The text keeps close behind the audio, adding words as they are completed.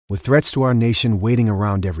With threats to our nation waiting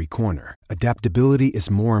around every corner, adaptability is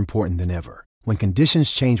more important than ever. When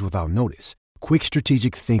conditions change without notice, quick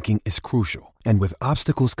strategic thinking is crucial. And with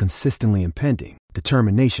obstacles consistently impending,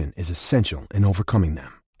 determination is essential in overcoming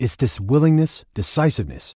them. It's this willingness,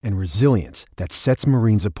 decisiveness, and resilience that sets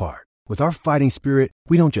Marines apart. With our fighting spirit,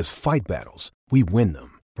 we don't just fight battles, we win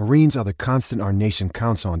them. Marines are the constant our nation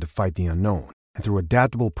counts on to fight the unknown. And through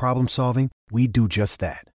adaptable problem solving, we do just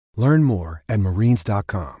that. Learn more at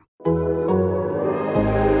marines.com.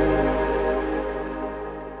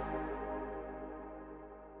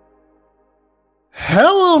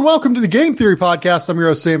 Hello and welcome to the Game Theory Podcast. I'm your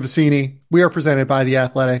host, Sam Vecini. We are presented by The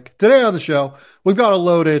Athletic. Today on the show, we've got a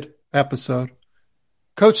loaded episode.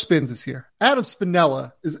 Coach Spins is here. Adam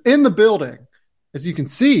Spinella is in the building, as you can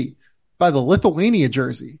see by the Lithuania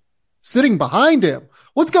jersey sitting behind him.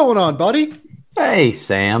 What's going on, buddy? Hey,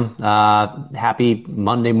 Sam. Happy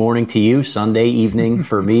Monday morning to you, Sunday evening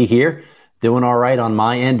for me here. Doing all right on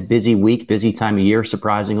my end. Busy week, busy time of year,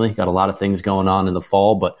 surprisingly. Got a lot of things going on in the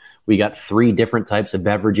fall, but we got 3 different types of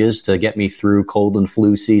beverages to get me through cold and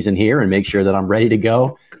flu season here and make sure that I'm ready to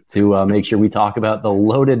go to make sure we talk about the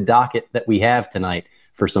loaded docket that we have tonight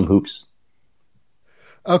for some hoops.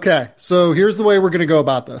 Okay, so here's the way we're going to go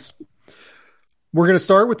about this. We're going to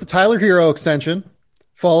start with the Tyler Hero extension,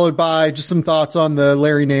 followed by just some thoughts on the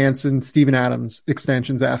Larry Nance and Steven Adams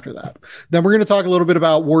extensions after that. Then we're going to talk a little bit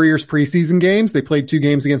about Warriors preseason games. They played 2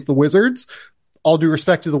 games against the Wizards. All due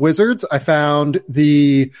respect to the Wizards, I found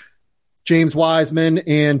the James Wiseman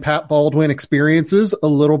and Pat Baldwin experiences a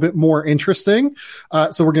little bit more interesting.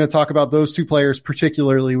 So we're going to talk about those 2 players,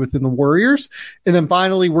 particularly within the Warriors. And then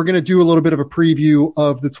finally, we're going to do a little bit of a preview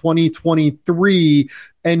of the 2023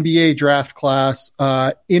 NBA draft class.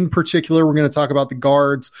 In particular, we're going to talk about the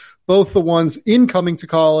guards, both the ones incoming to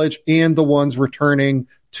college and the ones returning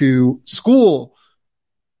to school.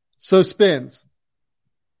 So Spins.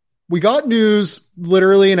 We got news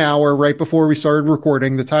literally an hour right before we started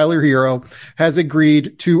recording that Tyler Hero has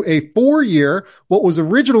agreed to a 4-year, what was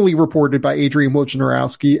originally reported by Adrian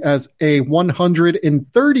Wojnarowski as a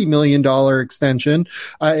 $130 million extension.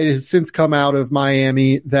 It has since come out of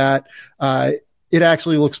Miami that it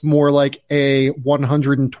actually looks more like a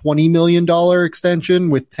 $120 million extension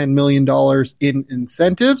with $10 million in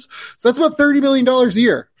incentives. So that's about $30 million a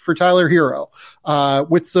year for Tyler Hero,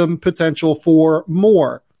 with some potential for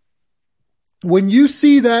more. When you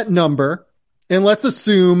see that number, and let's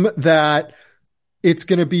assume that it's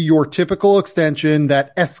going to be your typical extension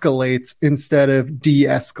that escalates instead of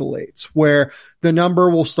de-escalates, where the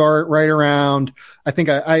number will start right around, I think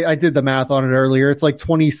I did the math on it earlier. It's like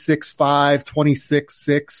 26.5,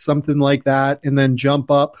 26.6, something like that, and then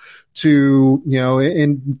jump up to,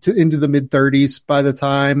 into the mid 30s by the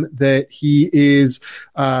time that he is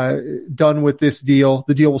done with this deal.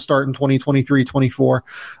 The deal will start in 2023, 24.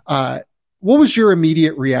 What was your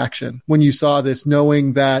immediate reaction when you saw this,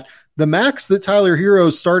 knowing that the max that Tyler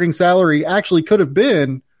Hero's starting salary actually could have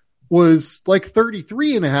been was like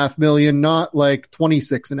 $33.5 million, not like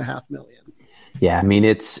 $26.5 million? Yeah, I mean,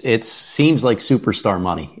 it seems like superstar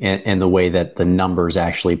money and the way that the numbers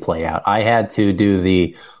actually play out. I had to do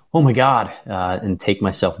the, oh my God, and take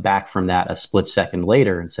myself back from that a split second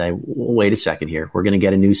later and say, wait a second here. We're going to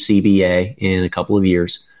get a new CBA in a couple of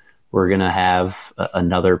years. We're going to have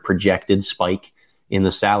another projected spike in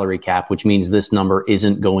the salary cap, which means this number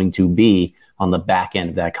isn't going to be on the back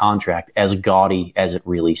end of that contract as gaudy as it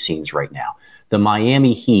really seems right now. The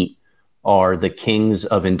Miami Heat are the kings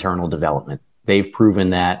of internal development. They've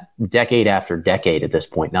proven that decade after decade at this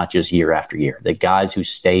point, not just year after year. The guys who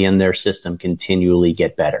stay in their system continually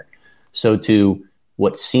get better. So to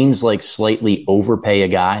what seems like slightly overpay a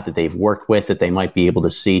guy that they've worked with, that they might be able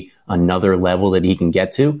to see another level that he can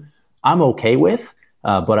get to, I'm okay with,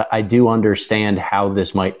 but I do understand how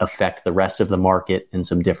this might affect the rest of the market in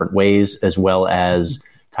some different ways, as well as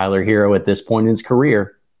Tyler Hero at this point in his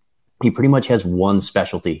career. He pretty much has one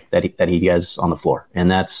specialty that he has on the floor, and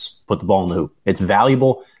that's put the ball in the hoop. It's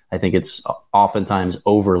valuable. I think it's oftentimes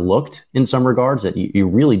overlooked in some regards that you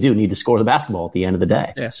really do need to score the basketball at the end of the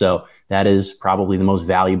day. Yeah. So that is probably the most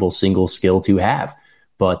valuable single skill to have.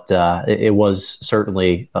 But it was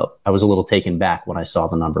certainly, I was a little taken back when I saw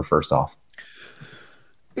the number first off.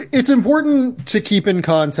 It's important to keep in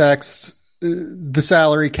context the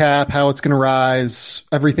salary cap, how it's going to rise,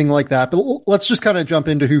 everything like that. But let's just kind of jump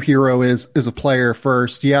into who Hero is as a player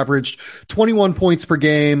first. He averaged 21 points per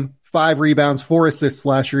game, 5 rebounds, 4 assists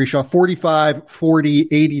last year. He shot 45, 40,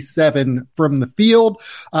 87 from the field.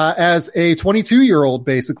 As a 22-year-old,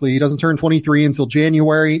 basically, he doesn't turn 23 until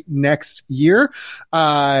January next year.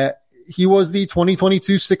 he was the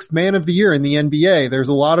 2022 sixth man of the year in the NBA. There's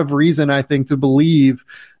a lot of reason, I think, to believe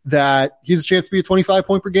that he has a chance to be a 25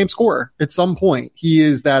 point per game scorer at some point. He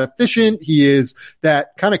is that efficient. He is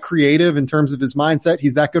that kind of creative in terms of his mindset.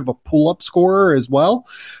 He's that good of a pull-up scorer as well.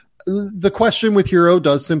 The question with Herro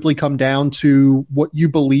does simply come down to what you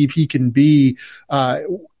believe he can be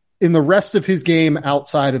in the rest of his game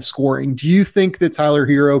outside of scoring. Do you think that Tyler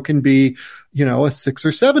Herro can be, a 6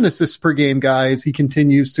 or 7 assists per game guy as he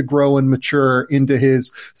continues to grow and mature into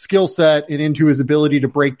his skill set and into his ability to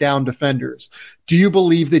break down defenders? Do you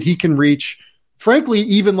believe that he can reach, frankly,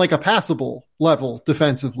 even like a passable level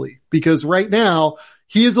defensively? Because right now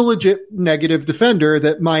he is a legit negative defender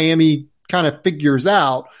that Miami kind of figures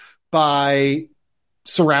out by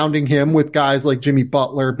surrounding him with guys like Jimmy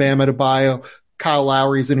Butler, Bam Adebayo. Kyle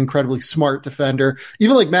Lowry's an incredibly smart defender.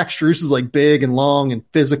 Even like Max Strus is like big and long and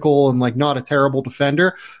physical and like not a terrible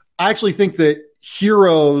defender. I actually think that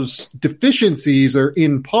Herro's deficiencies are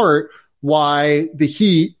in part why the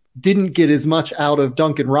Heat didn't get as much out of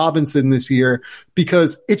Duncan Robinson this year,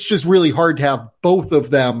 because it's just really hard to have both of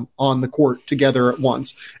them on the court together at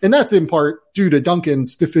once. And that's in part due to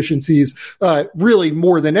Duncan's deficiencies, really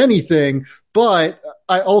more than anything. But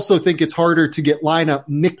I also think it's harder to get lineup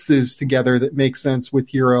mixes together that make sense with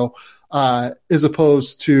Herro, as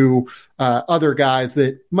opposed to other guys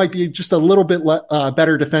that might be just a little bit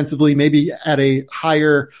better defensively, maybe at a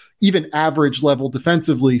higher, even average level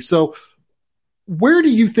defensively. So where do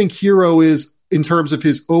you think Herro is in terms of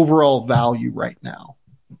his overall value right now?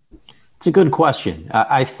 It's a good question.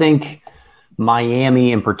 I think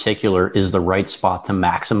Miami in particular is the right spot to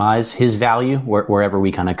maximize his value wherever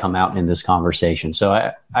we kind of come out in this conversation.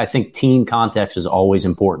 So I think team context is always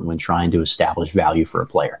important when trying to establish value for a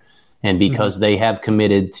player. And because they have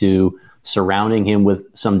committed to surrounding him with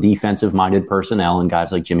some defensive-minded personnel and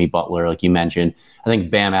guys like Jimmy Butler, like you mentioned, I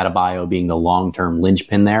think Bam Adebayo being the long-term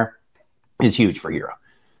linchpin there is huge for Herro.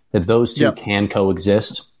 That those two can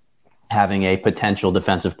coexist, having a potential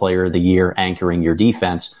defensive player of the year anchoring your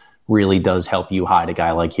defense really does help you hide a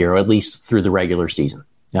guy like Herro, at least through the regular season.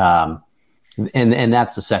 And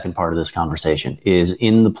that's the second part of this conversation, is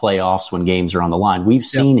in the playoffs when games are on the line. We've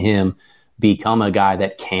seen him become a guy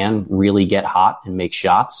that can really get hot and make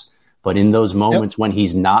shots. But in those moments when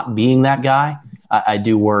he's not being that guy, I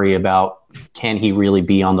do worry about, can he really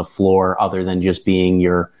be on the floor other than just being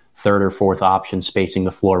your third or fourth option, spacing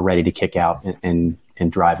the floor, ready to kick out and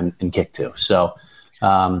drive and kick to. So,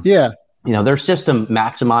 their system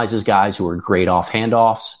maximizes guys who are great off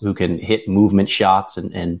handoffs, who can hit movement shots,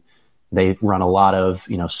 and they run a lot of,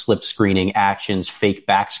 slip screening actions, fake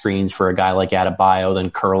back screens for a guy like Adebayo,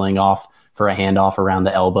 then curling off for a handoff around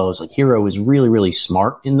the elbows. Like Herro is really, really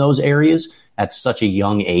smart in those areas at such a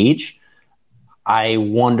young age. I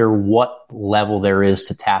wonder what level there is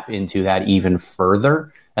to tap into that even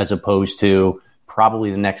further, as opposed to probably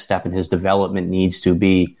the next step in his development needs to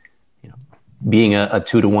be, being a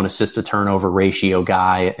 2-to-1 assist to turnover ratio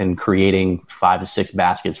guy and creating 5 to 6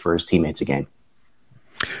 baskets for his teammates a game.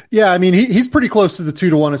 Yeah, I mean, he's pretty close to the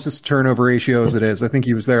 2-to-1 assist to turnover ratio as it is. I think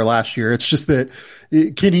he was there last year. It's just that,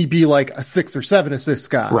 can he be like a 6 or 7 assist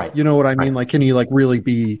guy? Right. You know what I mean? Like, can he like really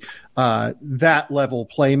be that level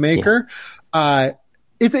playmaker? Yeah.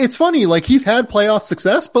 It's funny, like he's had playoff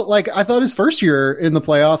success, but like I thought his first year in the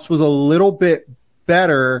playoffs was a little bit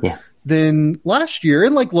better than last year.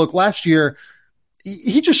 And like, look, last year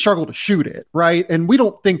he just struggled to shoot it, right? And we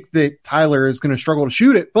don't think that Tyler is going to struggle to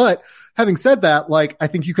shoot it. But having said that, like I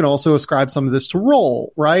think you can also ascribe some of this to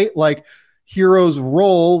role, right? Like Herro's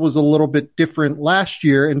role was a little bit different last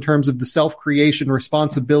year in terms of the self-creation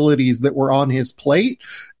responsibilities that were on his plate,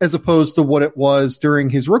 as opposed to what it was during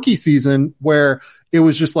his rookie season, where it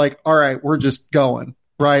was just like, all right, we're just going,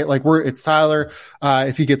 right? Like it's Tyler.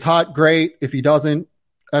 If he gets hot, great. If he doesn't,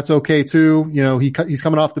 that's okay too. He's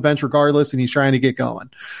coming off the bench regardless, and he's trying to get going.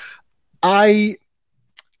 I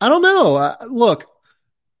don't know. Look,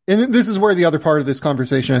 and this is where the other part of this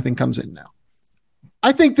conversation I think comes in now.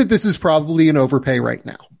 I think that this is probably an overpay right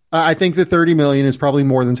now. I think that $30 million is probably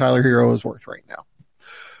more than Tyler Herro is worth right now.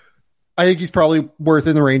 I think he's probably worth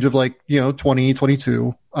in the range of 20,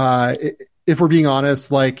 22. If we're being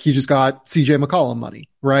honest, like he just got CJ McCollum money,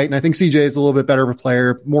 right? And I think CJ is a little bit better of a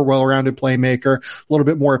player, more well-rounded playmaker, a little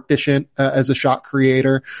bit more efficient as a shot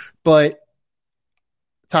creator. But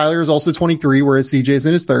Tyler is also 23, whereas CJ is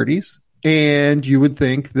in his 30s. And you would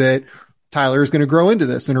think that Tyler is going to grow into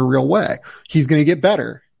this in a real way. He's going to get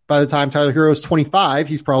better. By the time Tyler Herro is 25,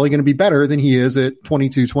 he's probably going to be better than he is at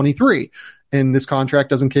 22, 23. And this contract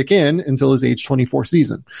doesn't kick in until his age 24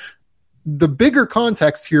 season. The bigger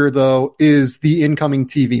context here, though, is the incoming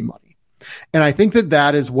TV money. And I think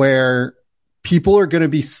that is where people are going to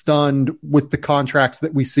be stunned with the contracts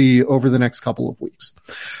that we see over the next couple of weeks.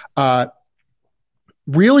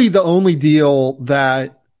 Really, the only deal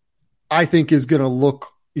that I think is going to look,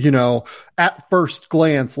 at first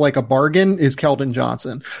glance like a bargain is Keldon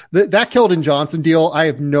Johnson. That Keldon Johnson deal, I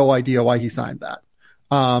have no idea why he signed that.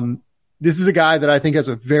 This is a guy that I think has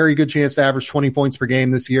a very good chance to average 20 points per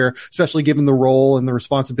game this year, especially given the role and the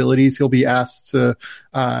responsibilities he'll be asked to,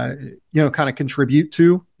 kind of contribute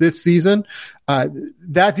to this season.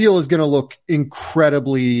 That deal is going to look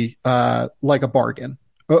incredibly like a bargain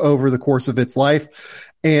over the course of its life.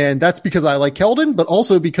 And that's because I like Keldon, but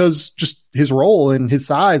also because just his role and his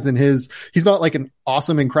size and he's not like an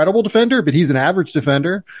awesome, incredible defender, but he's an average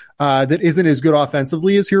defender, that isn't as good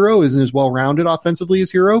offensively as Hero, isn't as well-rounded offensively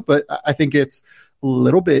as Hero, but I think it's a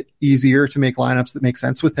little bit easier to make lineups that make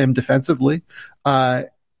sense with him defensively.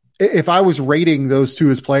 If I was rating those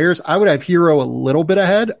two as players, I would have Hero a little bit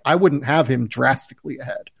ahead. I wouldn't have him drastically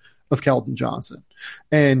ahead of Keldon Johnson.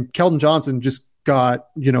 And Keldon Johnson just got,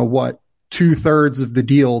 2/3 of the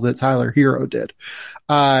deal that Tyler Hero did.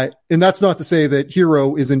 And that's not to say that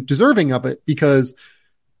Hero isn't deserving of it, because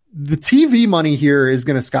the TV money here is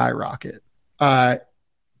going to skyrocket. I've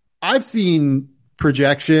seen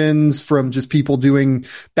projections from just people doing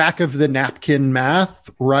back of the napkin math,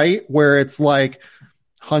 right? Where it's like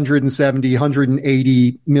 $170,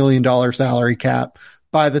 $180 million salary cap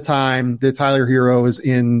by the time that Tyler Hero is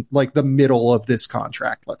in like the middle of this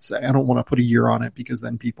contract, let's say. I don't want to put a year on it because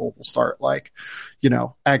then people will start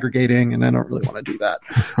aggregating, and I don't really want to do that.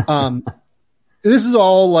 This is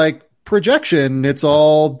all like projection. It's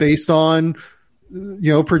all based on,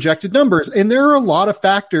 projected numbers. And there are a lot of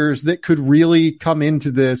factors that could really come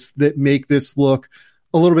into this that make this look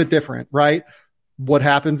a little bit different, right? What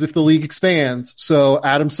happens if the league expands? So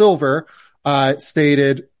Adam Silver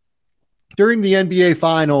stated during the NBA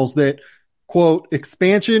Finals that, quote,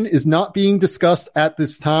 expansion is not being discussed at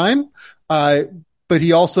this time. But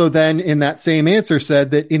he also then in that same answer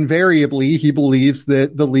said that invariably he believes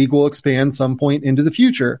that the league will expand some point into the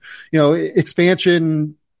future.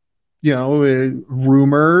 Expansion,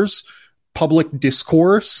 rumors, public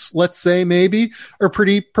discourse, let's say maybe, are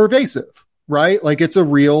pretty pervasive, right? Like it's a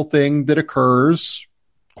real thing that occurs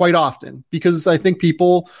quite often, because I think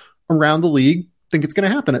people around the league think it's going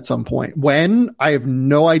to happen at some point. When? I have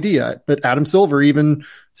no idea. But Adam Silver even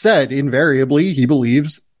said invariably he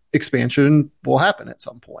believes expansion will happen at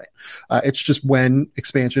some point. It's just when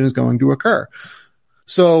expansion is going to occur.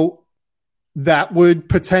 So that would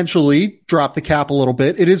potentially drop the cap a little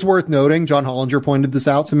bit. It is worth noting, John Hollinger pointed this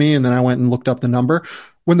out to me, and then I went and looked up the number.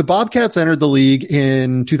 When the Bobcats entered the league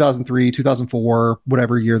in 2003, 2004,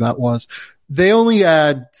 whatever year that was, they only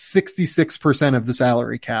had 66% of the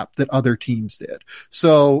salary cap that other teams did.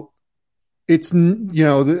 So it's,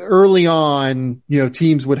 early on,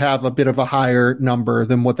 teams would have a bit of a higher number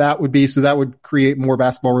than what that would be. So that would create more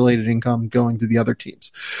basketball related income going to the other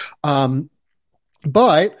teams.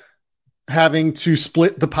 But having to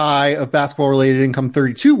split the pie of basketball related income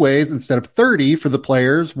 32 ways instead of 30 for the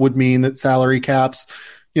players would mean that salary caps,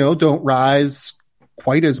 don't rise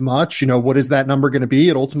quite as much. What is that number going to be?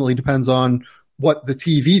 It ultimately depends on what the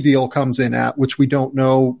TV deal comes in at, which we don't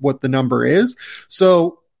know what the number is.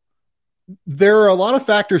 So there are a lot of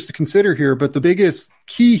factors to consider here, but the biggest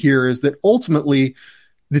key here is that ultimately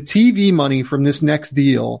the TV money from this next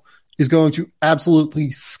deal is going to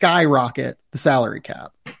absolutely skyrocket the salary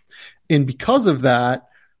cap. And because of that,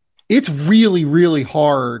 it's really, really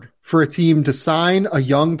hard for a team to sign a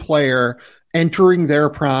young player entering their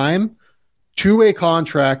prime to a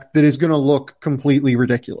contract that is going to look completely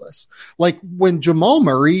ridiculous. Like when Jamal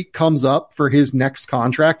Murray comes up for his next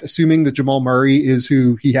contract, assuming that Jamal Murray is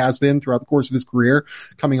who he has been throughout the course of his career,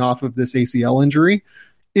 coming off of this ACL injury,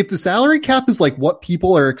 if the salary cap is like what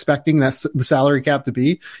people are expecting the salary cap to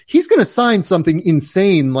be, he's going to sign something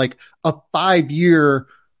insane, like a 5-year,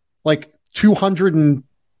 like $275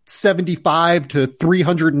 to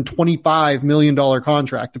 $325 million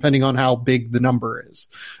contract, depending on how big the number is,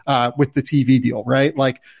 with the TV deal, right?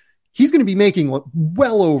 Like he's going to be making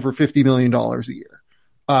well over $50 million a year.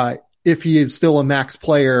 If he is still a max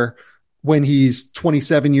player when he's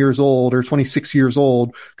 27 years old or 26 years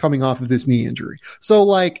old coming off of this knee injury. So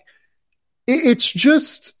like, it's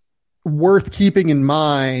just worth keeping in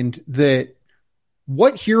mind that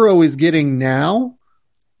what Hero is getting now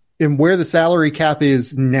and where the salary cap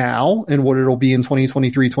is now and what it'll be in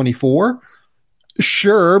 2023, 24,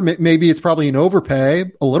 sure, maybe it's probably an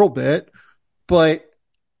overpay a little bit, but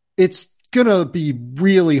it's going to be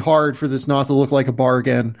really hard for this not to look like a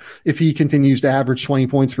bargain if he continues to average 20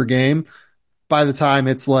 points per game by the time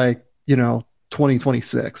it's like,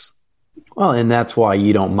 2026. Well, and that's why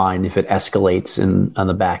you don't mind if it escalates on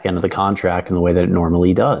the back end of the contract in the way that it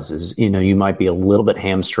normally does. Is, you might be a little bit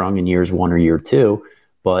hamstrung in years 1 or year 2,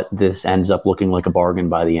 but this ends up looking like a bargain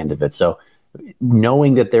by the end of it. So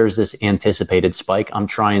knowing that there's this anticipated spike, I'm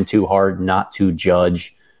trying too hard not to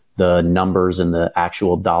judge the numbers and the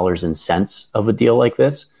actual dollars and cents of a deal like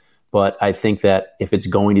this. But I think that if it's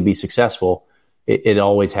going to be successful, it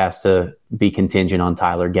always has to be contingent on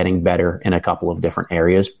Tyler getting better in a couple of different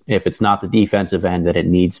areas. If it's not the defensive end, that it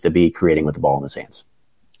needs to be creating with the ball in his hands.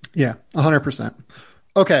 Yeah, 100%.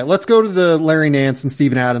 Okay, let's go to the Larry Nance and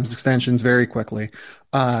Steven Adams extensions very quickly.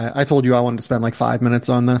 I told you I wanted to spend like 5 minutes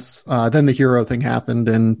on this. Then the Hero thing happened,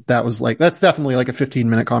 and that's definitely like a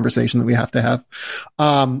 15-minute conversation that we have to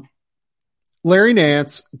have. Larry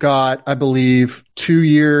Nance got, I believe, 2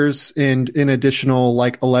 years and an additional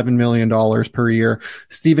like $11 million per year.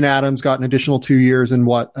 Steven Adams got an additional 2 years and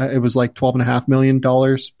it was like $12.5 million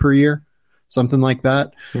per year, something like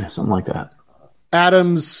that. Yeah, something like that.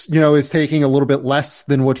 Adams, is taking a little bit less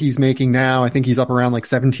than what he's making now. I think he's up around like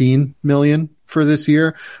 17 million for this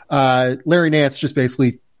year. Larry Nance just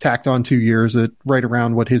basically tacked on 2 years at right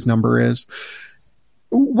around what his number is.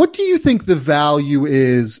 What do you think the value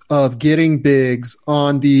is of getting bigs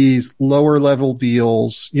on these lower level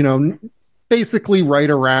deals, basically right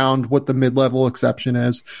around what the mid-level exception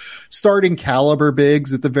is? Starting caliber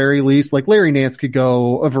bigs at the very least. Like Larry Nance could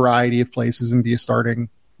go a variety of places and be a starting,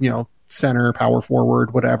 center, power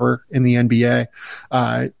forward, whatever in the NBA.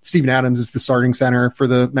 Steven Adams is the starting center for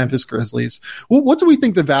the Memphis Grizzlies. What do we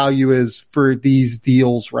think the value is for these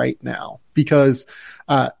deals right now? Because,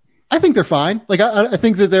 I think they're fine. Like, I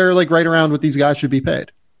think that they're like right around what these guys should be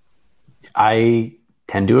paid. I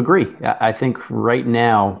tend to agree. I think right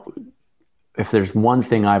now, if there's one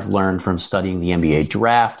thing I've learned from studying the NBA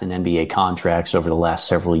draft and NBA contracts over the last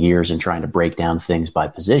several years and trying to break down things by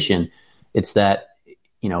position, it's that,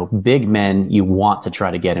 big men, you want to try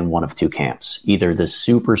to get in one of two camps. Either the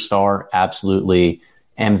superstar, absolutely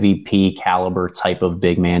MVP caliber type of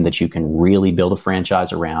big man that you can really build a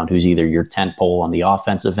franchise around, who's either your tent pole on the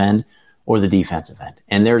offensive end or the defensive end.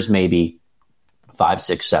 And there's maybe 5,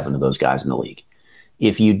 6, 7 of those guys in the league.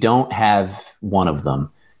 If you don't have one of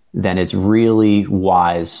them, then it's really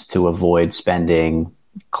wise to avoid spending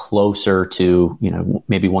closer to,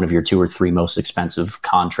 maybe one of your 2 or 3 most expensive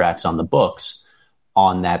contracts on the books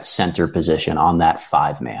on that center position, on that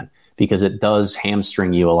 5-man. Because it does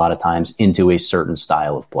hamstring you a lot of times into a certain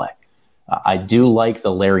style of play. I do like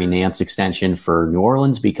the Larry Nance extension for New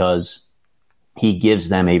Orleans because he gives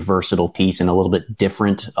them a versatile piece and a little bit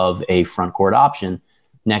different of a front court option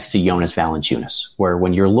next to Jonas Valanciunas, where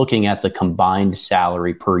when you're looking at the combined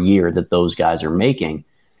salary per year that those guys are making,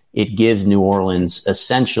 it gives New Orleans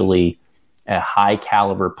essentially a high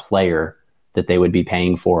caliber player that they would be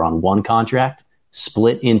paying for on one contract,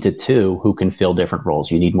 split into 2 who can fill different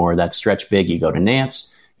roles. You need more of that stretch big, you go to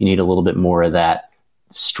Nance. You need a little bit more of that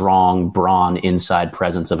strong, brawn inside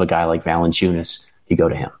presence of a guy like Valanciunas, you go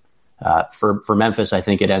to him. For Memphis, I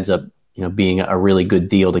think it ends up being a really good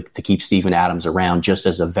deal to keep Steven Adams around just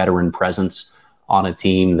as a veteran presence on a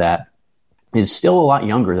team that is still a lot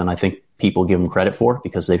younger than I think people give him credit for,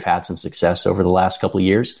 because they've had some success over the last couple of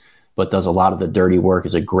years, but does a lot of the dirty work,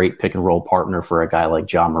 is a great pick and roll partner for a guy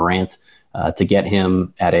like Ja Morant. To get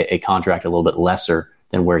him at a contract a little bit lesser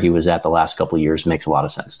than where he was at the last couple of years makes a lot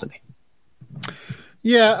of sense to me.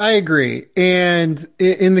 Yeah, I agree. And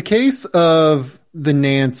in the case of the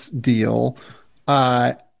Nance deal,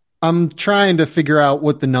 I'm trying to figure out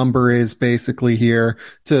what the number is basically here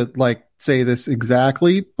to like say this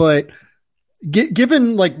exactly, but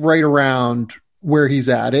given like right around where he's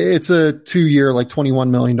at, it's a 2-year, like $21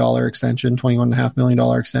 million extension, $21.5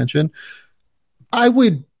 million extension. I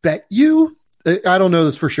would bet you, I don't know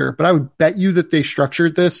this for sure, but I would bet you that they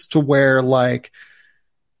structured this to where like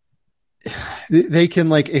they can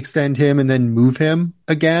like extend him and then move him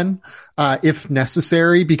again, if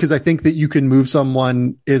necessary, because I think that you can move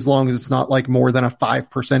someone as long as it's not like more than a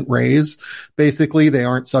 5% raise. Basically, they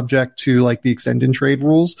aren't subject to like the extend and trade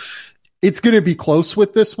rules. It's going to be close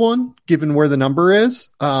with this one, given where the number is.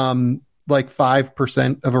 Like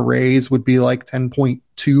 5% of a raise would be like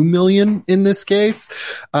 10.2 million in this case.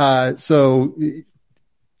 So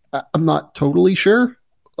I'm not totally sure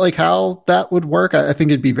like how that would work. I think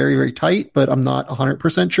it'd be very, very tight, but I'm not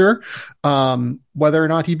 100% sure whether or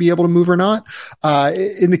not he'd be able to move or not.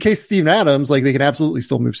 In the case of Steven Adams, like they can absolutely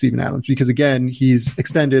still move Steven Adams because again, he's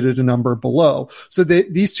extended at a number below. So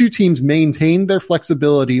these two teams maintained their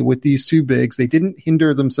flexibility with these two bigs. They didn't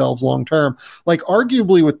hinder themselves long term. Like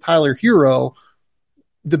arguably with Tyler Hero,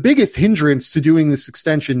 the biggest hindrance to doing this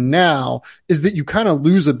extension now is that you kind of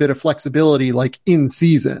lose a bit of flexibility, like in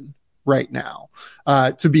season right now,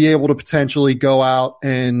 to be able to potentially go out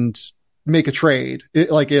and make a trade.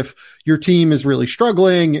 Like if your team is really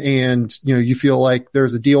struggling and, you feel like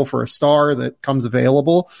there's a deal for a star that comes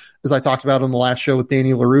available, as I talked about on the last show with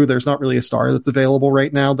Danny LaRue, there's not really a star that's available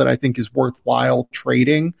right now that I think is worthwhile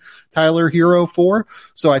trading Tyler Hero for.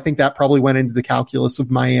 So I think that probably went into the calculus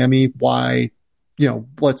of Miami, why,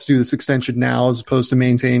 let's do this extension now as opposed to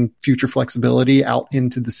maintain future flexibility out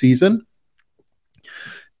into the season.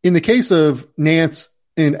 In the case of Nance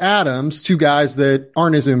and Adams, two guys that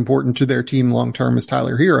aren't as important to their team long-term as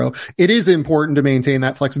Tyler Hero, it is important to maintain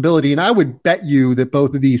that flexibility. And I would bet you that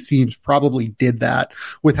both of these teams probably did that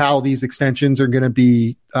with how these extensions are going to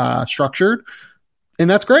be structured. And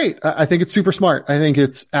that's great. I think it's super smart. I think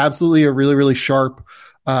it's absolutely a really, really sharp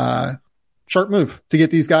move to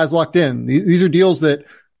get these guys locked in. These are deals that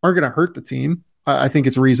aren't going to hurt the team. I think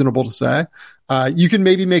it's reasonable to say. You can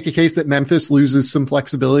maybe make a case that Memphis loses some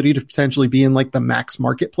flexibility to potentially be in like the max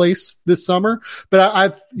marketplace this summer.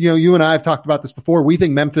 But you and I have talked about this before. We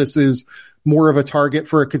think Memphis is more of a target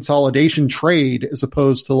for a consolidation trade as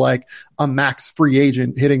opposed to like a max free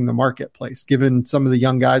agent hitting the marketplace, given some of the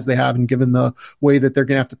young guys they have and given the way that they're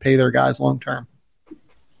going to have to pay their guys long term.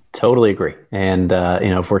 Totally agree. And,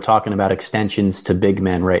 if we're talking about extensions to big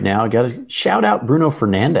men right now, I got to shout out Bruno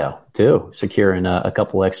Fernando, too, securing a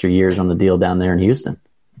couple extra years on the deal down there in Houston.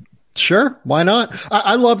 Sure. Why not?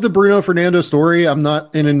 I love the Bruno Fernando story. I'm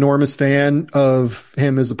not an enormous fan of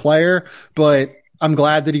him as a player, but I'm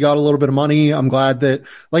glad that he got a little bit of money. I'm glad that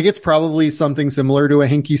it's probably something similar to a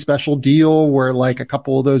Hinkie special deal where like a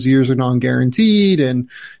couple of those years are non-guaranteed and,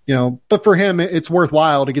 but for him, it's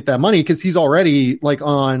worthwhile to get that money because he's already like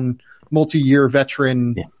on multi-year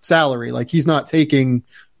veteran salary. Like he's not taking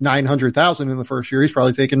 900,000 in the first year. He's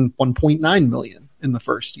probably taking 1.9 million in the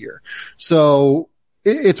first year. So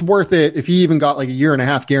it's worth it. If he even got like a year and a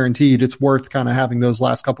half guaranteed, it's worth kind of having those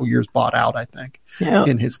last couple years bought out, I think,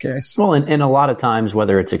 in his case. Well, and a lot of times,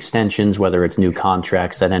 whether it's extensions, whether it's new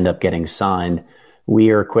contracts that end up getting signed, we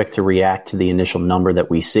are quick to react to the initial number that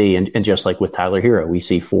we see. And just like with Tyler Hero, we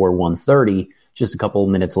see 4,130 just a couple of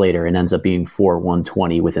minutes later and ends up being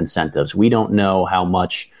 4,120 with incentives. We don't know how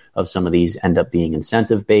much of some of these end up being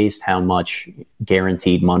incentive based, how much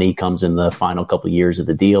guaranteed money comes in the final couple of years of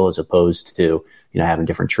the deal as opposed to, having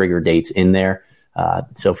different trigger dates in there.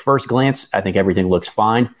 So first glance, I think everything looks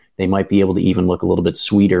fine. They might be able to even look a little bit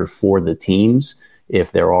sweeter for the teams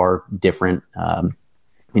if there are different,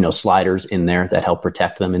 sliders in there that help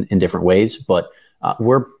protect them in different ways. But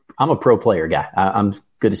I'm a pro player guy. I'm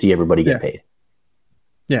good to see everybody get paid.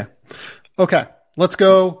 Yeah. Okay. Let's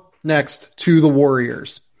go next to the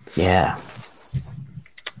Warriors. Yeah.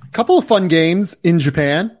 A couple of fun games in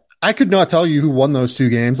Japan. I could not tell you who won those two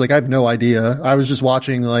games. Like, I have no idea. I was just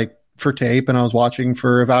watching for tape and I was watching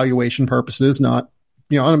for evaluation purposes, not,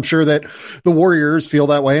 I'm sure that the Warriors feel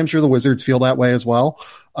that way. I'm sure the Wizards feel that way as well.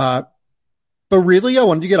 But really, I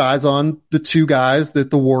wanted to get eyes on the two guys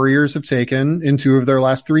that the Warriors have taken in two of their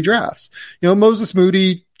last three drafts. Moses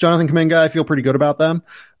Moody, Jonathan Kuminga, I feel pretty good about them.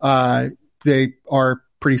 They are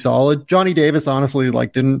pretty solid. Johnny Davis, honestly,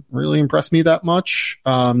 didn't really impress me that much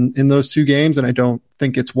in those two games, and I don't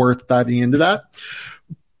think it's worth diving into that.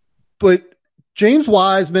 But James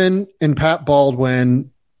Wiseman and Pat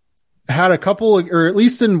Baldwin had a couple of, or at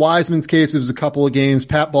least in Wiseman's case, it was a couple of games.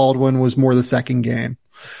 Pat Baldwin was more the second game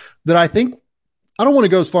that I think, I don't want to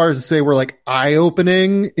go as far as to say we're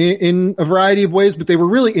eye-opening in a variety of ways, but they were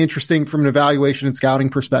really interesting from an evaluation and scouting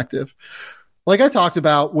perspective. Like I talked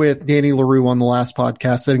about with Danny LaRue on the last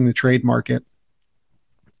podcast, setting the trade market,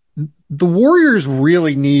 the Warriors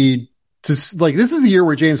really need to, this is the year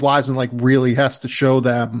where James Wiseman really has to show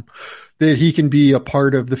them that he can be a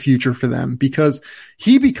part of the future for them, because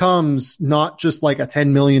he becomes not just a $10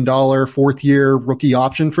 million fourth year rookie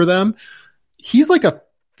option for them. He's like a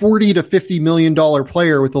 $40 to $50 million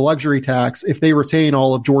player with the luxury tax if they retain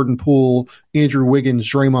all of Jordan Poole, Andrew Wiggins,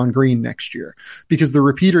 Draymond Green next year, because the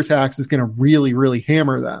repeater tax is going to really, really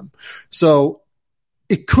hammer them. So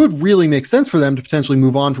it could really make sense for them to potentially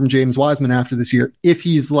move on from James Wiseman after this year if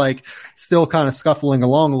he's still kind of scuffling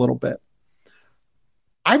along a little bit.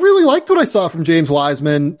 I really liked what I saw from James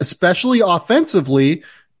Wiseman, especially offensively,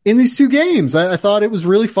 in these two games. I thought it was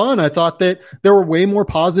really fun. I thought that there were way more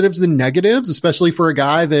positives than negatives, especially for a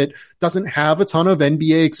guy that doesn't have a ton of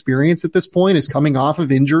NBA experience at this point, is coming off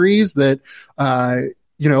of injuries that,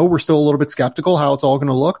 we're still a little bit skeptical how it's all going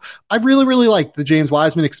to look. I really, really liked the James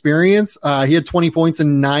Wiseman experience. He had 20 points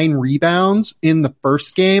and 9 rebounds in the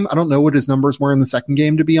first game. I don't know what his numbers were in the second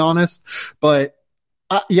game, to be honest, but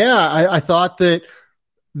I thought that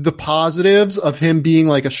the positives of him being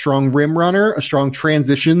like a strong rim runner, a strong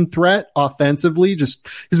transition threat offensively, just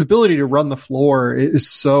his ability to run the floor is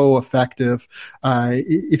so effective.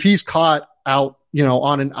 If he's caught out,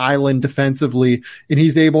 on an island defensively and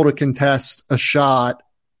he's able to contest a shot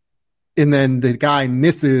and then the guy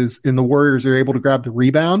misses and the Warriors are able to grab the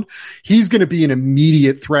rebound, he's going to be an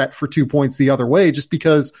immediate threat for 2 points the other way just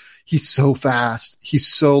because he's so fast. He's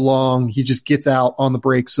so long. He just gets out on the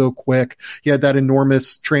break so quick. He had that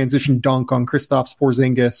enormous transition dunk on Kristaps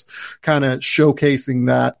Porzingis, kind of showcasing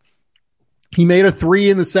that. He made a 3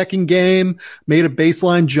 in the second game, made a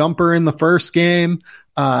baseline jumper in the first game,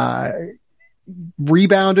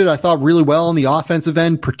 rebounded, I thought, really well on the offensive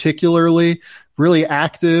end, particularly really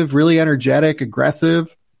active, really energetic,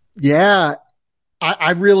 aggressive. Yeah,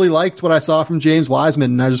 I really liked what I saw from James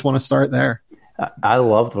Wiseman, and I just want to start there. I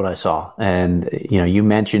loved what I saw. And, you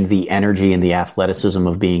mentioned the energy and the athleticism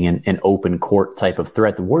of being an open court type of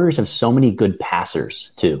threat. The Warriors have so many good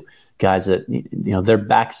passers, too. Guys that, their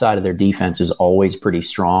backside of their defense is always pretty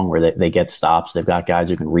strong where they get stops. They've got guys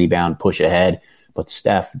who can rebound, push ahead. But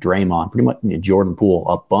Steph, Draymond, pretty much Jordan Poole,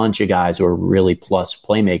 a bunch of guys who are really plus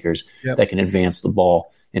playmakers that can advance the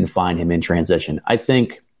ball and find him in transition. I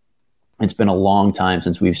think it's been a long time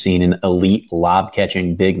since we've seen an elite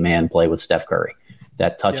lob-catching big man play with Steph Curry.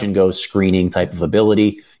 That touch-and-go screening type of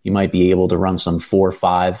ability. You might be able to run some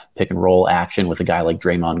 4-5 pick-and-roll action with a guy like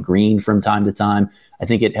Draymond Green from time to time. I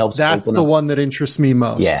think it helps. That's the one that interests me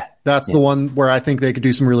most. Yeah. That's the one where I think they could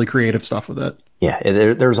do some really creative stuff with it. Yeah,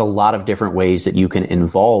 there's a lot of different ways that you can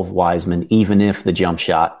involve Wiseman, even if the jump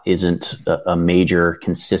shot isn't a major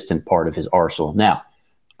consistent part of his arsenal. Now,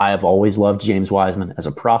 I have always loved James Wiseman as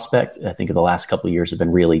a prospect. I think the last couple of years have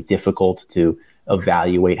been really difficult to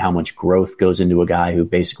evaluate how much growth goes into a guy who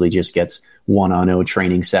basically just gets 1-on-0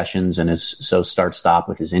 training sessions and is so start-stop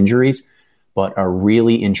with his injuries. But a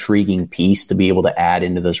really intriguing piece to be able to add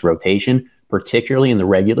into this rotation, particularly in the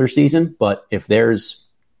regular season. But if there's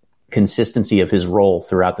consistency of his role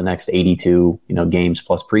throughout the next 82 games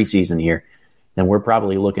plus preseason here, then we're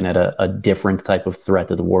probably looking at a different type of threat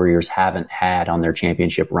that the Warriors haven't had on their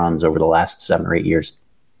championship runs over the last 7 or 8 years.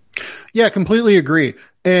 Yeah, completely agree.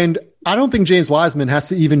 And I don't think James Wiseman has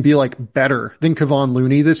to even be like better than Kevon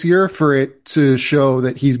Looney this year for it to show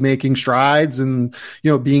that he's making strides and,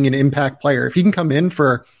 being an impact player. If he can come in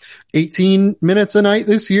for 18 minutes a night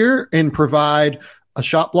this year and provide a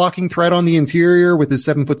shot blocking threat on the interior with his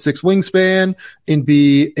 7'6" wingspan and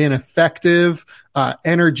be an effective,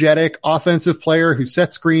 energetic offensive player who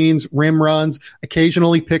sets screens, rim runs,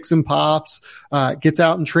 occasionally picks and pops, gets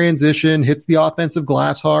out in transition, hits the offensive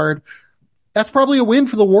glass hard. That's probably a win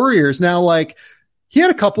for the Warriors. Now, he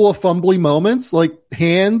had a couple of fumbly moments,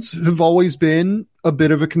 hands have always been a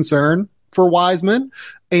bit of a concern for Wiseman,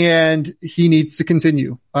 and he needs to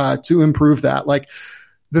continue, to improve that.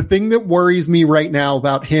 The thing that worries me right now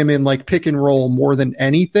about him in pick and roll more than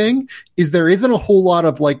anything is there isn't a whole lot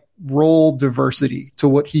of role diversity to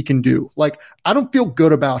what he can do. I don't feel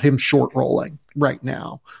good about him short rolling right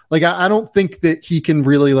now. I don't think that he can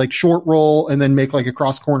really short roll and then make a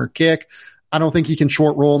cross corner kick. I don't think he can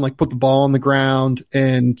short roll and put the ball on the ground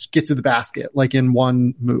and get to the basket in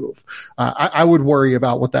one move. I would worry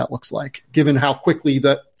about what that looks like, given how quickly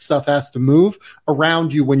that stuff has to move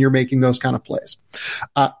around you when you're making those kind of plays.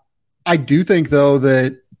 I do think though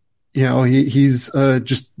that, he's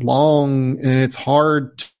just long and it's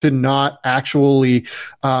hard to not actually,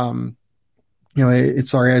 sorry,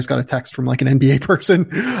 I just got a text from an NBA person.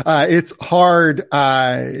 It's hard.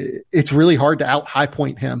 It's really hard to out high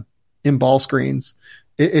point him in ball screens.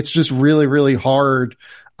 It's just really, really hard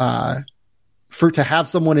to have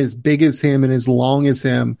someone as big as him and as long as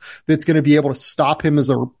him that's going to be able to stop him as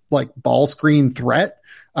a ball screen threat,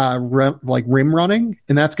 rim running.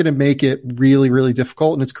 And that's going to make it really, really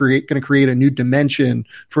difficult. And it's going to create a new dimension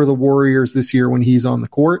for the Warriors this year when he's on the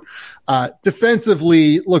court.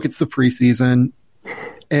 Defensively, look, it's the preseason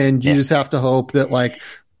and you just have to hope that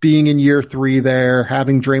being in year 3 there,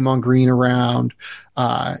 having Draymond Green around,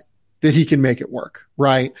 that he can make it work,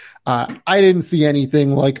 right? I didn't see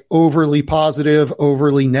anything overly positive,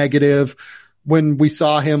 overly negative. When we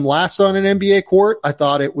saw him last on an NBA court, I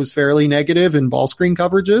thought it was fairly negative in ball screen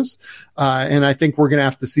coverages. And I think we're going to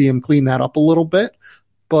have to see him clean that up a little bit.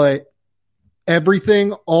 But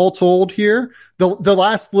everything all told here, the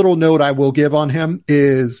last little note I will give on him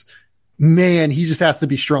is, man, he just has to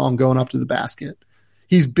be strong going up to the basket.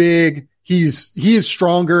 He's big. He is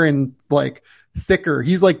stronger in thicker.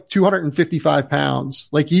 He's like 255 pounds.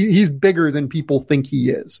 Like he's bigger than people think he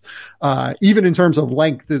is. Even in terms of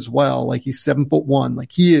length as well. Like he's 7'1".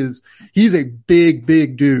 Like he's a big,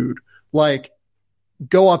 big dude. Like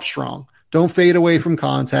go up strong. Don't fade away from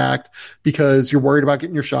contact because you're worried about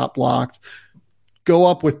getting your shot blocked. Go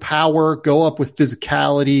up with power, go up with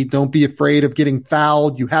physicality. Don't be afraid of getting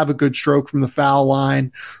fouled. You have a good stroke from the foul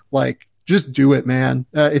line. Like, just do it, man.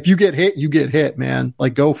 If you get hit, you get hit, man.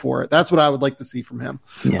 Like, go for it. That's what I would like to see from him.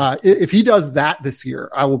 Yeah. If he does that this year,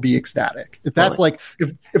 I will be ecstatic. If that's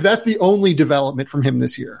if that's the only development from him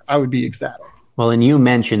this year, I would be ecstatic. Well, and you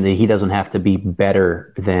mentioned that he doesn't have to be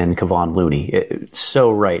better than Kevon Looney. It's so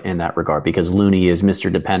right in that regard because Looney is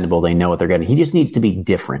Mr. Dependable. They know what they're getting. He just needs to be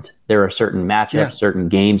different. There are certain matchups, certain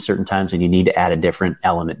games, certain times when you need to add a different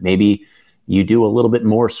element. Maybe you do a little bit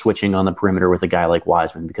more switching on the perimeter with a guy like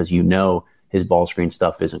Wiseman because you know his ball screen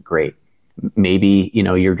stuff isn't great. Maybe,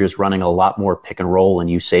 you're just running a lot more pick and roll and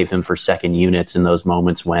you save him for second units in those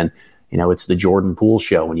moments when, it's the Jordan Poole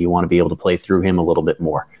show and you want to be able to play through him a little bit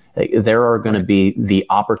more. There are going to be the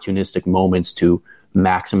opportunistic moments to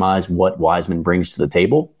maximize what Wiseman brings to the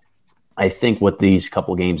table. I think what these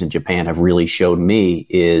couple games in Japan have really showed me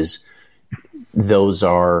is those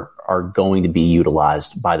are going to be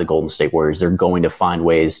utilized by the Golden State Warriors. They're going to find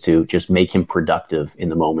ways to just make him productive in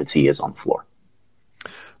the moments he is on the floor.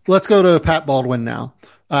 Let's go to Pat Baldwin now.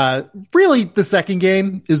 Really, the second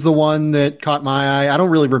game is the one that caught my eye. I don't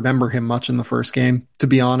really remember him much in the first game, to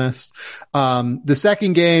be honest. The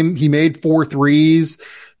second game, he made 4 threes,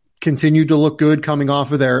 continued to look good coming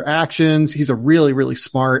off of their actions. He's a really, really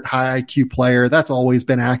smart, high IQ player. That's always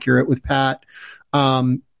been accurate with Pat.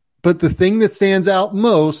 But the thing that stands out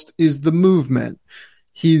most is the movement.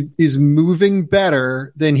 He is moving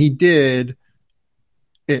better than he did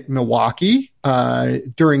at Milwaukee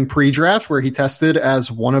during pre-draft, where he tested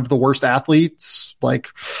as one of the worst athletes like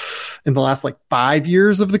in the last 5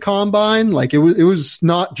 years of the combine. Like it was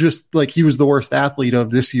not just like he was the worst athlete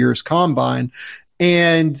of this year's combine.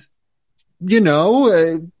 And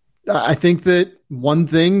I think that one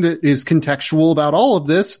thing that is contextual about all of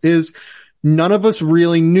this is none of us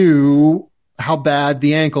really knew how bad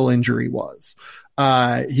the ankle injury was.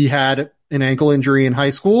 He had an ankle injury in high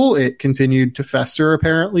school. It continued to fester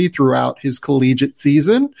apparently throughout his collegiate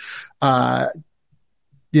season.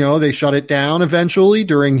 They shut it down eventually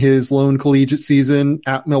during his lone collegiate season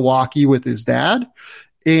at Milwaukee with his dad.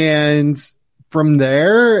 And from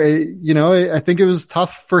there, I think it was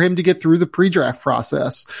tough for him to get through the pre-draft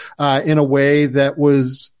process in a way that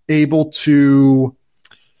was able to,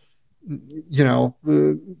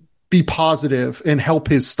 be positive and help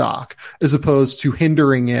his stock as opposed to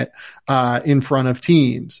hindering it in front of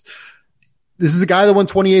teams. This is a guy that won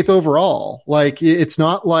 28th overall. Like, it's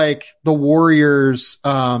not like the Warriors,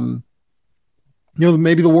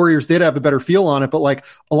 maybe the Warriors did have a better feel on it, but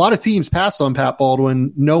a lot of teams passed on Pat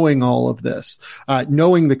Baldwin knowing all of this,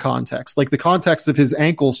 knowing the context. Like, the context of his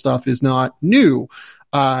ankle stuff is not new.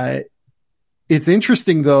 It's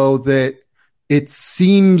interesting though that it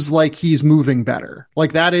seems like he's moving better.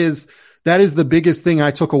 Like that is the biggest thing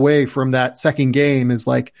I took away from that second game is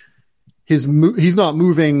like he's not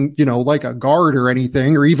moving, like a guard or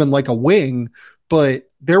anything, or even like a wing, but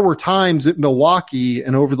there were times at Milwaukee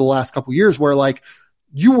and over the last couple of years where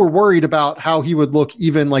you were worried about how he would look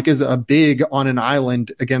even as a big on an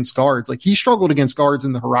island against guards. Like he struggled against guards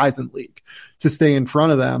in the Horizon League to stay in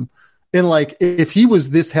front of them. And if he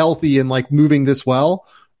was this healthy and moving this well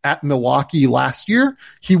at Milwaukee last year,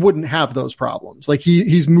 he wouldn't have those problems. Like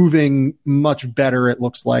he's moving much better, it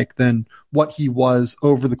looks like, than what he was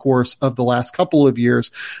over the course of the last couple of years.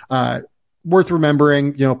 Worth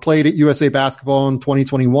remembering, played at USA Basketball in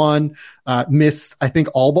 2021, missed, I think,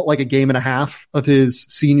 all but a game and a half of his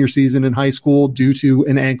senior season in high school due to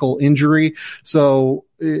an ankle injury. So,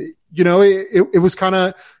 it was kind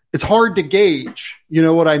of, it's hard to gauge,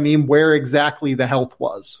 what I mean, where exactly the health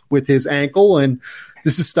was with his ankle. And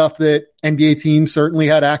this is stuff that NBA teams certainly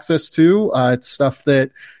had access to. It's stuff that,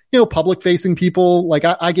 public facing people,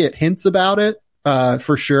 I get hints about it,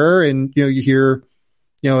 for sure. And, you hear,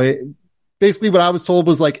 basically what I was told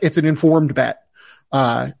was it's an informed bet,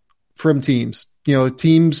 from teams.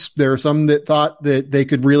 Teams, there are some that thought that they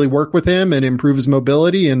could really work with him and improve his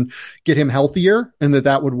mobility and get him healthier and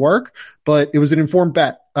that would work. But it was an informed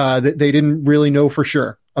bet, that they didn't really know for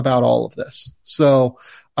sure about all of this. So,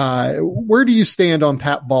 where do you stand on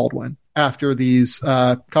Pat Baldwin after these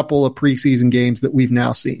couple of preseason games that we've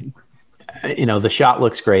now seen? The shot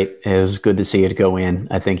looks great. It was good to see it go in.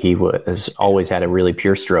 I think he has always had a really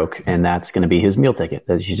pure stroke, and that's going to be his meal ticket.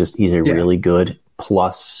 He's a really good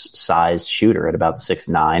plus sized shooter at about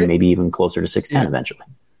 6'9", maybe even closer to 6'10" eventually.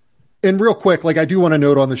 And real quick, like I do want to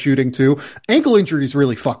note on the shooting too, ankle injuries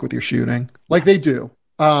really fuck with your shooting. Like they do.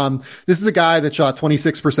 This is a guy that shot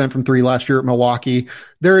 26% from three last year at Milwaukee.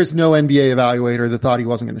 There is no NBA evaluator that thought he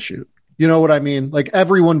wasn't going to shoot. You know what I mean? Like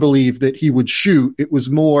everyone believed that he would shoot. It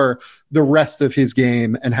was more the rest of his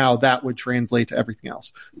game and how that would translate to everything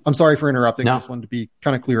else. I'm sorry for interrupting. No. I just wanted to be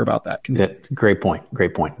kind of clear about that. Great point.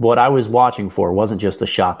 What I was watching for wasn't just the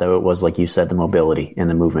shot, though. It was, like you said, the mobility and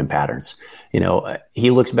the movement patterns. You know,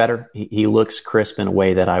 he looks better. He looks crisp in a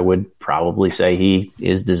way that I would probably say he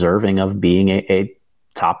is deserving of being a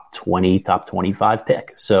top 20, top 25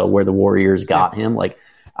 pick. So where the Warriors got him, like,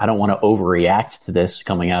 I don't want to overreact to this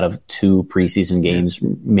coming out of 2 preseason games,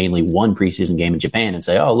 mainly 1 preseason game in Japan, and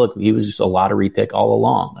say, oh, look, he was just a lottery pick all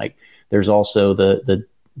along. Like, there's also the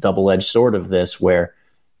double-edged sword of this where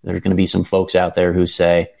there's going to be some folks out there who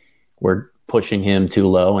say we're pushing him too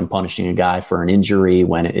low and punishing a guy for an injury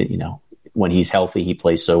when he's healthy, he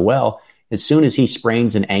plays so well. As soon as he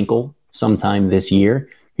sprains an ankle sometime this year,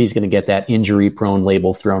 he's going to get that injury-prone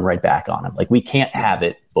label thrown right back on him. Like, we can't have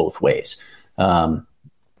it both ways.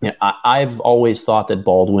 I've always thought that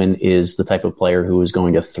Baldwin is the type of player who is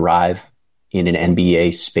going to thrive in an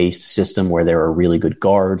NBA spaced system where there are really good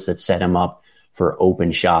guards that set him up for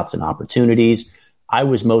open shots and opportunities. I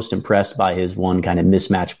was most impressed by his one kind of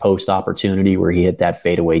mismatch post opportunity where he hit that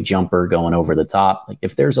fadeaway jumper going over the top. Like,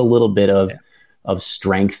 if there's a little bit of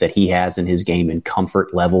strength that he has in his game and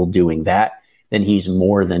comfort level doing that, then he's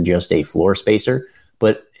more than just a floor spacer.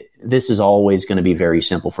 But this is always going to be very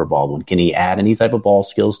simple for Baldwin. Can he add any type of ball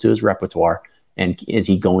skills to his repertoire? And is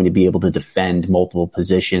he going to be able to defend multiple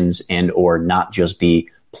positions and or not just be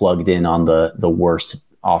plugged in on the worst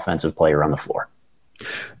offensive player on the floor?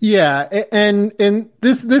 Yeah. And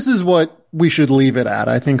this is what we should leave it at,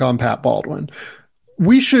 I think, on Pat Baldwin.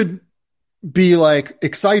 We should be like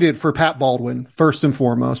excited for Pat Baldwin first and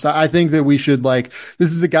foremost. I think that we should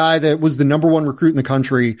this is a guy that was the number 1 recruit in the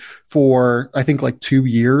country for, I think, 2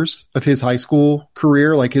 years of his high school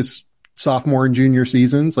career, like his sophomore and junior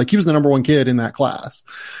seasons. Like, he was the number 1 kid in that class.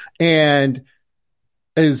 And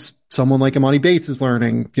as someone like Imani Bates is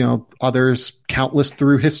learning, others countless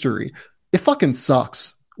through history, it fucking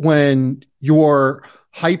sucks when you're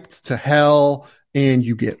hyped to hell and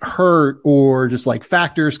you get hurt or just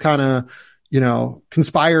factors kind of,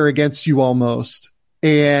 conspire against you almost,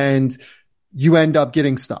 and you end up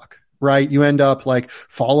getting stuck, right? You end up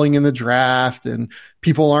falling in the draft and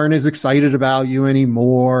people aren't as excited about you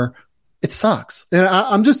anymore. It sucks. And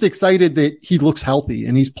I'm just excited that he looks healthy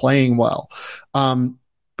and he's playing well.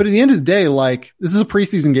 But at the end of the day, this is a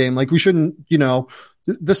preseason game. We shouldn't,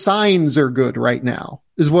 the signs are good right now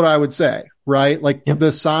is what I would say, right?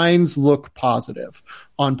 The signs look positive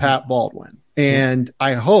on Pat Baldwin. And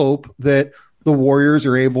I hope that the Warriors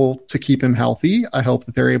are able to keep him healthy. I hope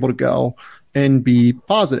that they're able to go and be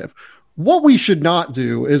positive. What we should not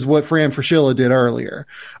do is what Fran Fraschilla did earlier.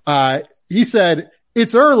 He said,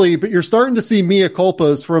 it's early, but you're starting to see mea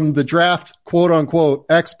culpas from the draft, quote unquote,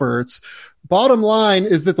 experts. Bottom line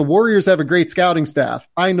is that the Warriors have a great scouting staff.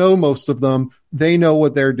 I know most of them. They know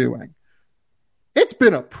what they're doing. It's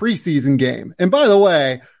been a preseason game. And by the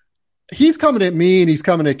way, he's coming at me and he's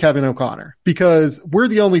coming at Kevin O'Connor because we're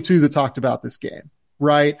the only two that talked about this game,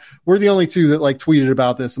 right? We're the only two that tweeted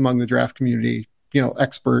about this among the draft community,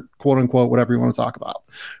 expert, quote unquote, whatever you want to talk about.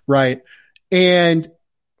 Right. And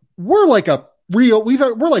we're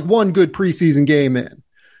we're one good preseason game in,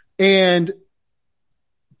 and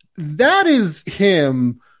that is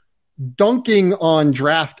him dunking on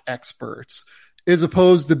draft experts as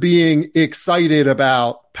opposed to being excited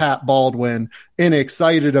about Pat Baldwin and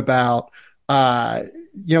excited about,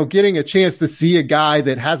 getting a chance to see a guy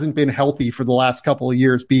that hasn't been healthy for the last couple of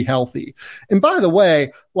years be healthy. And by the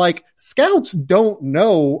way, scouts don't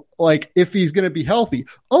know, if he's going to be healthy.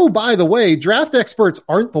 Oh, by the way, draft experts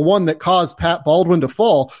aren't the one that caused Pat Baldwin to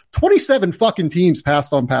fall. 27 fucking teams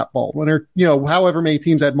passed on Pat Baldwin, or, however many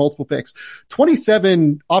teams had multiple picks.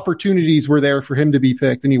 27 opportunities were there for him to be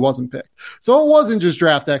picked and he wasn't picked. So it wasn't just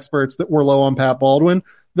draft experts that were low on Pat Baldwin.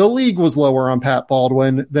 The league was lower on Pat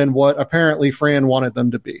Baldwin than what apparently Fran wanted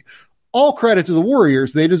them to be. All credit to the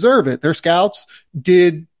Warriors. They deserve it. Their scouts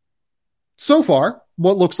did, so far,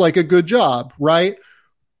 what looks like a good job, right?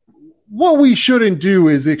 What we shouldn't do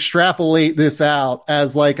is extrapolate this out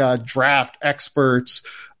as a draft experts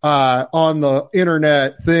on the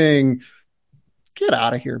internet thing. Get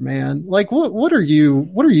out of here, man. What are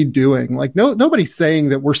you doing? Nobody's saying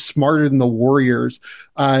that we're smarter than the Warriors.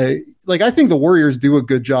 I think the Warriors do a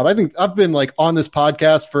good job. I think I've been on this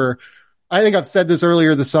podcast for, I think I've said this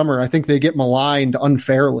earlier this summer. I think they get maligned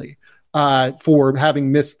unfairly for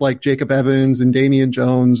having missed like Jacob Evans and Damian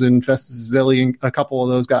Jones and Festus Ezeli and a couple of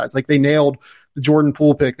those guys. Like they nailed the Jordan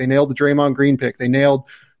Poole pick. They nailed the Draymond Green pick. They nailed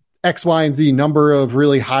X, Y, and Z number of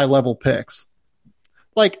really high level picks.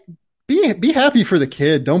 Like be happy for the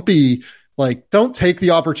kid. Don't take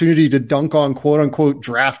the opportunity to dunk on quote unquote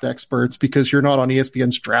draft experts because you're not on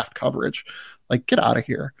ESPN's draft coverage. Like, get out of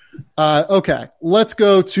here. Okay, let's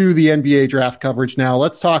go to the NBA draft coverage now.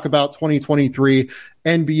 Let's talk about 2023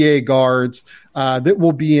 NBA guards that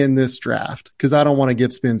will be in this draft, because I don't want to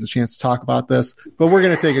give Spins a chance to talk about this, but we're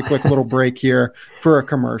going to take a quick little break here for a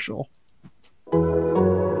commercial.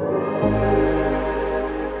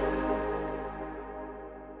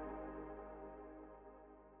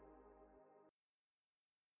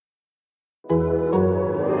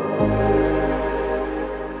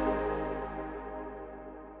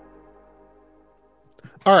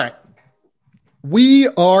 All right. We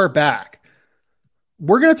are back.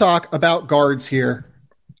 We're going to talk about guards here.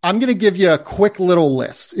 I'm going to give you a quick little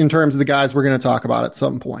list in terms of the guys we're going to talk about at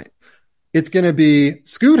some point. It's going to be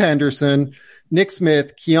Scoot Henderson, Nick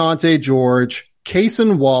Smith, Keontae George,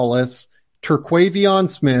 Cason Wallace, Terquavion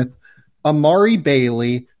Smith, Amari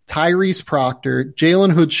Bailey, Tyrese Proctor,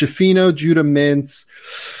 Jalen Hood-Schifino, Judah Mintz.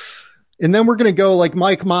 And then we're going to go like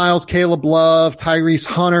Mike Miles, Caleb Love, Tyrese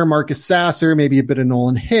Hunter, Marcus Sasser, maybe a bit of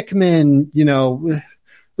Nolan Hickman,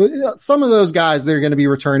 some of those guys that are going to be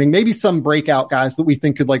returning, maybe some breakout guys that we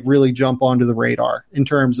think could like really jump onto the radar in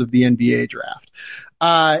terms of the NBA draft.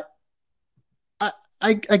 I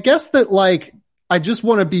guess that like, I just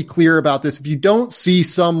want to be clear about this. If you don't see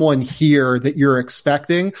someone here that you're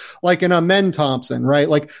expecting, like an Amen Thompson, right?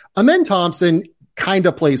 Like Amen Thompson kind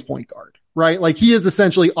of plays point guard. Right? Like he is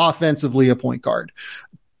essentially offensively a point guard.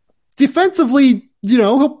 Defensively,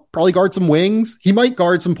 he'll probably guard some wings. He might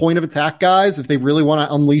guard some point of attack guys if they really want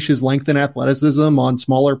to unleash his length and athleticism on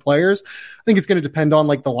smaller players. I think it's going to depend on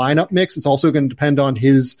like the lineup mix. It's also going to depend on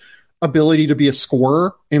his ability to be a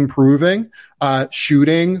scorer, improving,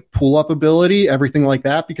 shooting, pull up ability, everything like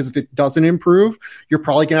that. Because if it doesn't improve, you're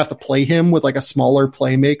probably going to have to play him with like a smaller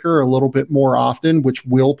playmaker a little bit more often, which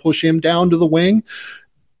will push him down to the wing.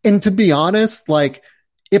 And to be honest, like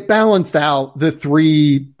it balanced out the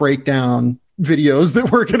 3 breakdown videos that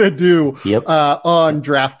we're going to do on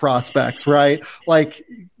draft prospects, right? Like,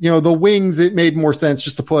 the wings, it made more sense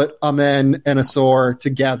just to put Amen and Asor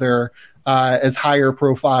together as higher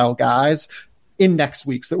profile guys in next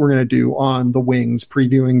week's that we're going to do on the wings,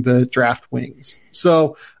 previewing the draft wings.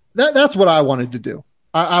 So that's what I wanted to do.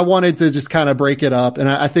 I wanted to just kind of break it up. And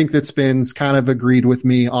I think that Spins kind of agreed with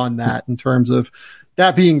me on that in terms of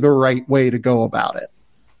that being the right way to go about it.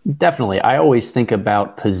 Definitely. I always think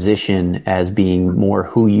about position as being more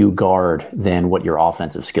who you guard than what your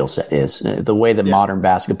offensive skill set is. The way that modern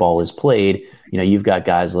basketball is played, you've got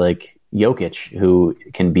guys like Jokic who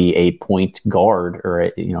can be a point guard or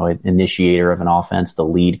an initiator of an offense, the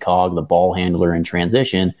lead cog, the ball handler in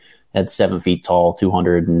transition at 7 feet tall,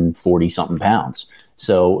 240 something pounds.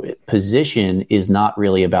 So position is not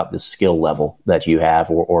really about the skill level that you have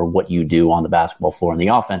or what you do on the basketball floor on the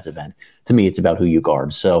offensive end. To me, it's about who you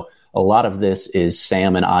guard. So a lot of this is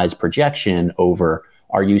Sam and I's projection over,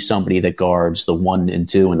 are you somebody that guards the 1 and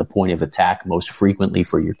 2 and the point of attack most frequently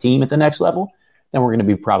for your team at the next level? Then we're going to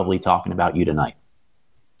be probably talking about you tonight.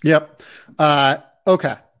 Yep.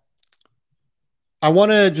 Okay. I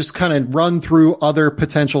want to just kind of run through other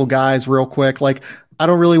potential guys real quick. Like, I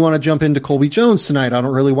don't really want to jump into Colby Jones tonight. I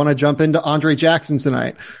don't really want to jump into Andre Jackson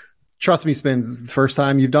tonight. Trust me, Spins, this is the first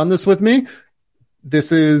time you've done this with me.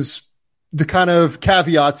 This is the kind of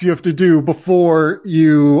caveats you have to do before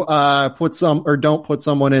you put some or don't put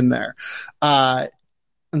someone in there. I'm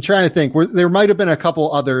trying to think. There might have been a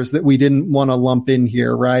couple others that we didn't want to lump in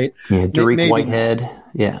here, right? Yeah, Dariq Whitehead.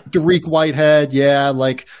 Yeah. Dariq Whitehead. Yeah.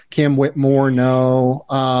 Like Cam Whitmore. No.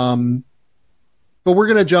 But we're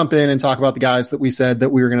going to jump in and talk about the guys that we said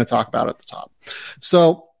that we were going to talk about at the top.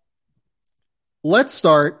 So let's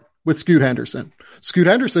start with Scoot Henderson. Scoot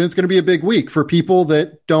Henderson, it's going to be a big week. For people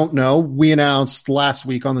that don't know, we announced last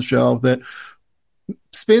week on the show that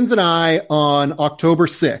Spins and I on October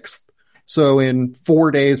 6th, so in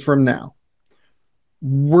 4 days from now,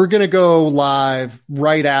 we're going to go live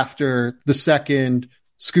right after the second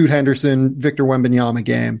Scoot Henderson, Victor Wembanyama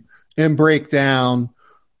game and break down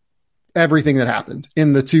everything that happened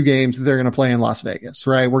in the 2 games that they're going to play in Las Vegas,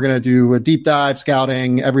 right? We're going to do a deep dive,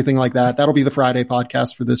 scouting, everything like that. That'll be the Friday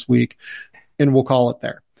podcast for this week, and we'll call it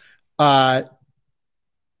there.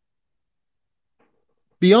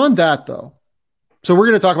 Beyond that, though, so we're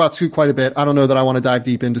going to talk about Scoot quite a bit. I don't know that I want to dive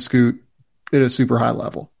deep into Scoot at a super high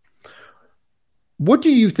level. What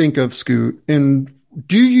do you think of Scoot, and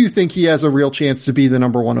do you think he has a real chance to be the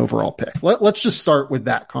number 1 overall pick? Let's just start with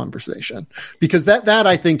that conversation, because that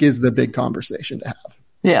I think is the big conversation to have.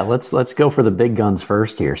 Yeah, let's go for the big guns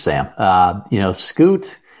first here, Sam.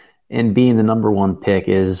 Scoot and being the number 1 pick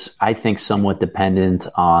is, I think, somewhat dependent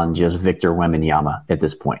on just Victor Wembanyama at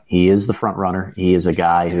this point. He is the front runner. He is a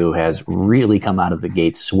guy who has really come out of the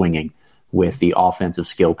gate swinging with the offensive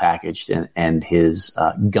skill package and his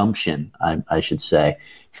gumption, I should say,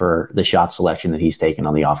 for the shot selection that he's taken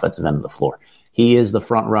on the offensive end of the floor. He is the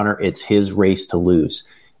front runner. It's his race to lose.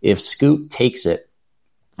 If Scoot takes it,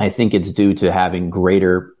 I think it's due to having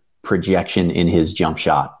greater projection in his jump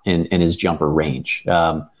shot and his jumper range.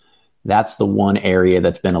 That's the one area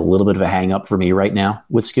that's been a little bit of a hang up for me right now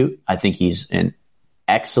with Scoot. I think he's an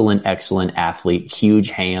excellent athlete, huge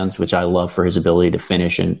hands, which I love for his ability to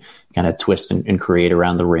finish and kind of twist and create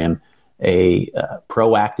around the rim. A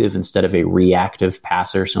proactive instead of a reactive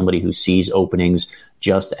passer, somebody who sees openings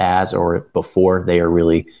just as or before they are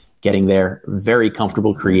really getting there. Very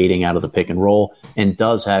comfortable creating out of the pick and roll, and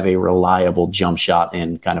does have a reliable jump shot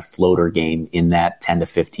and kind of floater game in that 10 to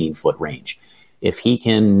 15 foot range. If he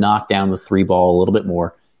can knock down the 3 ball a little bit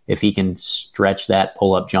more, if he can stretch that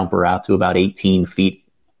pull-up jumper out to about 18 feet,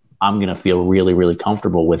 I'm going to feel really, really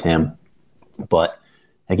comfortable with him. But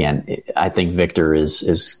again, I think Victor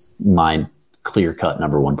is my clear-cut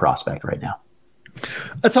number 1 prospect right now.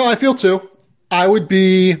 That's how I feel too.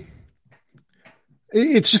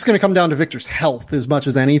 It's just going to come down to Victor's health as much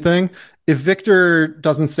as anything. If Victor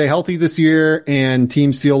doesn't stay healthy this year and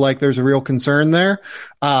teams feel like there's a real concern there,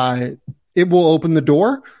 it will open the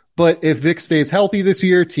door. But if Vic stays healthy this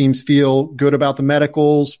year, teams feel good about the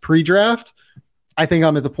medicals pre-draft, I think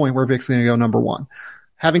I'm at the point where Vic's going to go number 1.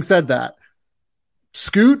 Having said that,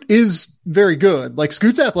 Scoot is very good. Like,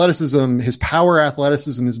 Scoot's athleticism, his power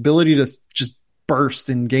athleticism, his ability to just burst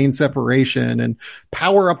and gain separation and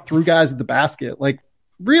power up through guys at the basket, like,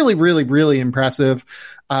 really, really, really impressive.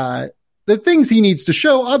 The things he needs to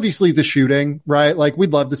show, obviously the shooting, right? Like,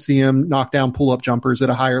 we'd love to see him knock down pull-up jumpers at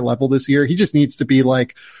a higher level this year. He just needs to be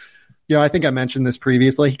like, I think I mentioned this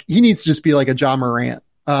previously. He needs to just be like a Ja Morant,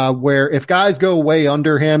 where if guys go way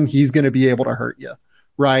under him, he's going to be able to hurt you,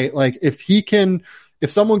 right? Like,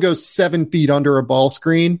 if someone goes 7 feet under a ball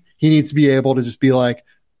screen, he needs to be able to just be like,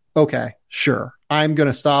 okay, sure, I'm going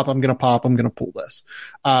to stop. I'm going to pop. I'm going to pull this.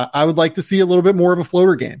 I would like to see a little bit more of a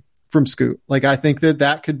floater game from Scoot. Like, I think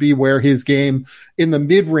that could be where his game in the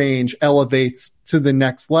mid-range elevates to the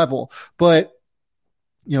next level. But,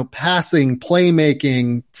 passing,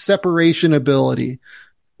 playmaking, separation ability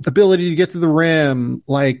to get to the rim,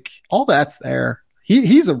 like, all that's there.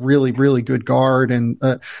 He's a really, really good guard and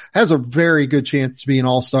has a very good chance to be an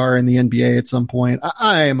all-star in the NBA at some point.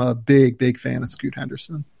 I am a big, big fan of Scoot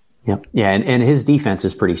Henderson. Yep. Yeah. And his defense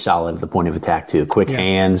is pretty solid at the point of attack too. Quick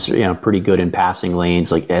hands, pretty good in passing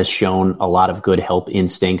lanes, like, has shown a lot of good help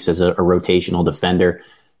instincts as a rotational defender.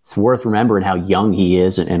 It's worth remembering how young he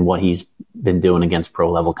is and what he's been doing against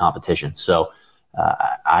pro level competition. So,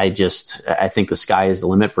 I think the sky is the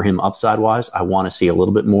limit for him upside wise. I want to see a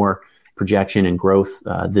little bit more projection and growth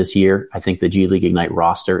this year. I think the G League Ignite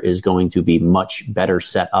roster is going to be much better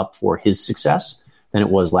set up for his success than it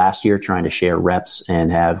was last year, trying to share reps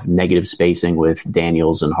and have negative spacing with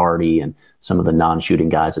Daniels and Hardy and some of the non-shooting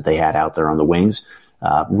guys that they had out there on the wings.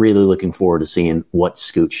 Really looking forward to seeing what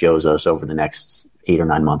Scoot shows us over the next 8 or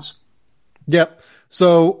 9 months. Yep.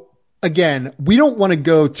 So again, we don't want to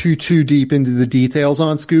go too deep into the details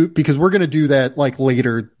on Scoot, because we're going to do that like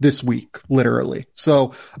later this week, literally.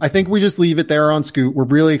 So I think we just leave it there on Scoot. We're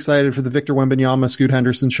really excited for the Victor Wembanyama Scoot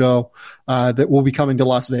Henderson show that will be coming to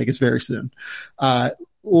Las Vegas very soon.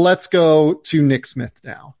 Let's go to Nick Smith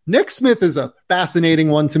now. Nick Smith is a fascinating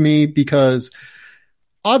one to me because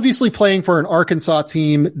obviously playing for an Arkansas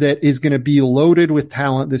team that is going to be loaded with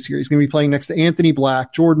talent this year. He's going to be playing next to Anthony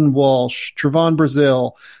Black, Jordan Walsh, Trevon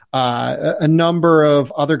Brazile, a number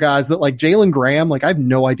of other guys that, like Jalen Graham. Like, I have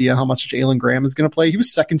no idea how much Jalen Graham is going to play. He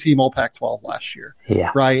was second team All Pac-12 last year.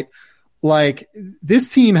 Yeah. Right. Like,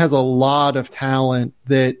 this team has a lot of talent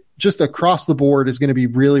that just across the board is going to be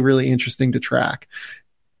really, really interesting to track.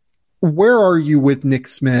 Where are you with Nick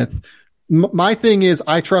Smith? My thing is,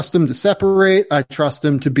 I trust him to separate. I trust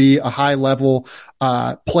him to be a high level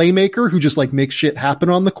playmaker who just like makes shit happen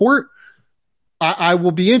on the court. I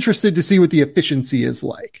will be interested to see what the efficiency is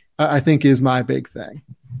like, I think is my big thing.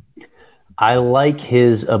 I like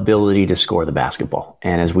his ability to score the basketball.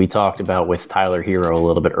 And as we talked about with Tyler Hero a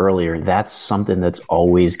little bit earlier, that's something that's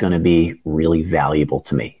always going to be really valuable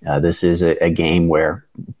to me. This is a game where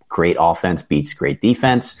great offense beats great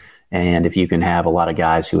defense. And if you can have a lot of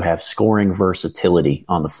guys who have scoring versatility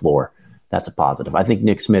on the floor, that's a positive. I think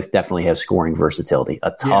Nick Smith definitely has scoring versatility.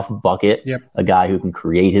 A tough bucket, a guy who can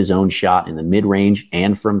create his own shot in the mid-range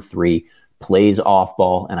and from three, plays off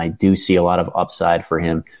ball, and I do see a lot of upside for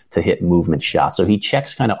him to hit movement shots. So he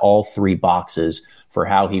checks kind of all three boxes for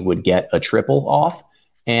how he would get a triple off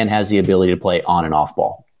and has the ability to play on and off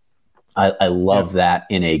ball. I love that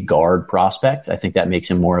in a guard prospect. I think that makes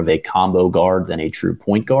him more of a combo guard than a true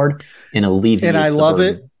point guard. And I love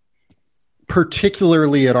it,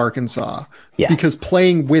 particularly at Arkansas, because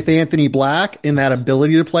playing with Anthony Black and that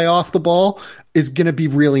ability to play off the ball is going to be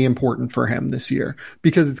really important for him this year,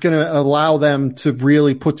 because it's going to allow them to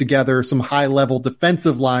really put together some high level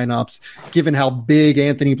defensive lineups, given how big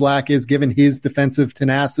Anthony Black is, given his defensive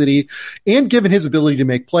tenacity, and given his ability to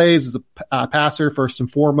make plays as a passer, first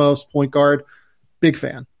and foremost, point guard. Big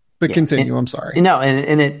fan. But continue. I'm sorry. No,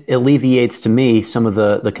 and it alleviates to me some of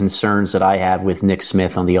the concerns that I have with Nick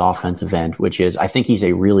Smith on the offensive end, which is I think he's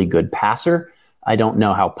a really good passer. I don't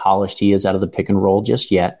know how polished he is out of the pick and roll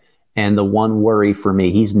just yet. And the one worry for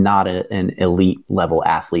me, he's not an elite level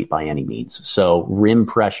athlete by any means. So rim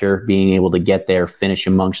pressure, being able to get there, finish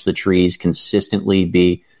amongst the trees, consistently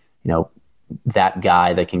be, that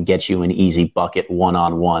guy that can get you an easy bucket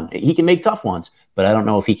one-on-one. He can make tough ones, but I don't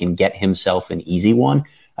know if he can get himself an easy one.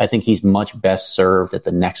 I think he's much best served at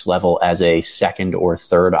the next level as a second or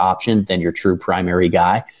third option than your true primary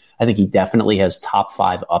guy. I think he definitely has top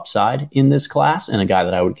 5 upside in this class and a guy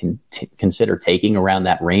that I would consider taking around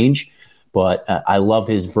that range. But I love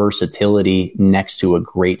his versatility next to a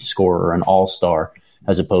great scorer, an all-star,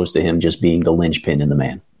 as opposed to him just being the linchpin in the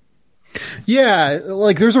man. Yeah,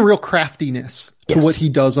 like there's a real craftiness to what he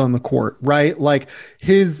does on the court, right? Like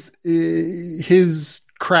his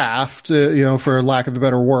craft, for lack of a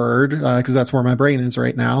better word, because that's where my brain is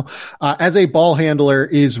right now, as a ball handler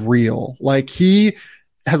is real. Like he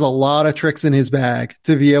has a lot of tricks in his bag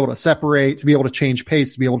to be able to separate, to be able to change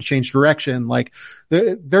pace, to be able to change direction. Like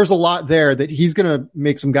there's a lot there that he's going to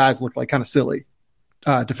make some guys look like kind of silly,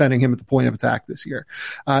 defending him at the point of attack this year.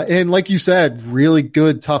 And like you said, really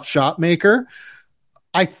good, tough shot maker.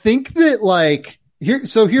 I think that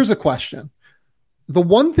here's a question. The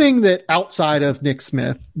one thing that outside of Nick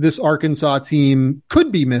Smith, this Arkansas team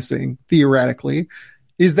could be missing theoretically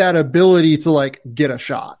is that ability to get a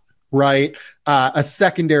shot, right? A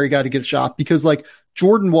secondary guy to get a shot, because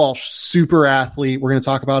Jordan Walsh, super athlete. We're going to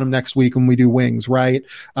talk about him next week when we do wings, right?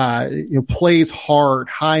 Plays hard,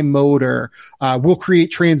 high motor, will create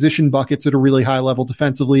transition buckets at a really high level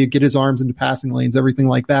defensively, get his arms into passing lanes, everything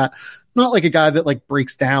like that. Not like a guy that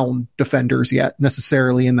breaks down defenders yet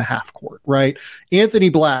necessarily in the half court, right? Anthony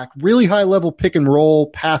Black, really high level pick and roll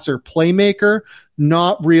passer, playmaker,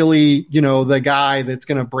 not really, the guy that's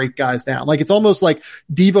going to break guys down. It's almost like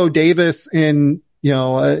Devo Davis and,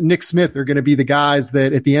 Nick Smith are going to be the guys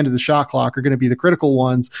that at the end of the shot clock are going to be the critical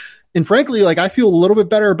ones. And frankly, I feel a little bit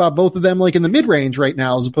better about both of them, in the mid range right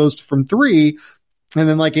now, as opposed to from three. And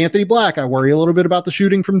then Anthony Black, I worry a little bit about the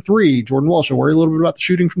shooting from three. Jordan Walsh, I worry a little bit about the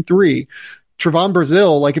shooting from three. Trevon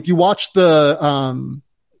Brazile, if you watch the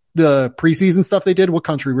preseason stuff they did, what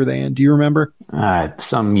country were they in? Do you remember?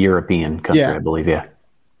 Some European country, I believe. Yeah.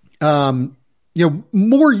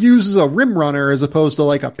 More used as a rim runner as opposed to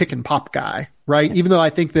a pick and pop guy, right? Even though I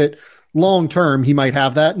think that long term he might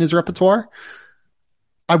have that in his repertoire.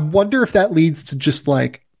 I wonder if that leads to just a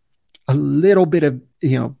little bit of,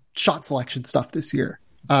 shot selection stuff this year,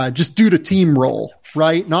 just due to team role,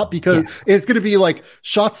 right? Not because it's going to be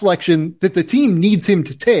shot selection that the team needs him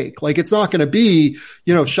to take. It's not going to be,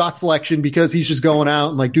 shot selection because he's just going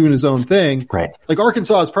out and doing his own thing. Right.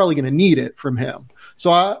 Arkansas is probably going to need it from him.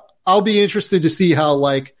 So I'll be interested to see how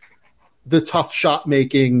the tough shot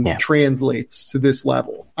making translates to this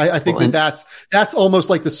level. I think that's almost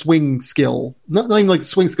like the swing skill, not even the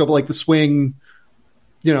swing skill, but the swing,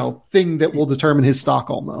 thing that will determine his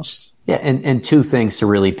stock almost. Yeah. And two things to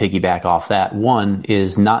really piggyback off that. One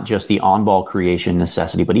is not just the on-ball creation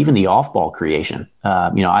necessity, but even the off-ball creation.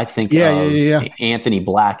 I think Anthony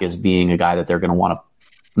Black as being a guy that they're going to want to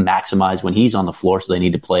maximize when he's on the floor. So they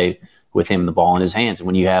need to play with him the ball in his hands. And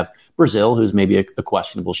when you have Brazile, who's maybe a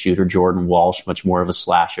questionable shooter, Jordan Walsh, much more of a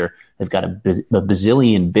slasher, they've got a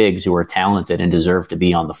bazillion bigs who are talented and deserve to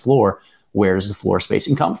be on the floor. Where does the floor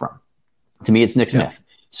spacing come from? To me, it's Nick Smith.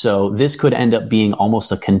 So this could end up being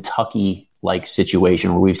almost a Kentucky-like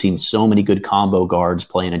situation where we've seen so many good combo guards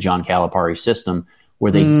play in a John Calipari system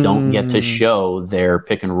where they don't get to show their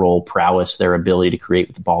pick and roll prowess, their ability to create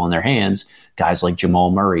with the ball in their hands. Guys like Jamal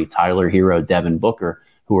Murray, Tyler Hero, Devin Booker,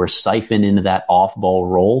 who are siphoned into that off-ball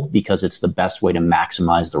role because it's the best way to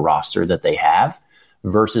maximize the roster that they have.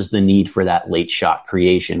 versus the need for that late shot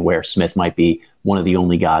creation where Smith might be one of the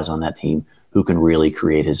only guys on that team who can really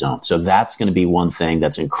create his own. So that's going to be one thing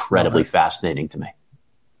that's incredibly fascinating to me.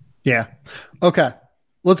 Yeah. Okay.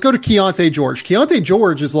 Let's go to Keontae George. Keontae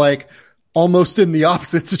George is like almost in the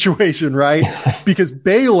opposite situation, right? Because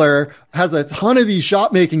Baylor has a ton of these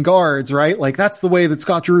shot making guards, right? Like that's the way that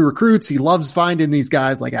Scott Drew recruits. He loves finding these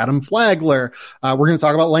guys like Adam Flagler. We're going to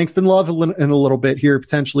talk about Langston Love in a little bit here,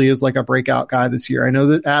 potentially as like a breakout guy this year. I know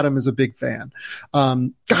that Adam is a big fan.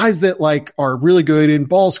 Guys that like are really good in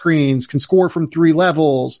ball screens, can score from 3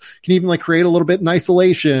 levels, can even like create a little bit in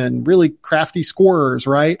isolation, really crafty scorers,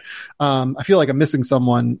 right? I feel like I'm missing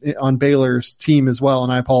someone on Baylor's team as well,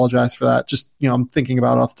 and I apologize for that. Just, I'm thinking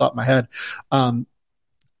about it off the top of my head.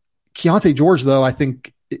 Keontae George, though, I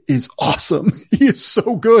think is awesome. He is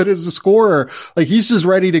so good as a scorer. Like he's just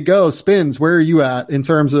ready to go. Spins, where are you at in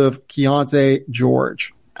terms of Keontae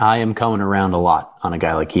George? I am coming around a lot on a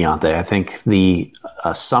guy like Keontae. I think the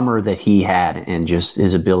summer that he had and just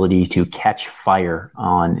his ability to catch fire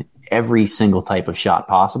on every single type of shot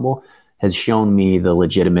possible has shown me the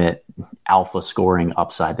legitimate alpha scoring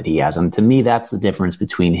upside that he has. And to me, that's the difference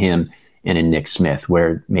between him and a Nick Smith,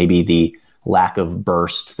 where maybe the lack of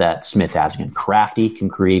burst that Smith has. Again, crafty, can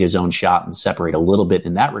create his own shot and separate a little bit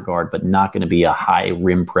in that regard, but not going to be a high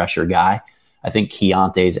rim pressure guy. I think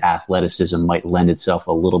Keontae's athleticism might lend itself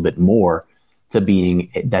a little bit more to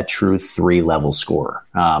being that true 3-level scorer.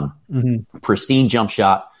 Pristine jump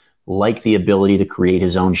shot, like the ability to create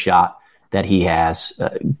his own shot that he has.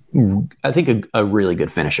 I think a really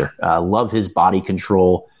good finisher. Love his body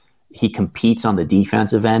control. He competes on the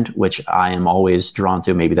defensive end, which I am always drawn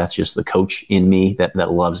to. Maybe that's just the coach in me that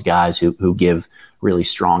loves guys who give really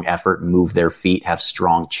strong effort and move their feet, have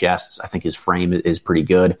strong chests. I think his frame is pretty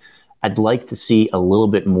good. I'd like to see a little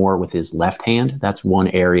bit more with his left hand. That's one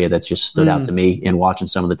area that's just stood out to me in watching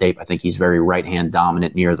some of the tape. I think he's very right hand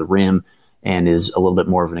dominant near the rim and is a little bit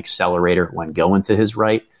more of an accelerator when going to his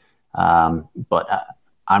right. But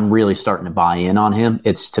I'm really starting to buy in on him.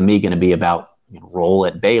 It's to me going to be about role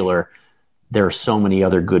at Baylor. There are so many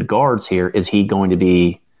other good guards here. Is he going to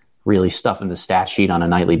be really stuffing the stat sheet on a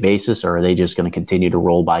nightly basis, or are they just going to continue to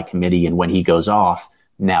roll by committee? And when he goes off,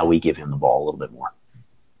 now we give him the ball a little bit more.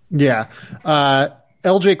 Yeah.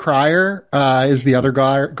 LJ Cryer is the other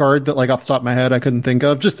guard that, like, off the top of my head, I couldn't think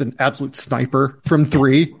of. Just an absolute sniper from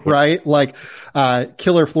 3, right? Like,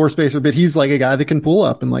 killer floor spacer, but he's like a guy that can pull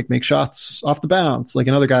up and like make shots off the bounce, like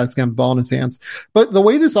another guy that's got a ball in his hands. But the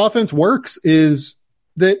way this offense works is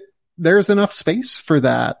that there's enough space for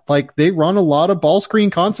that. Like they run a lot of ball screen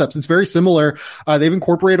concepts. It's very similar. They've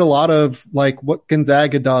incorporated a lot of like what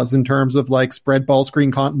Gonzaga does in terms of like spread ball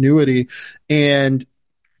screen continuity and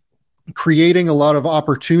creating a lot of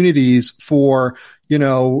opportunities for,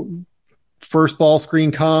 first ball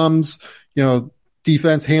screen comes,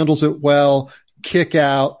 defense handles it well, kick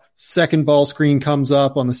out, second ball screen comes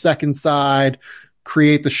up on the second side,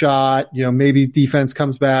 create the shot, maybe defense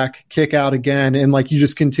comes back, kick out again. And like, you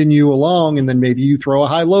just continue along and then maybe you throw a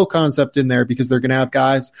high-low concept in there because they're going to have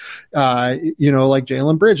guys, like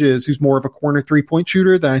Jalen Bridges, who's more of a corner 3-point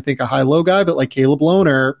shooter than I think a high-low guy, but like Caleb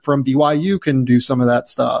Lohner from BYU can do some of that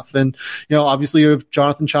stuff. And, obviously you have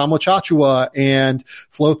Jonathan Chachua and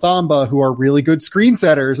Flo Thamba, who are really good screen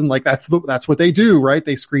setters. And like, that's what they do, right?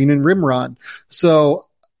 They screen and rim run. So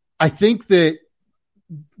I think that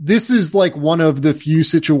this is like one of the few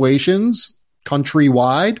situations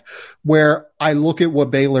countrywide where I look at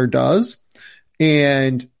what Baylor does,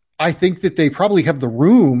 and I think that they probably have the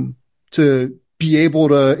room to be able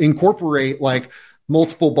to incorporate like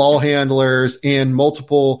multiple ball handlers and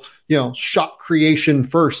multiple, shot creation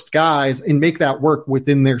first guys and make that work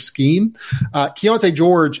within their scheme. Keontae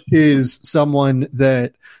George is someone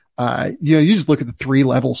that, you just look at the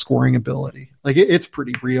 3-level scoring ability. Like it's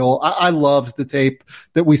pretty real. I loved the tape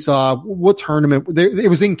that we saw. What tournament? It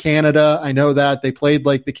was in Canada. I know that they played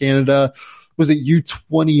like the Canada. Was it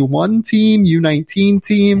U21 team, U19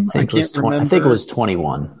 team? I can't remember. I think it was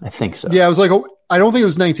 21. I think so. Yeah, it was like I don't think it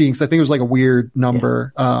was 19 because I think it was like a weird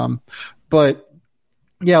number. Yeah. But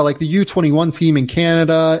yeah, like the U21 team in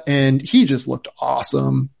Canada, and he just looked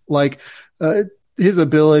awesome. Like his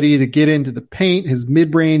ability to get into the paint, his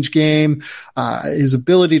mid-range game, his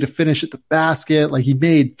ability to finish at the basket. Like he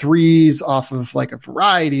made threes off of like a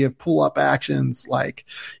variety of pull-up actions. Like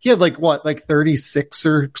he had like 36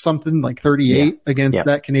 or something, like 38 against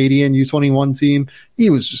that Canadian U21 team.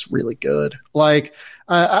 He was just really good. Like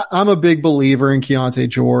I'm a big believer in Keontae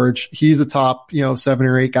George. He's a top, 7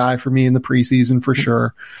 or 8 guy for me in the preseason for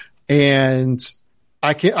sure. And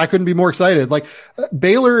I couldn't be more excited. Like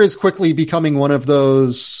Baylor is quickly becoming one of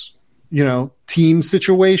those, team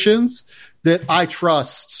situations that I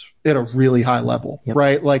trust at a really high level,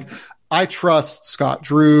 right? Like I trust Scott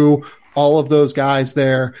Drew, all of those guys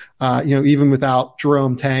there, even without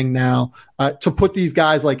Jerome Tang now, to put these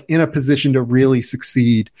guys like in a position to really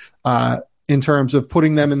succeed, in terms of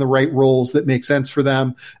putting them in the right roles that make sense for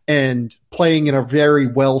them and playing in a very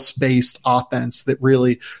well-spaced offense that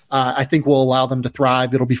really, I think will allow them to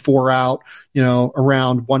thrive. It'll be 4 out,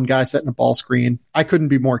 around one guy setting a ball screen. I couldn't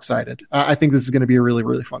be more excited. I think this is going to be a really,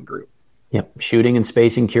 really fun group. Yep. Shooting and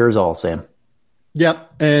spacing cures all, Sam.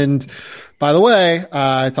 Yep. And by the way,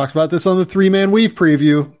 I talked about this on the 3-Man Weave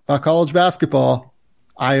preview, college basketball.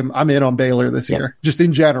 I'm in on Baylor this year, just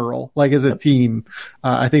in general, like as a team.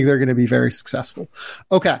 I think they're going to be very successful.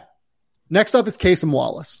 Okay. Next up is Cason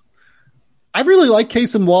Wallace. I really like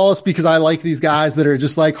Cason Wallace because I like these guys that are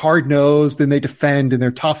just like hard nosed and they defend and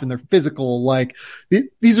they're tough and they're physical. Like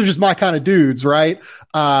these are just my kind of dudes, right?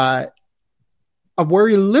 I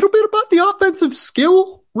worry a little bit about the offensive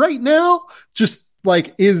skill right now. Just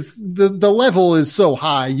like is the level is so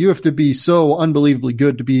high. You have to be so unbelievably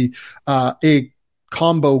good to be a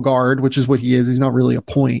combo guard, which is what he is. He's not really a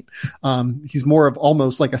point. He's more of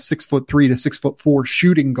almost like a 6'3" to 6'4"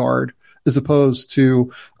 shooting guard as opposed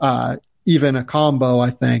to even a combo.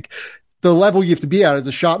 I think the level you have to be at as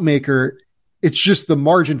a shot maker, it's just the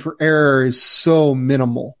margin for error is so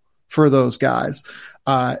minimal for those guys.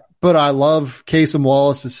 But I love Cason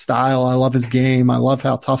Wallace's style. I love his game. I love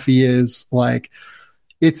how tough he is. Like,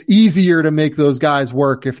 it's easier to make those guys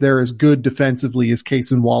work if they're as good defensively as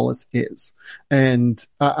Cason Wallace is. And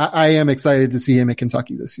I am excited to see him at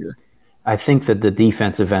Kentucky this year. I think that the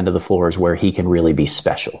defensive end of the floor is where he can really be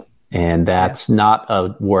special. And that's not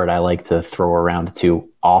a word I like to throw around too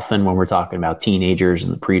often when we're talking about teenagers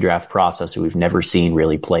in the pre-draft process who we've never seen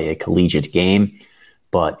really play a collegiate game.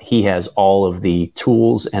 But he has all of the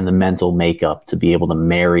tools and the mental makeup to be able to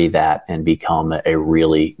marry that and become a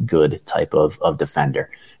really good type of defender.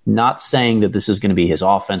 Not saying that this is going to be his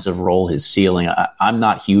offensive role, his ceiling. I'm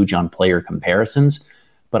not huge on player comparisons,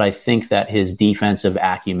 but I think that his defensive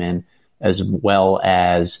acumen, as well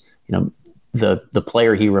as the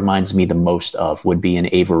player he reminds me the most of, would be an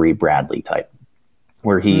Avery Bradley type,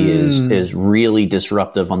 where he is really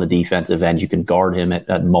disruptive on the defensive end. You can guard him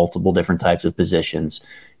at multiple different types of positions.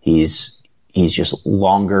 He's just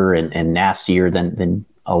longer and nastier than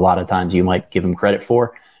a lot of times you might give him credit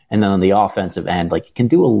for. And then on the offensive end, like, he can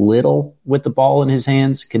do a little with the ball in his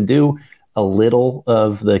hands, can do a little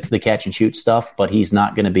of the catch and shoot stuff, but he's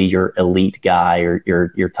not going to be your elite guy or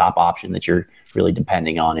your top option that you're really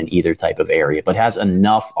depending on in either type of area, but has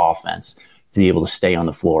enough offense to be able to stay on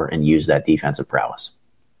the floor and use that defensive prowess.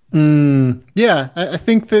 Yeah, I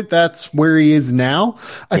think that's where he is now.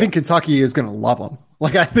 I think Kentucky is going to love him.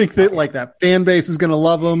 Like, I think that like that fan base is going to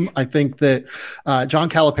love him. I think that John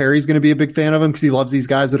Calipari is going to be a big fan of him because he loves these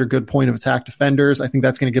guys that are good point of attack defenders. I think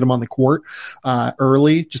that's going to get him on the court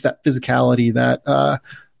early. Just that physicality,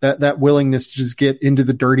 that willingness to just get into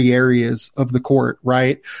the dirty areas of the court,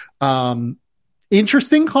 right?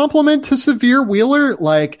 Interesting compliment to Sahvir Wheeler.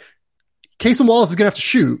 Like, Cason Wallace is going to have to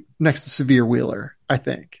shoot next to Sahvir Wheeler, I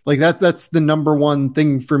think. Like, that's the number one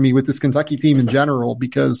thing for me with this Kentucky team in general,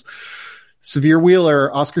 because Sahvir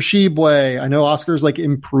Wheeler, Oscar Tshiebwe, I know Oscar's like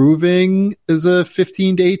improving as a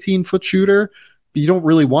 15 to 18 foot shooter, but you don't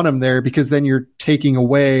really want him there because then you're taking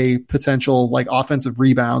away potential like offensive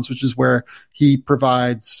rebounds, which is where he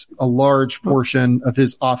provides a large portion of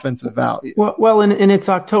his offensive value. Well, and it's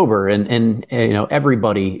October, and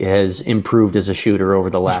everybody has improved as a shooter over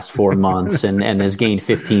the last 4 months and has gained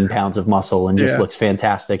 15 pounds of muscle and just looks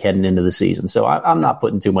fantastic heading into the season. So I'm not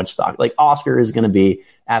putting too much stock. Like, Oscar is going to be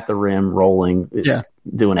at the rim, rolling,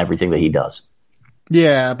 doing everything that he does.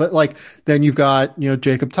 Yeah, but like then you've got,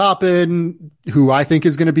 Jacob Toppin, who I think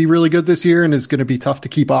is going to be really good this year and is going to be tough to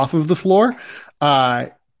keep off of the floor.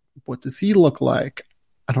 What does he look like?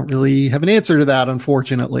 I don't really have an answer to that,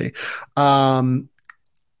 unfortunately. Can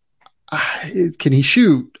he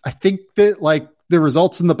shoot? I think that like the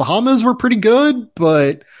results in the Bahamas were pretty good,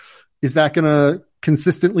 but is that going to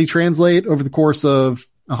consistently translate over the course of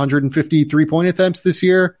 150 3-point attempts this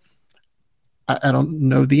year? I don't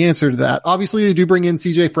know the answer to that. Obviously, they do bring in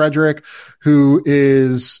CJ Frederick, who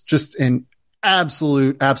is just an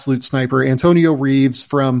absolute sniper. Antonio Reeves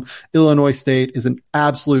from Illinois State is an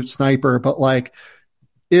absolute sniper. But like,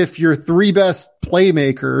 if your 3 best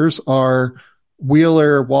playmakers are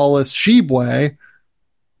Wheeler, Wallace, Tshiebwe,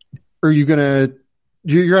 are you going to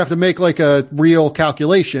you have to make like a real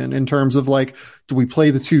calculation in terms of like, do we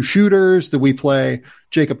play the 2 shooters? Do we play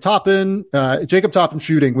Jacob Toppin? Jacob Toppin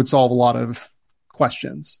shooting would solve a lot of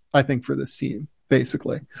questions, I think, for this team,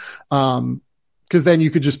 basically. because then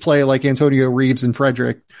you could just play like Antonio Reeves and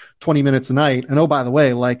Frederick 20 minutes a night. And oh, by the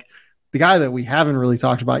way, like the guy that we haven't really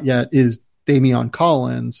talked about yet is Damian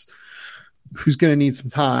Collins, who's going to need some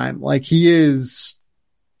time. Like he is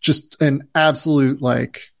just an absolute,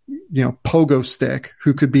 like, pogo stick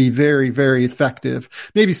who could be very, very effective.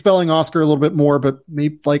 Maybe spelling Oscar a little bit more, but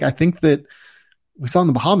maybe like, I think that we saw in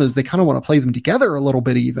the Bahamas, they kind of want to play them together a little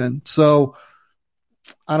bit even. So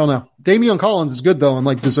I don't know. Damian Collins is good though, and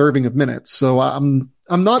like deserving of minutes. So I'm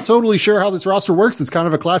not totally sure how this roster works. It's kind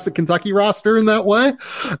of a classic Kentucky roster in that way.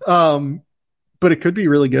 But it could be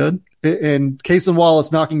really good. And Cason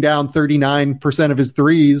Wallace knocking down 39% of his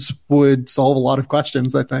threes would solve a lot of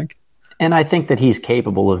questions, I think. And I think that he's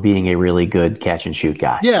capable of being a really good catch and shoot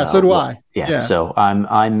guy. Yeah, so do I. Yeah. So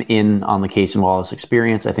I'm in on the Cason Wallace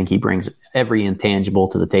experience. I think he brings every intangible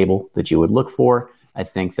to the table that you would look for. I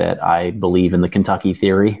think that I believe in the Kentucky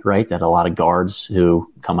theory, right? That a lot of guards who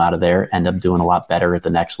come out of there end up doing a lot better at the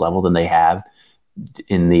next level than they have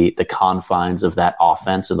in the confines of that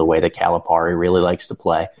offense and the way that Calipari really likes to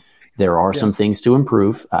play. There are some things to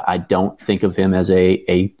improve. I don't think of him as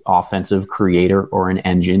a offensive creator or an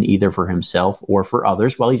engine either for himself or for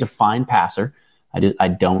others. While he's a fine passer, I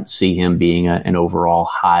don't see him being an overall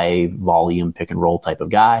high volume pick and roll type of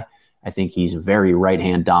guy. I think he's very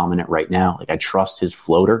right-hand dominant right now. Like I trust his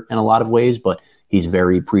floater in a lot of ways, but he's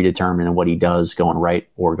very predetermined in what he does going right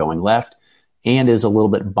or going left, and is a little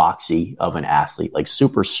bit boxy of an athlete, like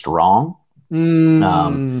super strong.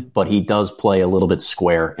 But he does play a little bit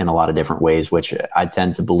square in a lot of different ways, which I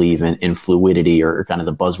tend to believe in fluidity, or kind of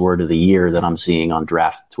the buzzword of the year that I'm seeing on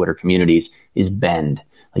draft Twitter communities is bend.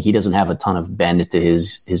 Like he doesn't have a ton of bend to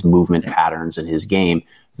his movement patterns and his game.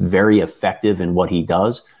 Very effective in what he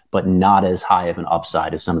does, but not as high of an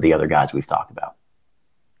upside as some of the other guys we've talked about.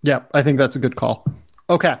 Yeah, I think that's a good call.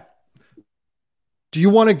 Okay. Do you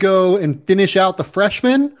want to go and finish out the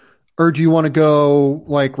freshmen, or do you want to go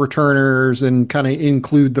like returners and kind of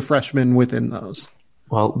include the freshmen within those?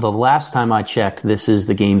 Well, the last time I checked, this is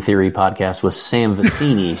the Game Theory podcast with Sam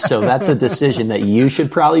Vecini. So that's a decision that you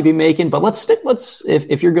should probably be making, but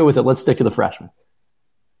if you're good with it, let's stick to the freshmen.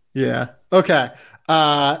 Yeah. Okay.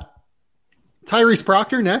 Tyrese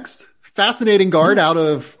Proctor next. Fascinating guard out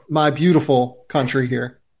of my beautiful country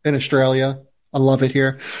here in Australia. I love it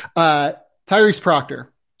here. Tyrese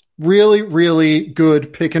Proctor, really, really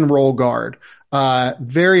good pick and roll guard.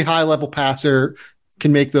 Very high level passer,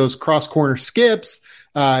 can make those cross corner skips,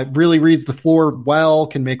 really reads the floor well,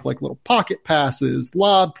 can make like little pocket passes,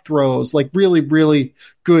 lob throws, like really, really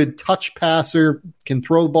good touch passer, can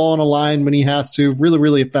throw the ball on a line when he has to. Really,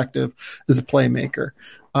 really effective as a playmaker.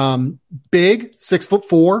 Big,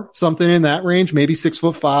 6'4", something in that range, maybe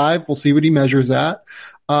 6'5". We'll see what he measures at.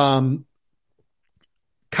 Kind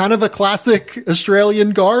of a classic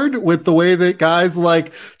Australian guard with the way that guys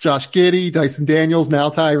like Josh Giddey, Dyson Daniels, now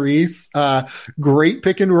Tyrese, great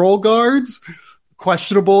pick and roll guards.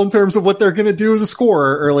 Questionable in terms of what they're going to do as a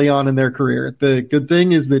scorer early on in their career. The good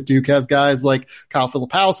thing is that Duke has guys like Kyle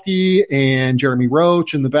Filipowski and Jeremy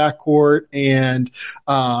Roach in the backcourt, and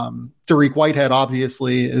Dariq Whitehead,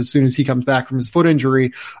 obviously, as soon as he comes back from his foot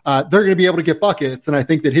injury, they're going to be able to get buckets. And I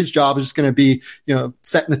think that his job is just going to be,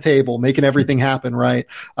 setting the table, making everything happen, right?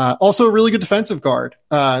 Also a really good defensive guard.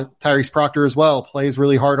 Tyrese Proctor as well plays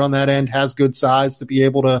really hard on that end, has good size to be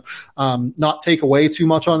able to not take away too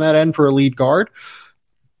much on that end for a lead guard.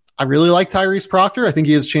 I really like Tyrese Proctor. I think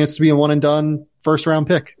he has a chance to be a one and done first round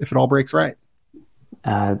pick if it all breaks right.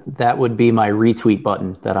 That would be my retweet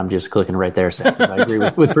button that I'm just clicking right there. So I agree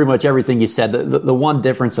with pretty much everything you said. The one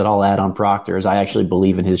difference that I'll add on Proctor is I actually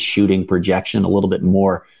believe in his shooting projection a little bit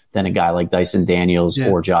more than a guy like Dyson Daniels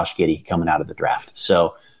or Josh Giddey coming out of the draft.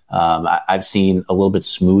 So I've seen a little bit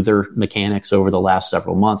smoother mechanics over the last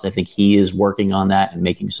several months. I think he is working on that and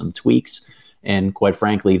making some tweaks. And quite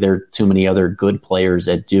frankly, there are too many other good players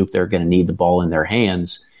at Duke. They're going to need the ball in their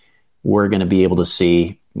hands. We're going to be able to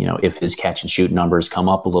see, if his catch and shoot numbers come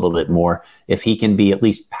up a little bit more, if he can be at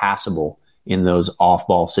least passable in those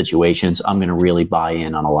off-ball situations, I'm going to really buy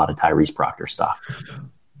in on a lot of Tyrese Proctor stuff.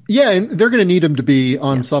 Yeah, and they're going to need him to be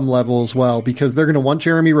on some level as well, because they're going to want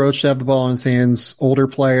Jeremy Roach to have the ball in his hands, older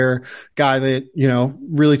player, guy that,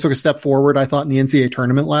 really took a step forward, I thought, in the NCAA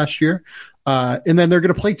tournament last year. And then they're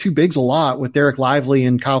going to play two bigs a lot with Derek Lively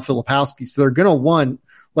and Kyle Filipowski. So they're going to want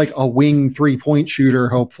like a wing 3-point shooter,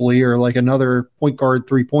 hopefully, or like another point guard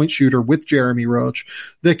 3-point shooter with Jeremy Roach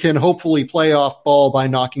that can hopefully play off ball by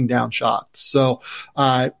knocking down shots. So,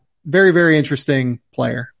 very, very interesting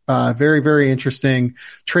player. Very, very interesting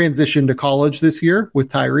transition to college this year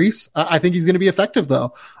with Tyrese. I think he's going to be effective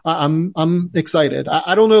though. I'm excited.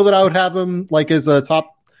 I don't know that I would have him like as a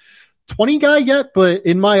top 20 guy yet, but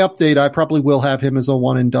in my update, I probably will have him as a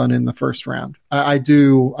one and done in the first round. I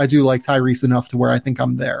do like Tyrese enough to where I think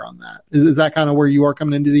I'm there on that. Is that kind of where you are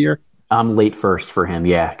coming into the year? I'm late first for him.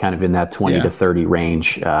 Yeah. Kind of in that 20 to 30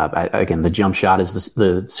 range. Again, the jump shot is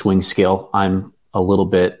the swing skill. I'm a little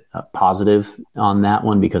bit positive on that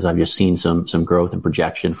one because I've just seen some growth and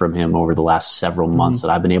projection from him over the last several months that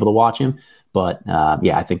I've been able to watch him. But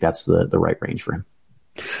I think that's the right range for him.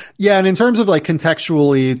 Yeah, and in terms of like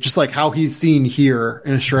contextually, just like how he's seen here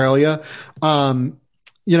in Australia,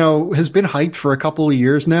 has been hyped for a couple of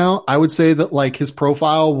years now. I would say that like his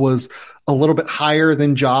profile was a little bit higher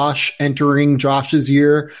than Josh entering Josh's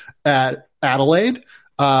year at Adelaide,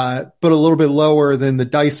 but a little bit lower than the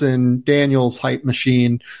Dyson Daniels hype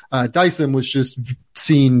machine. Dyson was just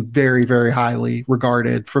seen very, very highly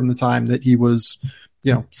regarded from the time that he was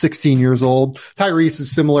 16 years old. Tyrese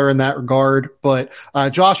is similar in that regard, but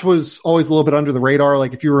Josh was always a little bit under the radar.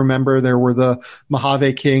 Like if you remember, there were the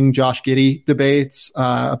Mojave King, Josh Giddey debates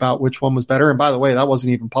about which one was better. And by the way, that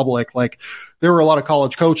wasn't even public. Like there were a lot of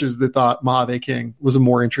college coaches that thought Mojave King was a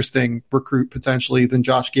more interesting recruit potentially than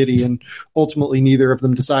Josh Giddey. And ultimately neither of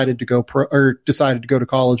them decided to go pro or decided to go to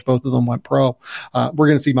college. Both of them went pro. We're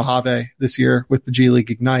going to see Mojave this year with the G League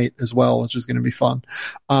Ignite as well, which is going to be fun.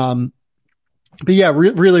 But yeah,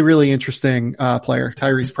 really, really interesting player,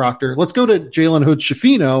 Tyrese Proctor. Let's go to Jalen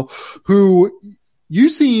Hood-Schifino, who you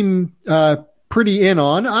seem pretty in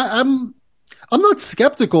on. I'm not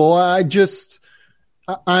skeptical. I didn't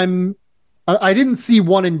see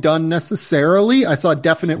one and done necessarily. I saw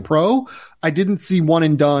definite pro. I didn't see one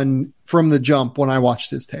and done from the jump when I watched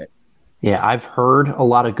his tape. Yeah, I've heard a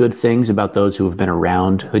lot of good things about those who have been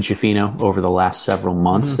around Hood-Schifino over the last several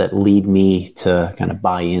months that lead me to kind of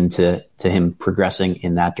buy into him progressing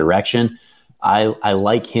in that direction. I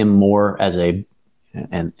like him more as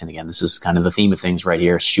and again, this is kind of the theme of things right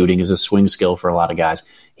here. Shooting is a swing skill for a lot of guys.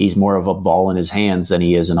 He's more of a ball in his hands than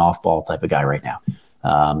he is an off-ball type of guy right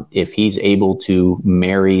now. If he's able to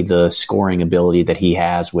marry the scoring ability that he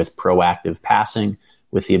has with proactive passing,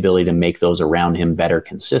 with the ability to make those around him better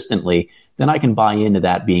consistently, then I can buy into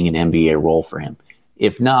that being an NBA role for him.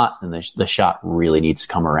 If not, then the shot really needs to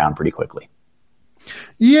come around pretty quickly.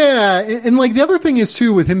 Yeah. And like the other thing is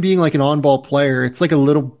too, with him being like an on-ball player, it's like a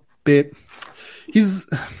little bit,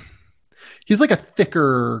 he's like a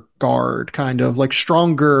thicker guard, kind of like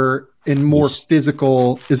stronger and more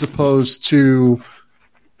physical, as opposed to,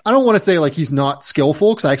 I don't want to say like he's not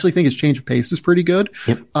skillful, because I actually think his change of pace is pretty good.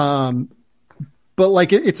 Yep. But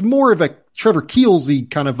like it's more of a Trevor Keelsey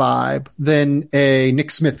kind of vibe than a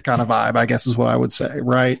Nick Smith kind of vibe, I guess is what I would say,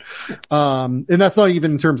 right? And that's not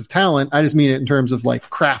even in terms of talent. I just mean it in terms of like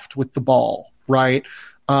craft with the ball, right?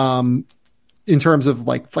 In terms of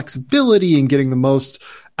like flexibility and getting the most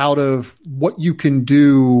out of what you can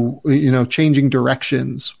do, changing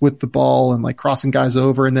directions with the ball and like crossing guys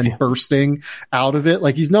over and then bursting out of it.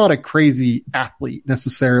 Like he's not a crazy athlete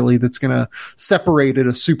necessarily that's going to separate at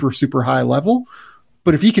a super, super high level.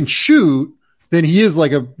 But if he can shoot, then he is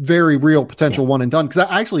like a very real potential one and done. Cause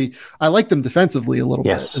I liked him defensively a little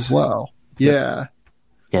bit as well. Yeah.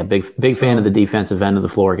 Yeah. Big fan of the defensive end of the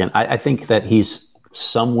floor again. I think that he's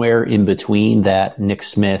somewhere in between that Nick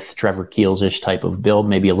Smith, Trevor Keels-ish type of build,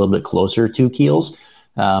 maybe a little bit closer to Keels.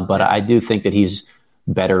 But I do think that he's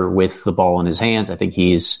better with the ball in his hands. I think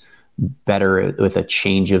he's better with a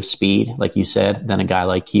change of speed, like you said, than a guy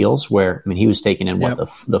like Keels, where, he was taken in the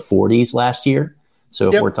 40s last year. So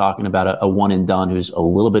if we're talking about a one and done who's a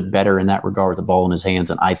little bit better in that regard with the ball in his hands,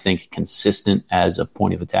 and I think consistent as a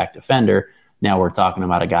point of attack defender, now we're talking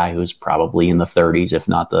about a guy who's probably in the 30s, if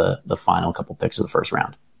not the final couple picks of the first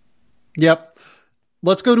round. Yep.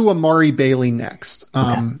 Let's go to Amari Bailey next.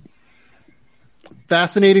 Okay.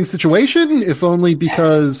 Fascinating situation, if only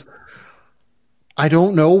because I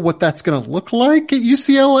don't know what that's going to look like at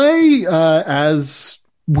UCLA, as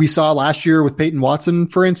we saw last year with Peyton Watson,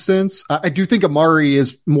 for instance. I do think Amari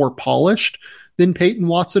is more polished than Peyton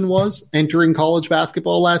Watson was entering college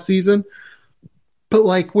basketball last season. But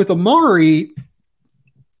like with Amari,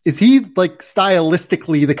 is he like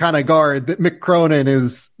stylistically the kind of guard that Mick Cronin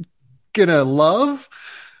is going to love?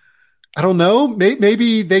 I don't know.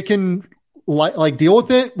 Maybe they can like deal with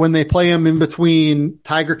it when they play him in between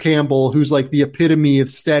Tiger Campbell, who's like the epitome of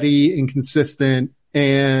steady and consistent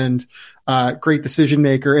and great decision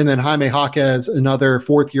maker, and then Jaime Jaquez, another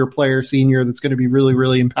fourth-year player, senior, that's going to be really,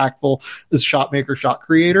 really impactful as a shot maker, shot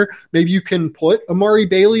creator. Maybe you can put Amari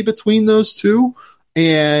Bailey between those two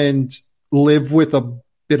and live with a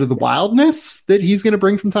bit of the wildness that he's going to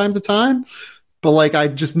bring from time to time. But like, I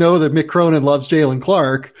just know that Mick Cronin loves Jalen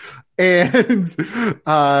Clark, And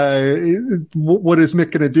what is Mick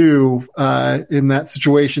going to do in that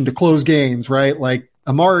situation to close games, right? Like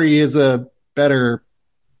Amari is a better,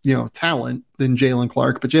 talent than Jaylen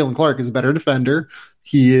Clark, but Jaylen Clark is a better defender.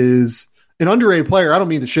 He is an underrated player. I don't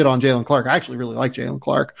mean to shit on Jaylen Clark. I actually really like Jaylen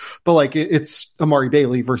Clark, but like it's Amari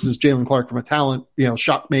Bailey versus Jaylen Clark from a talent,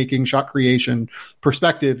 shot making, shot creation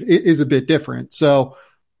perspective. It is a bit different. So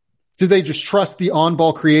do they just trust the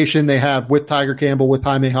on-ball creation they have with Tiger Campbell, with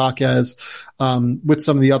Jaime Jaquez, with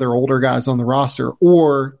some of the other older guys on the roster?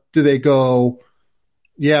 Or do they go,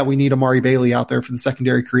 yeah, we need Amari Bailey out there for the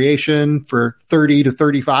secondary creation for 30 to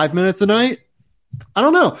 35 minutes a night? I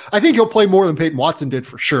don't know. I think he'll play more than Peyton Watson did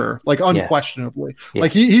for sure, like unquestionably. Yeah.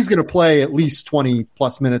 Like he's going to play at least 20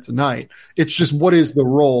 plus minutes a night. It's just what is the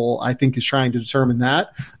role, I think, is trying to determine that.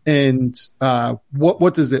 And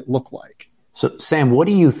what does it look like? So, Sam, what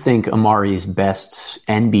do you think Amari's best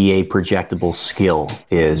NBA projectable skill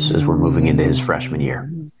is as we're moving into his freshman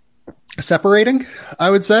year? Separating, I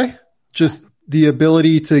would say. Just the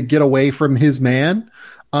ability to get away from his man.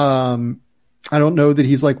 I don't know that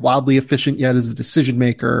he's like wildly efficient yet as a decision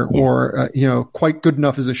maker or, quite good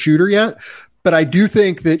enough as a shooter yet. But I do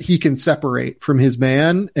think that he can separate from his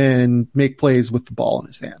man and make plays with the ball in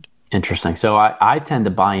his hand. Interesting. So I tend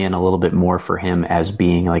to buy in a little bit more for him as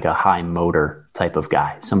being like a high motor type of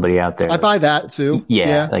guy, somebody out there. I buy that too.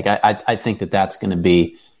 Yeah. Like I think that's going to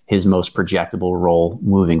be his most projectable role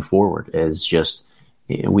moving forward is just,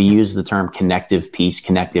 we use the term connective piece,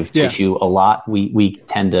 connective tissue a lot. We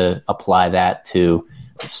tend to apply that to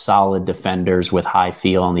solid defenders with high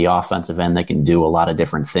feel on the offensive end that can do a lot of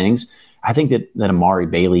different things. I think that Amari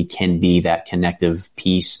Bailey can be that connective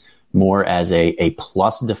piece more as a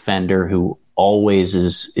plus defender who always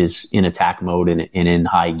is in attack mode and in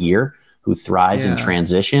high gear, who thrives in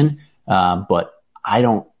transition. But I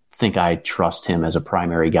don't think I trust him as a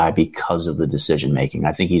primary guy because of the decision making.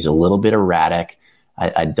 I think he's a little bit erratic.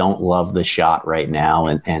 I don't love the shot right now.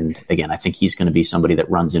 And again, I think he's going to be somebody that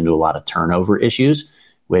runs into a lot of turnover issues,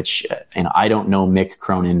 which, I don't know Mick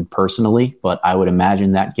Cronin personally, but I would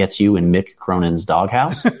imagine that gets you in Mick Cronin's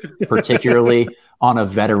doghouse, particularly on a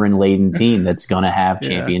veteran-laden team that's going to have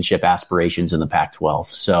championship aspirations in the Pac-12.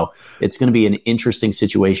 So it's going to be an interesting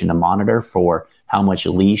situation to monitor for how much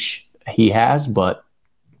leash he has, but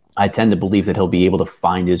I tend to believe that he'll be able to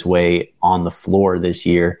find his way on the floor this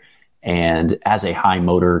year and as a high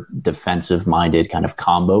motor, defensive minded kind of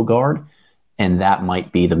combo guard. And that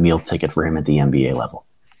might be the meal ticket for him at the NBA level.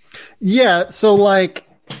 Yeah. So like,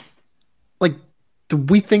 do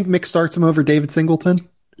we think Mick starts him over David Singleton,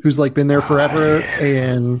 who's like been there forever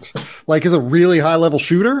and like is a really high level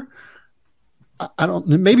shooter? I don't,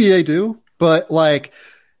 maybe they do, but like,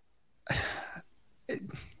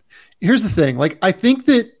 here's the thing. Like, I think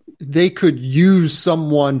that they could use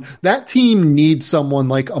someone, that team needs someone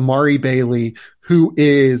like Amari Bailey, who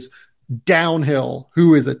is downhill,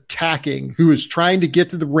 who is attacking, who is trying to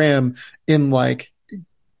get to the rim and like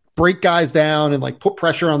break guys down and like put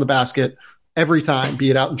pressure on the basket every time,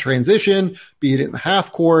 be it out in transition, be it in the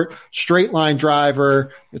half court, straight line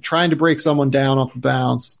driver, trying to break someone down off the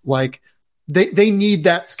bounce. Like they need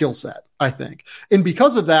that skill set, I think. And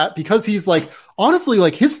because of that, because he's like, honestly,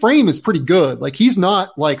 like his frame is pretty good. Like he's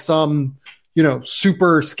not like some,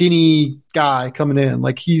 super skinny guy coming in.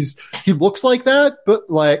 Like he looks like that, but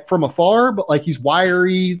like from afar, but like he's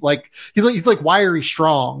wiry, like he's like wiry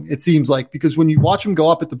strong, it seems like, because when you watch him go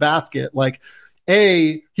up at the basket, like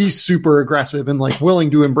he's super aggressive and like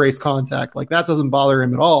willing to embrace contact. Like that doesn't bother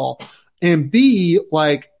him at all. And B,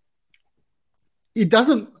 like it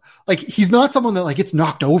doesn't, like he's not someone that like gets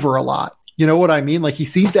knocked over a lot. You know what I mean? Like he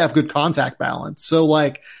seems to have good contact balance. So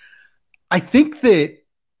like, I think that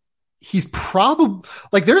he's probably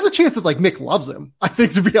like, there's a chance that like Mick loves him, I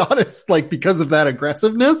think, to be honest, like because of that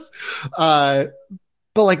aggressiveness. But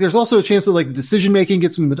like, there's also a chance that like the decision making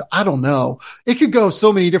gets him. I don't know. It could go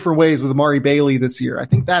so many different ways with Amari Bailey this year. I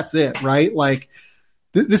think that's it, right? Like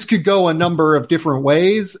this could go a number of different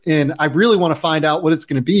ways. And I really want to find out what it's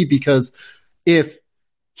going to be, because if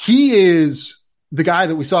he is the guy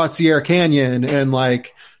that we saw at Sierra Canyon and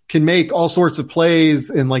like can make all sorts of plays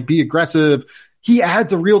and like be aggressive, he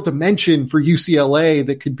adds a real dimension for UCLA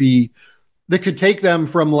that could take them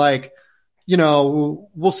from like,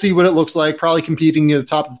 we'll see what it looks like, probably competing near the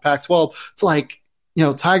top of the Pac-12. It's like,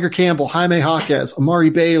 Tiger Campbell, Jaime Jaquez, Amari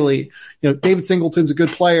Bailey, David Singleton's a good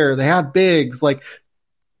player. They have bigs. Like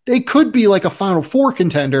they could be like a Final Four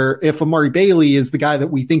contender if Amari Bailey is the guy that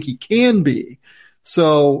we think he can be.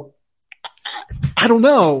 So I don't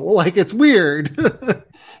know. Like it's weird.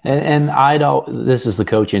 And this is the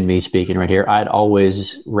coach in me speaking right here. I'd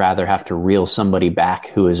always rather have to reel somebody back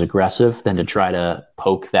who is aggressive than to try to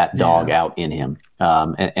poke that dog out in him.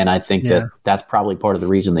 And I think that's probably part of the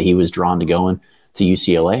reason that he was drawn to going to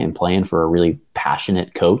UCLA and playing for a really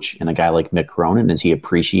passionate coach and a guy like Mick Cronin, as he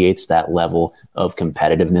appreciates that level of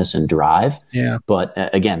competitiveness and drive. Yeah. But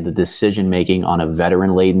again, the decision making on a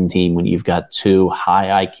veteran laden team when you've got two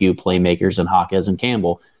high IQ playmakers in Jaquez and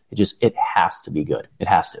Campbell, it has to be good. It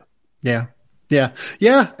has to. Yeah. Yeah.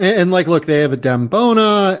 Yeah. And like, look, they have a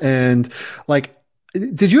Dembona and like,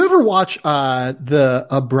 did you ever watch the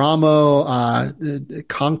Abramo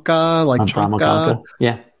Conca, like Abramo Conca?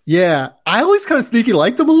 Yeah. Yeah. I always kind of sneaky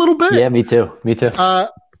liked him a little bit. Yeah, me too. I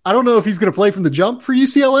don't know if he's going to play from the jump for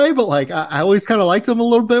UCLA, but like I always kind of liked him a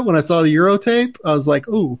little bit when I saw the Euro tape. I was like,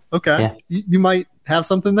 ooh, okay. Yeah. You might have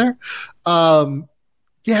something there.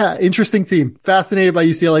 Yeah, interesting team. Fascinated by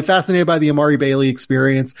UCLA, fascinated by the Amari Bailey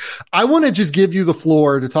experience. I want to just give you the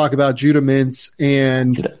floor to talk about Judah Mintz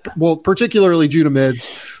and, well, particularly Judah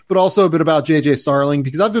Mintz, but also a bit about JJ Starling,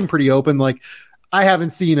 because I've been pretty open. Like, I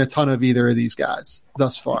haven't seen a ton of either of these guys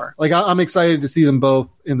thus far. Like, I'm excited to see them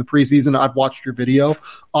both in the preseason. I've watched your video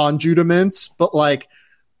on Judah Mintz, but like,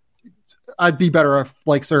 I'd be better off,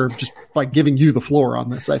 like, sir, just like giving you the floor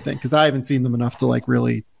on this, I think, because I haven't seen them enough to like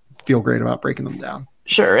really feel great about breaking them down.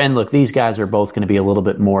 Sure. And look, these guys are both going to be a little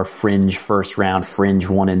bit more fringe first round, fringe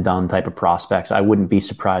one and done type of prospects. I wouldn't be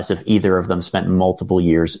surprised if either of them spent multiple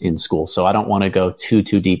years in school. So I don't want to go too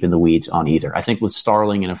deep in the weeds on either. I think with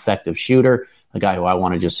Starling, an effective shooter, a guy who I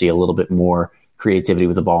want to just see a little bit more creativity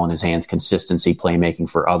with the ball in his hands, consistency, playmaking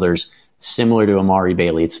for others. Similar to Amari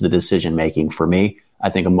Bailey, it's the decision making for me. I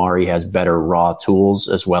think Amari has better raw tools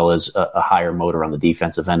as well as a higher motor on the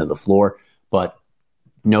defensive end of the floor. But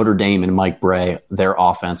Notre Dame and Mike Brey, their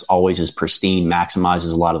offense always is pristine,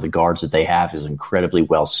 maximizes a lot of the guards that they have, is incredibly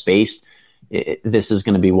well spaced. This is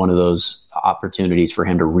going to be one of those opportunities for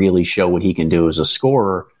him to really show what he can do as a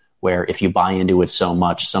scorer, where if you buy into it so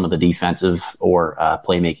much, some of the defensive or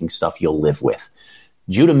playmaking stuff you'll live with.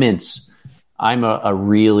 Judah Mintz, I'm a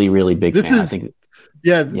really, really big fan.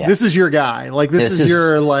 This is your guy. Like, this is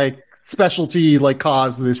your like specialty like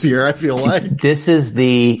cause this year, I feel like. This is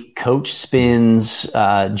the Coach Spins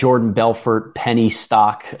Jordan Belfort penny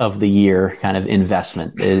stock of the year kind of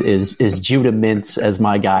investment is Judah Mintz as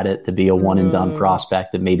my guy to be a one and done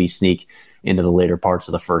prospect that maybe sneak into the later parts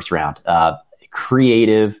of the first round.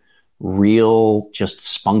 Creative, real, just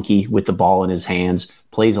spunky with the ball in his hands,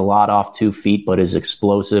 plays a lot off 2 feet, but is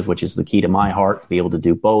explosive, which is the key to my heart, to be able to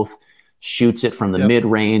do both. Shoots it from the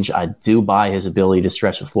mid-range. I do buy his ability to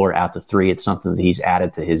stretch the floor out to 3. It's something that he's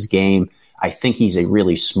added to his game. I think he's a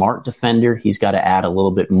really smart defender. He's got to add a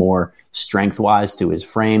little bit more strength-wise to his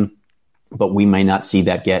frame, but we may not see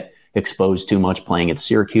that get exposed too much playing at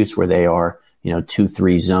Syracuse, where they are,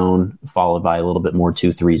 2-3 zone, followed by a little bit more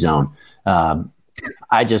 2-3 zone. I'm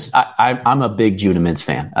a big Judah Mintz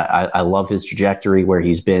fan. I love his trajectory, where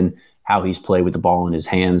he's been, how he's played with the ball in his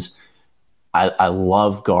hands. I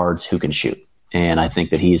love guards who can shoot. And I think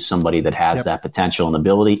that he is somebody that has that potential and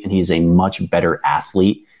ability, and he's a much better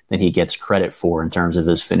athlete than he gets credit for in terms of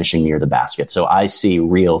his finishing near the basket. So I see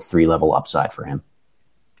real 3-level upside for him.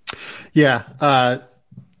 Yeah.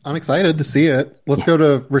 I'm excited to see it. Let's go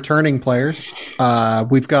to returning players.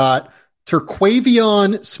 We've got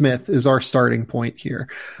Terquavion Smith is our starting point here.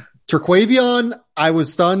 Terquavion, I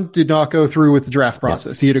was stunned, did not go through with the draft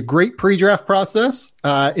process. He had a great pre-draft process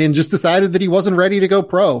and just decided that he wasn't ready to go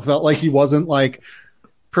pro. Felt like he wasn't like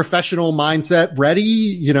professional mindset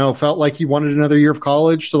ready, felt like he wanted another year of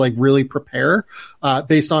college to like really prepare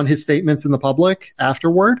based on his statements in the public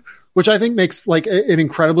afterward, which I think makes like an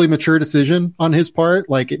incredibly mature decision on his part.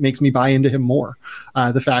 Like, it makes me buy into him more.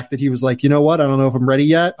 The fact that he was like, you know what? I don't know if I'm ready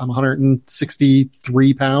yet. I'm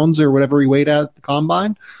 163 pounds or whatever he weighed at the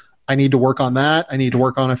combine. I need to work on that. I need to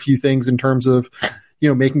work on a few things in terms of,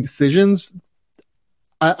 making decisions.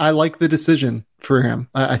 I like the decision for him.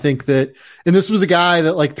 I think that, and this was a guy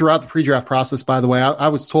that like throughout the pre-draft process, by the way, I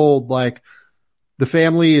was told like the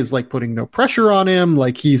family is like putting no pressure on him.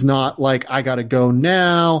 Like, he's not like, I got to go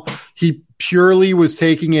now. He purely was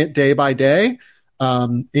taking it day by day.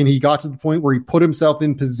 And he got to the point where he put himself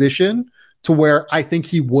in position to where I think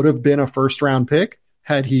he would have been a first round pick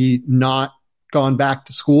had he not gone back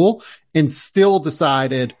to school, and still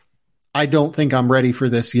decided, I don't think I'm ready for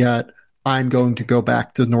this yet. I'm going to go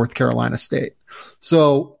back to North Carolina State.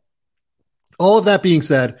 So all of that being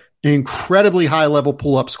said, incredibly high level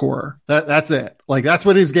pull up scorer. That's it. Like that's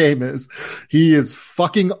what his game is. He is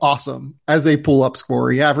fucking awesome as a pull up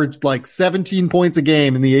scorer. He averaged like 17 points a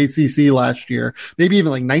game in the ACC last year, maybe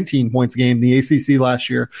even like 19 points a game in the ACC last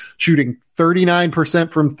year, shooting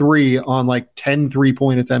 39% from three on like 10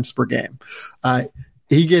 3-point attempts per game.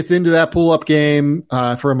 He gets into that pull up game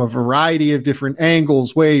from a variety of different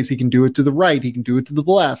angles, ways. He can do it to the right. He can do it to the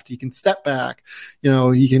left. He can step back.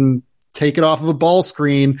 He can take it off of a ball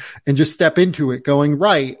screen and just step into it going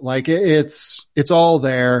right. Like it's all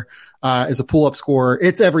there as a pull up scorer.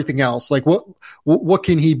 It's everything else. Like what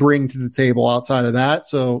can he bring to the table outside of that?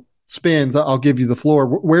 So Spins, I'll give you the floor.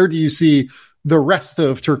 Where do you see the rest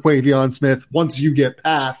of Terquavion Smith once you get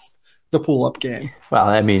past the pull up game? Well,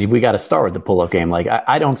 I mean, we got to start with the pull up game. Like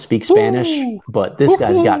I don't speak Spanish, but this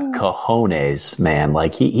guy's got cojones, man.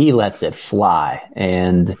 Like he lets it fly,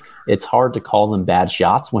 and it's hard to call them bad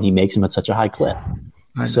shots when he makes them at such a high clip.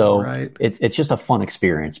 Right? It's just a fun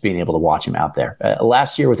experience being able to watch him out there.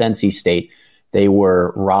 Last year with NC State, they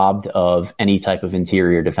were robbed of any type of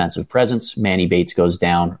interior defensive presence. Manny Bates goes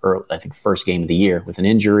down, I think first game of the year with an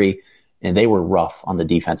injury, and they were rough on the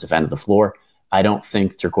defensive end of the floor. I don't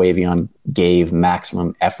think Terquavion gave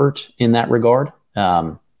maximum effort in that regard.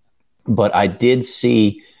 But I did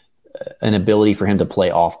see an ability for him to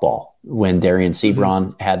play off ball when Darian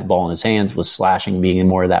Sebron had the ball in his hands, was slashing, being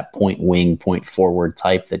more of that point wing, point forward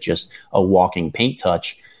type that just a walking paint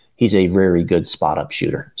touch. He's a very good spot up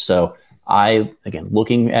shooter. So again,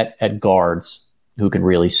 looking at guards who can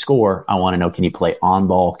really score, I want to know, can you play on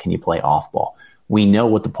ball? Can you play off ball? We know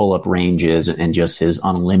what the pull-up range is and just his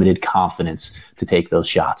unlimited confidence to take those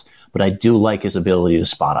shots. But I do like his ability to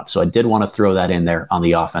spot up. So I did want to throw that in there on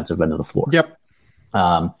the offensive end of the floor. Yep.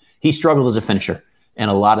 He struggled as a finisher. And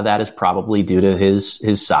a lot of that is probably due to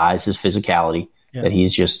his size, his physicality, that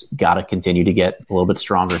he's just got to continue to get a little bit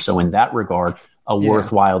stronger. So in that regard, a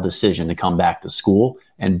worthwhile decision to come back to school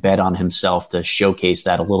and bet on himself to showcase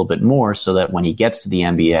that a little bit more so that when he gets to the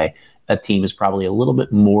NBA, a team is probably a little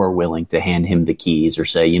bit more willing to hand him the keys or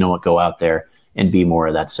say, you know what, go out there and be more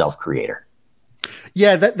of that self-creator.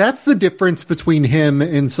 Yeah, that's the difference between him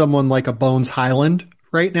and someone like a Bones Highland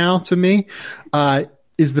right now to me,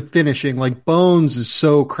 is the finishing. Like Bones is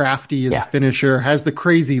so crafty as a finisher, has the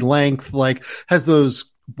crazy length, like has those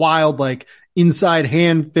wild, like inside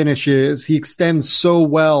hand finishes. He extends so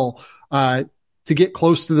well to get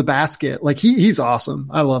close to the basket. Like he's awesome.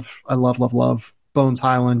 I love Bones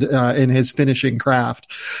Highland in his finishing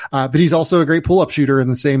craft. But he's also a great pull-up shooter in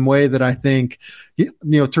the same way that I think,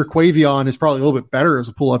 Terquavion is probably a little bit better as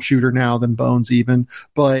a pull-up shooter now than Bones even,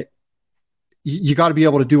 but you got to be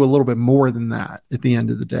able to do a little bit more than that at the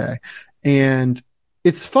end of the day. And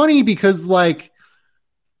it's funny because like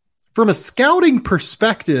from a scouting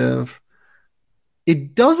perspective,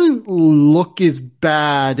 it doesn't look as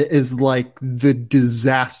bad as like the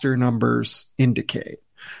disaster numbers indicate.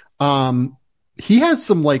 He has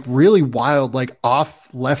some like really wild, like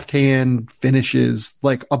off left hand finishes,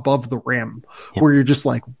 like above the rim where you're just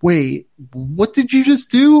like, wait, what did you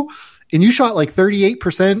just do? And you shot like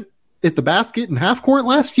 38% at the basket in half court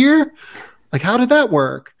last year. Like, how did that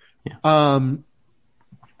work? He's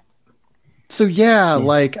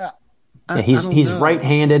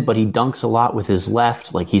right-handed, but he dunks a lot with his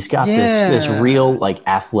left. Like he's got this real like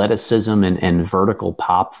athleticism and vertical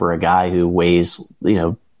pop for a guy who weighs,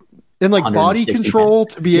 and like body control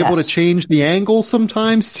to be able to change the angle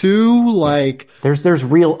sometimes too. Like there's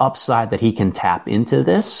real upside that he can tap into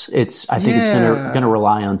this. I think it's going to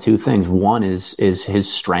rely on two things. One is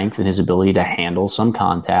his strength and his ability to handle some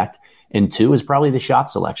contact. And two is probably the shot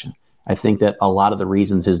selection. I think that a lot of the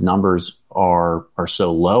reasons his numbers are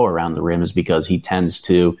so low around the rim is because he tends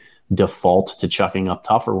to default to chucking up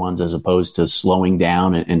tougher ones as opposed to slowing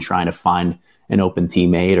down and trying to find an open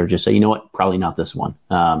teammate or just say, you know what, probably not this one.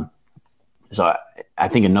 So I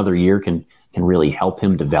think another year can really help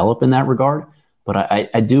him develop in that regard. But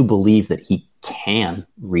I do believe that he can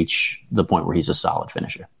reach the point where he's a solid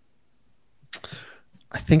finisher.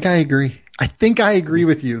 I think I agree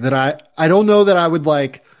with you that I don't know that I would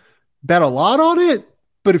like bet a lot on it,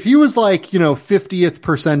 but if he was like, 50th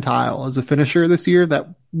percentile as a finisher this year, that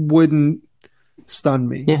wouldn't stun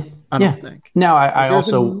me. I don't think. No, I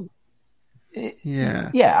also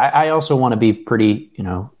want to be pretty,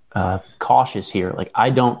 cautious here. Like I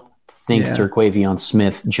don't think Terquavion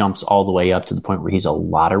Smith jumps all the way up to the point where he's a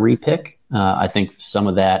lottery pick. I think some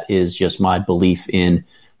of that is just my belief in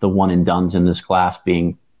the one and dones in this class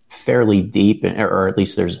being fairly deep, or at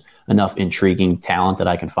least there's enough intriguing talent that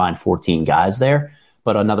I can find 14 guys there.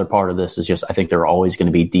 But another part of this is just I think there are always going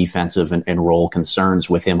to be defensive and role concerns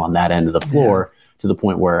with him on that end of the floor to the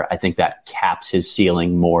point where I think that caps his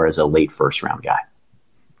ceiling more as a late first round guy.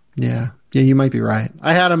 Yeah. Yeah, you might be right.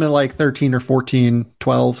 I had him at like 13 or 14,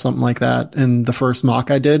 12, something like that in the first mock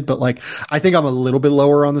I did. But like, I think I'm a little bit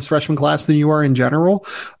lower on this freshman class than you are in general.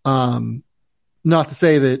 Not to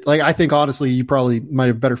say that, like, I think honestly, you probably might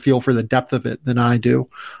have a better feel for the depth of it than I do.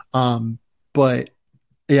 But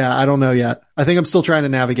yeah, I don't know yet. I think I'm still trying to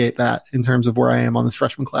navigate that in terms of where I am on this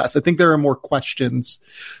freshman class. I think there are more questions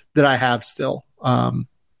that I have still, than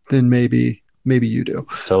maybe you do.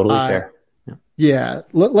 Totally fair. Yeah.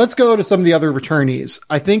 Let's go to some of the other returnees.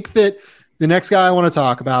 I think that the next guy I want to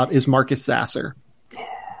talk about is Marcus Sasser.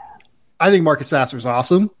 I think Marcus Sasser is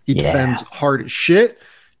awesome. He defends hard as shit.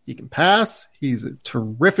 He can pass. He's a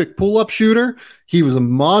terrific pull-up shooter. He was a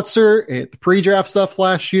monster at the pre-draft stuff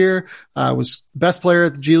last year. Was best player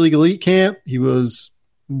at the G League Elite Camp. He was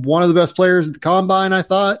one of the best players at the Combine, I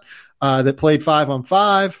thought, that played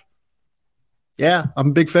 5-on-5. Yeah, I'm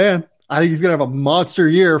a big fan. I think he's going to have a monster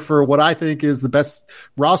year for what I think is the best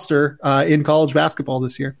roster in college basketball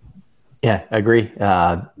this year. Yeah, I agree.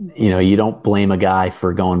 You don't blame a guy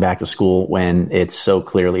for going back to school when it's so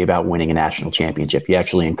clearly about winning a national championship. You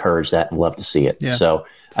actually encourage that and love to see it. Yeah. So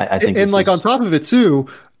I think, and like on top of it too,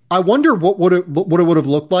 I wonder what it would have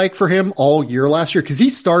looked like for him all year last year, because he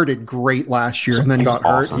started great last year and then got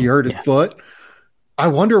hurt. He hurt his foot. I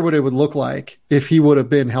wonder what it would look like if he would have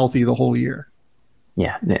been healthy the whole year.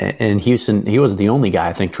 Yeah, and Houston, he wasn't the only guy.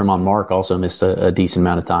 I think Tremont Mark also missed a decent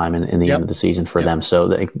amount of time in the end of the season for them.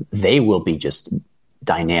 So they will be just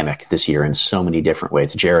dynamic this year in so many different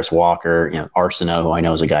ways. Jarris Walker, Arsenault, who I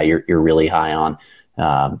know is a guy you're really high on.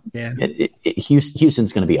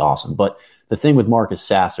 Houston's going to be awesome. But the thing with Marcus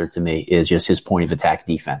Sasser to me is just his point of attack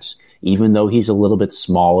defense. Even though he's a little bit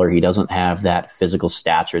smaller, he doesn't have that physical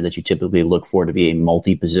stature that you typically look for to be a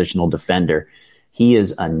multi-positional defender. He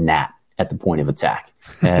is a gnat at the point of attack.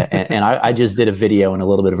 And I just did a video and a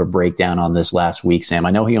little bit of a breakdown on this last week, Sam.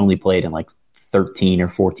 I know he only played in like 13 or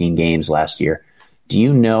 14 games last year. Do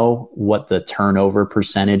you know what the turnover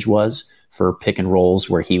percentage was for pick and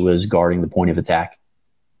rolls where he was guarding the point of attack?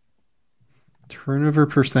 Turnover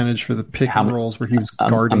percentage for the pick and rolls where he was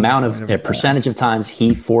guarding percentage of times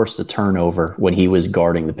he forced a turnover when he was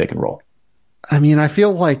guarding the pick and roll. I mean, I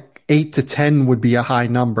feel like 8 to 10 would be a high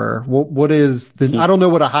number. What is I don't know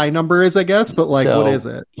what a high number is, I guess, but like, what is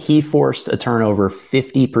it? He forced a turnover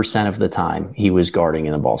 50% of the time he was guarding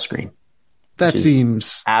in a ball screen. That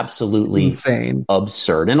seems absolutely insane,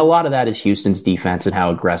 absurd. And a lot of that is Houston's defense and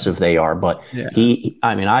how aggressive they are. But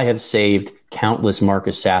I have saved countless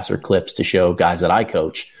Marcus Sasser clips to show guys that I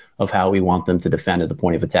coach of how we want them to defend at the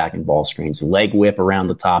point of attack in ball screens. Leg whip around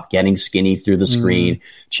the top, getting skinny through the screen,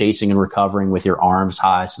 chasing and recovering with your arms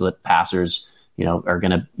high so that passers, you're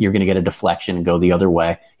going to get a deflection and go the other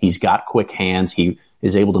way. He's got quick hands. He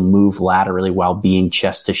is able to move laterally while being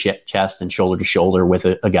chest to chest and shoulder to shoulder with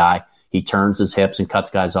a guy. He turns his hips and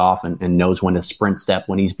cuts guys off and knows when to sprint step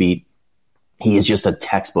when he's beat. He is just a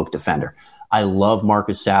textbook defender. I love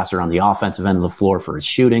Marcus Sasser on the offensive end of the floor for his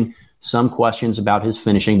shooting. Some questions about his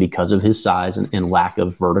finishing because of his size and lack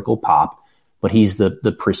of vertical pop, but he's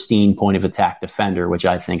the pristine point of attack defender, which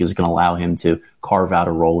I think is going to allow him to carve out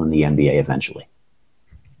a role in the NBA eventually.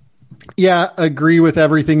 Yeah, agree with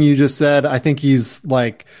everything you just said. I think he's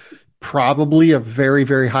like probably a very,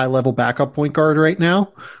 very high level backup point guard right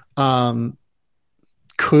now.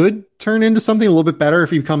 Could turn into something a little bit better if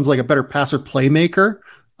he becomes like a better passer playmaker.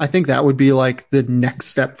 I think that would be like the next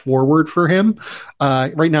step forward for him.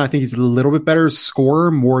 Right now, I think he's a little bit better scorer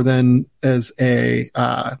more than as a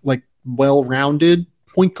like well-rounded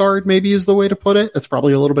point guard, maybe is the way to put it. That's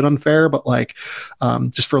probably a little bit unfair, but like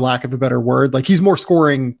just for lack of a better word, like he's more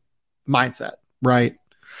scoring mindset, right?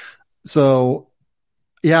 So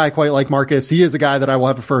yeah, I quite like Marcus. He is a guy that I will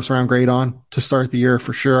have a first round grade on to start the year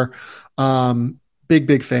for sure.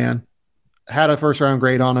 Big fan. Had a first round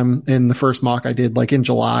grade on him in the first mock I did like in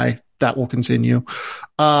July. That will continue.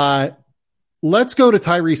 Let's go to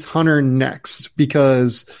Tyrese Hunter next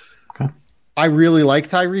because I really like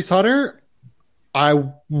Tyrese Hunter. I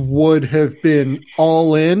would have been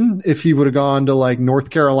all in if he would have gone to like North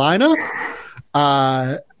Carolina.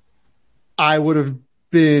 I would have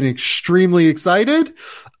been extremely excited.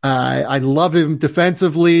 I love him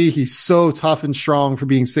defensively. He's so tough and strong for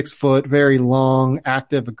being 6 foot, very long,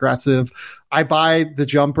 active, aggressive. I buy the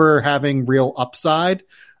jumper having real upside.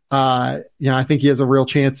 I think he has a real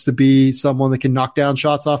chance to be someone that can knock down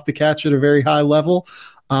shots off the catch at a very high level.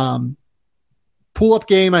 Pull-up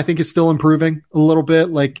game, I think, is still improving a little bit.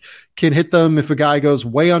 Like, can hit them if a guy goes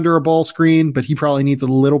way under a ball screen, but he probably needs a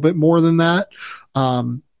little bit more than that.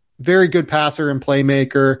 Very good passer and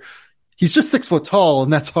playmaker. He's just 6 foot tall,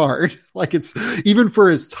 and that's hard. Like, it's even for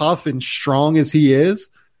as tough and strong as he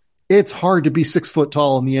is, it's hard to be 6 foot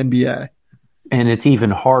tall in the NBA. And it's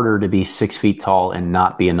even harder to be 6 feet tall and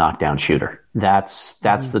not be a knockdown shooter. That's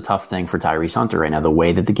the tough thing for Tyrese Hunter right now. The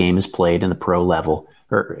way that the game is played in the pro level,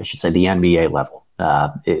 or I should say the NBA level,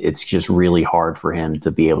 it's just really hard for him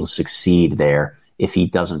to be able to succeed there if he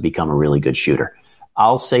doesn't become a really good shooter.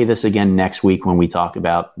 I'll say this again next week when we talk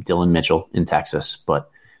about Dillon Mitchell in Texas, but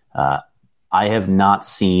I have not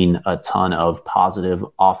seen a ton of positive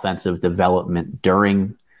offensive development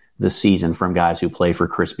during the season from guys who play for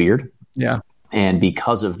Chris Beard. Yeah. And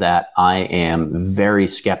because of that, I am very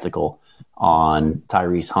skeptical on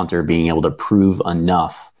Tyrese Hunter being able to prove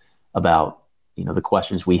enough about, the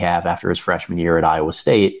questions we have after his freshman year at Iowa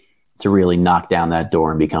State to really knock down that door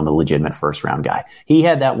and become a legitimate first round guy. He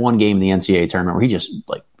had that one game in the NCAA tournament where he just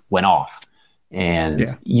went off,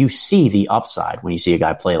 and you see the upside when you see a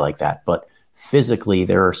guy play like that. But physically,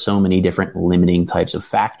 there are so many different limiting types of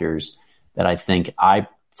factors that I think I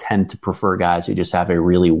tend to prefer guys who just have a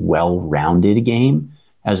really well-rounded game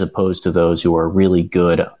as opposed to those who are really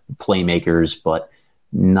good playmakers, but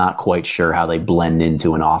not quite sure how they blend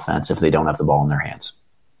into an offense if they don't have the ball in their hands.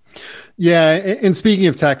 Yeah. And speaking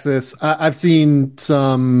of Texas, I've seen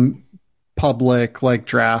some public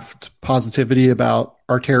draft positivity about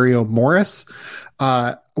Arterio Morris.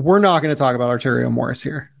 We're not going to talk about Arterio Morris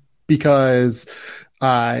here because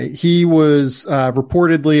he was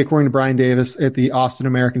reportedly, according to Brian Davis at the Austin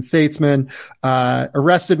American-Statesman,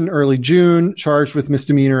 arrested in early June, charged with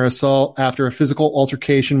misdemeanor assault after a physical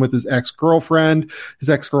altercation with his ex-girlfriend. His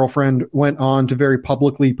ex-girlfriend went on to very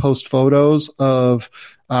publicly post photos of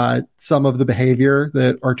some of the behavior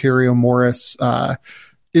that Arterio Morris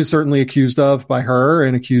is certainly accused of by her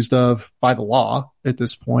and accused of by the law at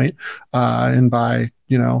this point, and by,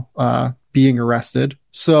 being arrested.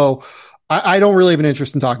 So I don't really have an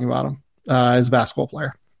interest in talking about him as a basketball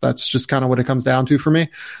player. That's just kind of what it comes down to for me.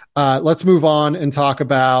 Let's move on and talk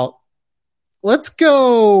about, let's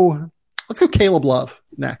go Caleb Love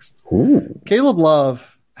next. Ooh. Caleb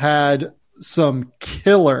Love had some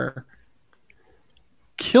killer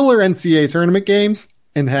NCAA tournament games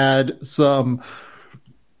and had some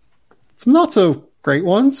not so great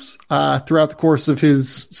ones throughout the course of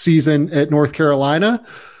his season at North Carolina.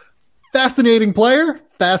 Fascinating player.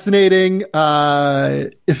 Fascinating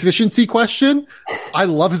efficiency question. I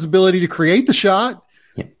love his ability to create the shot.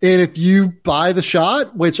 Yeah. And if you buy the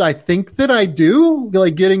shot, which I think that I do,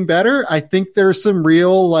 getting better, I think there's some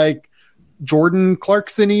real Jordan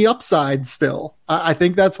Clarkson-y upside still. I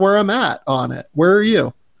think that's where I'm at on it. Where are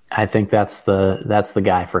you? I think that's the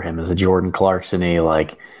guy for him, is a Jordan Clarkson-y,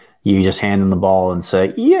 you just hand him the ball and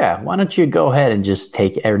say, yeah, why don't you go ahead and just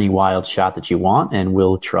take any wild shot that you want, and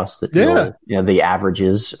we'll trust that the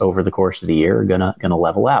averages over the course of the year are gonna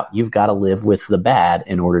level out. You've got to live with the bad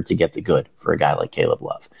in order to get the good for a guy like Caleb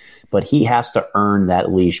Love. But he has to earn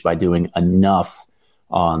that leash by doing enough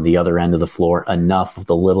on the other end of the floor, enough of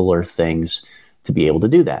the littler things to be able to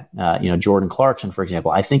do that. Jordan Clarkson, for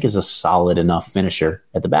example, I think is a solid enough finisher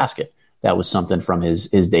at the basket. That was something from his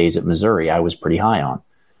days at Missouri I was pretty high on.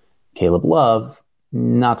 Caleb Love,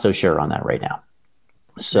 not so sure on that right now.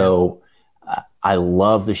 So I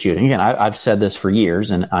love the shooting. Again, I've said this for years,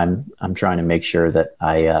 and I'm trying to make sure that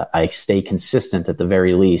I stay consistent at the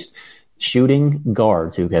very least. Shooting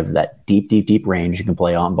guards who have that deep range, you can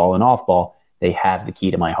play on ball and off ball, they have the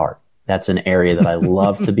key to my heart. That's an area that I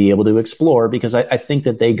love to be able to explore because I think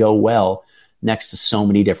that they go well next to so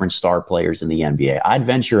many different star players in the NBA. I'd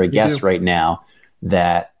venture a guess right now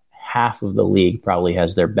that half of the league probably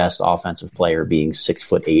has their best offensive player being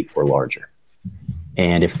 6'8" or larger.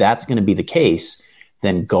 And if that's going to be the case,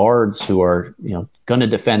 then guards who are, going to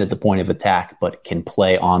defend at the point of attack, but can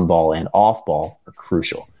play on ball and off ball are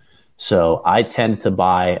crucial. So I tend to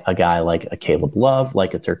buy a guy like a Caleb Love,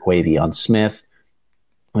 like a Terquavion Smith,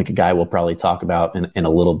 like a guy we'll probably talk about in a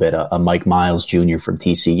little bit, a Mike Miles Jr. from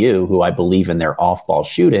TCU, who I believe in their off ball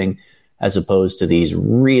shooting, as opposed to these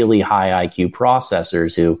really high IQ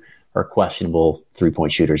processors who are questionable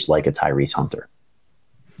three-point shooters like a Tyrese Hunter.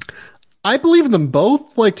 I believe in them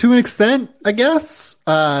both, to an extent, I guess.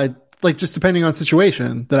 Just depending on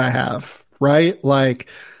situation that I have, right?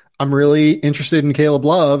 I'm really interested in Caleb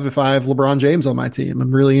Love if I have LeBron James on my team.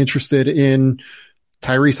 I'm really interested in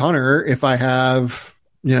Tyrese Hunter if I have,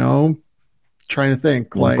 trying to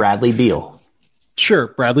think. Bradley Beal. Sure,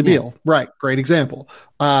 Bradley Beal. Right. Great example.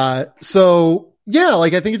 So Yeah,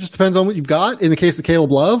 like I think it just depends on what you've got. In the case of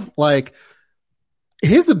Caleb Love, like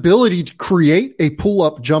his ability to create a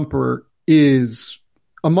pull-up jumper is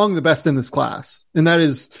among the best in this class. And that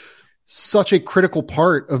is such a critical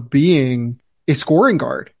part of being a scoring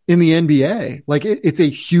guard in the NBA. Like it's a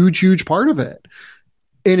huge, huge part of it.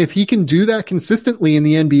 And if he can do that consistently in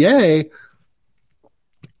the NBA,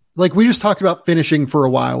 like we just talked about finishing for a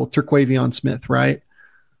while with Terquavion Smith, right?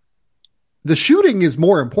 The shooting is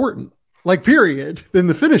more important, like period, than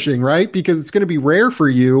the finishing, right? Because it's going to be rare for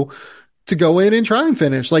you to go in and try and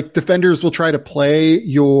finish. Like defenders will try to play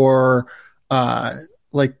your,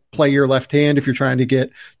 play your left hand. If you're trying to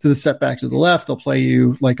get to the setback to the left, they'll play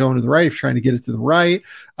you like going to the right. If you're trying to get it to the right,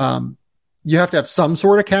 you have to have some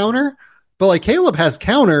sort of counter, but like Caleb has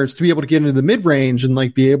counters to be able to get into the mid range and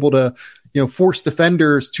like be able to, force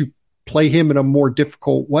defenders to play him in a more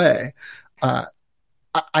difficult way.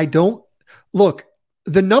 I don't look,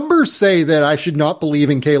 the numbers say that I should not believe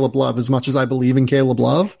in Caleb Love as much as I believe in Caleb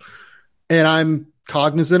Love. And I'm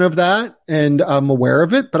cognizant of that and I'm aware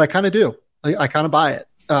of it, but I kind of do. I kind of buy it.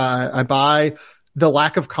 I buy the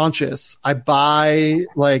lack of conscience. I buy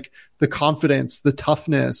like the confidence, the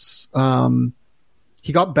toughness.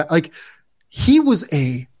 He was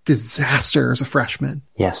a disaster as a freshman.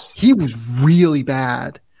 Yes. He was really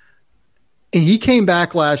bad. And he came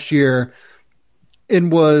back last year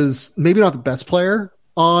and was maybe not the best player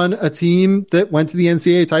on a team that went to the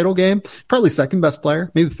NCAA title game. Probably second best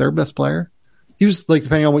player, maybe the third best player. He was like,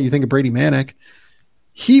 depending on what you think of Brady Manick,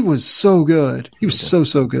 he was so good. He was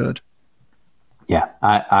so good. Yeah,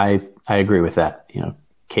 I agree with that.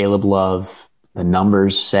 Caleb Love, the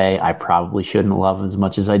numbers say I probably shouldn't love him as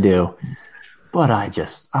much as I do, but I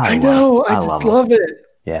love it.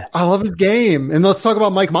 Yeah. I love his game. And let's talk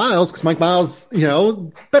about Mike Miles, because Mike Miles,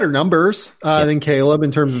 better numbers than Caleb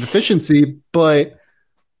in terms of efficiency, but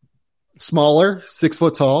smaller, 6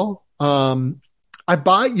 foot tall. I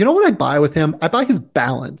buy, what I buy with him? I buy his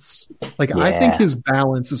balance. I think his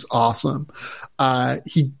balance is awesome.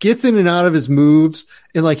 He gets in and out of his moves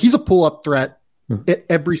and he's a pull up threat at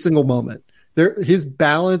every single moment. His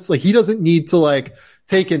balance, he doesn't need to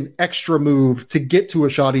take an extra move to get to a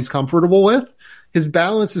shot he's comfortable with. His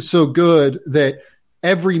balance is so good that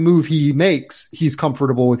every move he makes, he's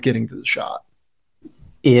comfortable with getting to the shot.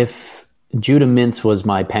 If Judah Mintz was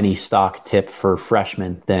my penny stock tip for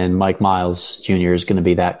freshmen, then Mike Miles Jr. is going to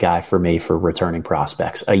be that guy for me for returning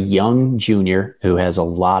prospects. A young junior who has a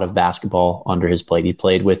lot of basketball under his plate. He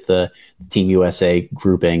played with the Team USA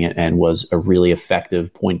grouping and was a really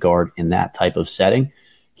effective point guard in that type of setting.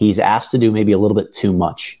 He's asked to do maybe a little bit too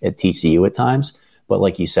much at TCU at times, but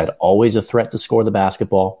like you said, always a threat to score the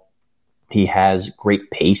basketball. He has great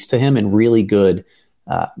pace to him and really good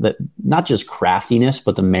not just craftiness,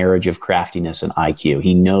 but the marriage of craftiness and IQ.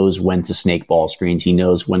 He knows when to snake ball screens. He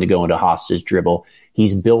knows when to go into hostage dribble.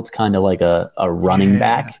 He's built kind of like a running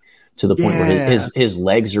back to the point where his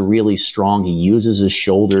legs are really strong. He uses his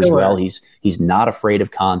shoulders well. He's not afraid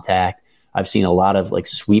of contact. I've seen a lot of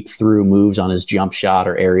sweep through moves on his jump shot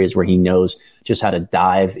or areas where he knows just how to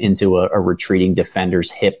dive into a retreating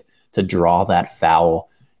defender's hip to draw that foul.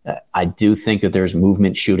 I do think that there's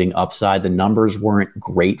movement shooting upside. The numbers weren't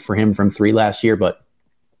great for him from three last year, but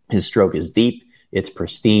his stroke is deep. It's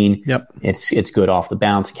pristine. Yep. It's good off the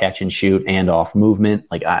bounce, catch and shoot, and off movement.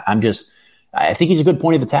 I think he's a good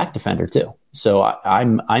point of attack defender too. So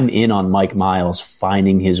I'm in on Mike Miles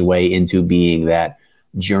finding his way into being that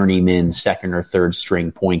journeyman second or third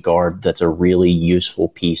string point guard that's a really useful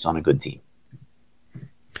piece on a good team.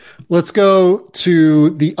 Let's go to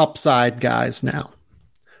the upside guys now.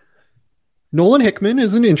 Nolan Hickman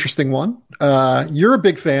is an interesting one. You're a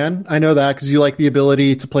big fan. I know that because you like the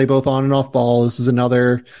ability to play both on and off ball. This is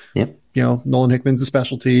another, Nolan Hickman's a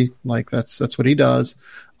specialty. That's what he does.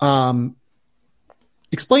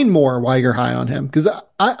 Explain more why you're high on him. Because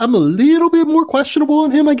I'm a little bit more questionable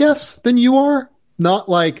on him, I guess, than you are. Not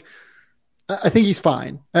I think he's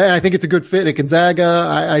fine. I think it's a good fit at Gonzaga.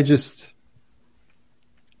 I just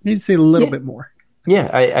need to say a little bit more. Yeah,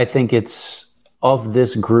 I think it's of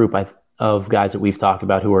this group of guys that we've talked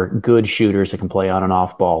about who are good shooters that can play on and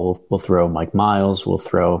off ball. We'll throw Mike Miles. We'll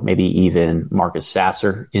throw maybe even Marcus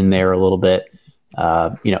Sasser in there a little bit.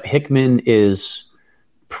 Hickman is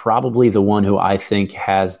probably the one who I think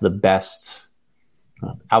has the best,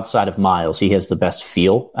 outside of Miles, he has the best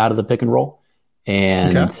feel out of the pick and roll.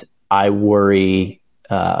 And I worry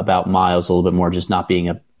about Miles a little bit more just not being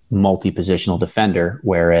a multi-positional defender,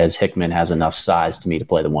 whereas Hickman has enough size to me to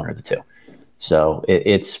play the one or the two. So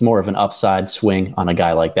it's more of an upside swing on a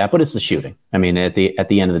guy like that, but it's the shooting. I mean, at the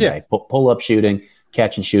end of the day, pull up shooting,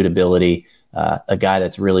 catch and shoot ability. a guy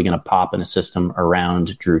that's really going to pop in a system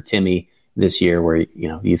around Drew Timme this year where,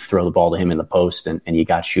 you throw the ball to him in the post and you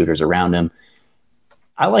got shooters around him.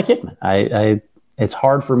 I like Hickman. It's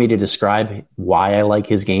hard for me to describe why I like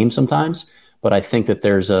his game sometimes, but I think that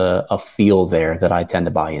there's a feel there that I tend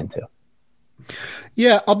to buy into.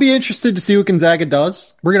 Yeah, I'll be interested to see what Gonzaga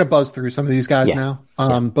does. We're going to buzz through some of these guys now.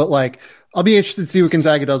 But I'll be interested to see what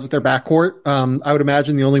Gonzaga does with their backcourt. I would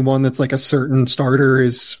imagine the only one that's like a certain starter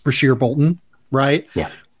is Rasir Bolton, right? Yeah.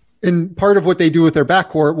 And part of what they do with their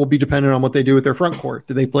backcourt will be dependent on what they do with their front court.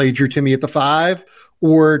 Do they play Drew Timme at the 5,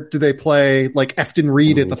 or do they play like Efton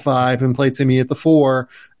Reed at the 5 and play Timme at the 4?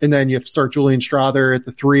 And then you have to start Julian Strawther at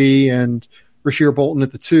the 3 and Rasir Bolton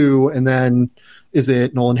at the 2. And then is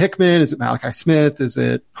it Nolan Hickman? Is it Malachi Smith? Is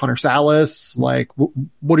it Hunter Salas? Like,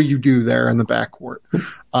 what do you do there in the backcourt?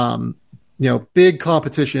 Big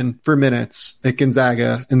competition for minutes at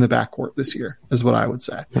Gonzaga in the backcourt this year is what I would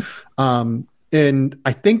say. And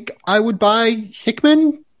I think I would buy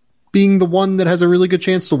Hickman being the one that has a really good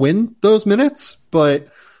chance to win those minutes. But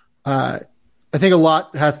I think a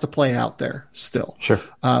lot has to play out there still. Sure.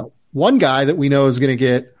 One guy that we know is going to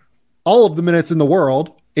get all of the minutes in the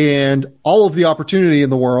world and all of the opportunity in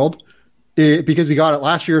the world because he got it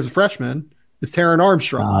last year as a freshman is Taran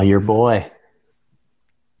Armstrong. Oh, your boy.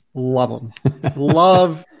 Love him.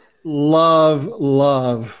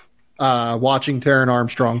 love watching Taran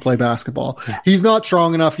Armstrong play basketball. Yeah. He's not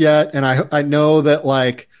strong enough yet. And I know that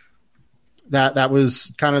like that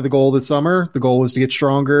was kind of the goal this summer. The goal was to get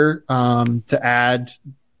stronger, to add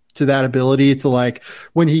to that ability to like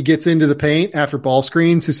when he gets into the paint after ball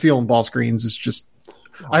screens, his feel on ball screens is just,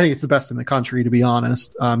 I think it's the best in the country, to be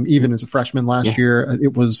honest. Even as a freshman last year,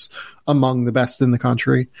 it was among the best in the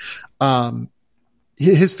country.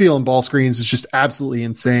 His feel in ball screens is just absolutely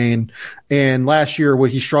insane. And last year, what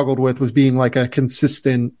he struggled with was being like a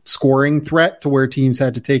consistent scoring threat to where teams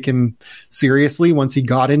had to take him seriously once he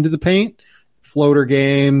got into the paint, floater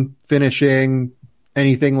game, finishing,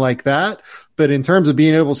 anything like that. But in terms of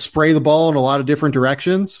being able to spray the ball in a lot of different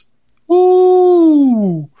directions,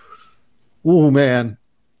 ooh, man.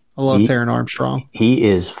 I love Taran Armstrong. He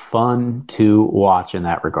is fun to watch in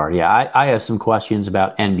that regard. Yeah, I have some questions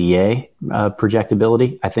about NBA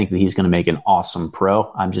projectability. I think that he's going to make an awesome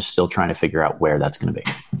pro. I'm just still trying to figure out where that's going to be.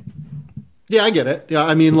 Yeah, I get it. Yeah,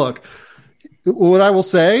 I mean, look, what I will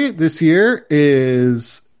say this year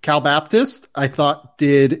is Cal Baptist, I thought,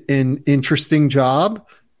 did an interesting job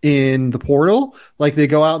in the portal. Like they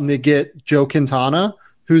go out and they get Joe Quintana,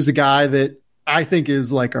 who's a guy that I think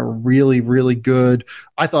is like a really, really good.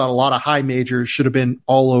 I thought a lot of high majors should have been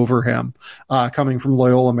all over him, coming from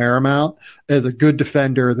Loyola Marymount as a good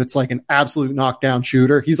defender. That's like an absolute knockdown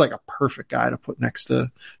shooter. He's like a perfect guy to put next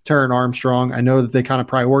to Taran Armstrong. I know that they kind of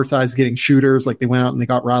prioritize getting shooters. Like they went out and they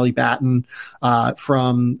got Riley Batten,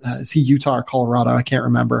 from, is he Utah or Colorado? I can't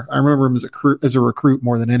remember. I remember him as a recruit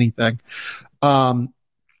more than anything. Really,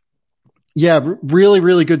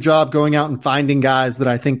 really good job going out and finding guys that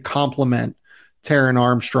I think complement Taran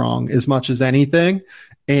Armstrong as much as anything.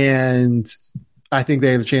 And I think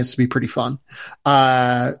they have a chance to be pretty fun.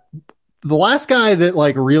 The last guy that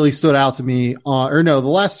like really stood out to me the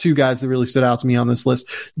last two guys that really stood out to me on this list,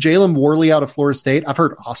 Jalen Warley out of Florida State. I've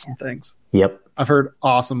heard awesome things. Yep. I've heard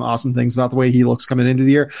awesome things about the way he looks coming into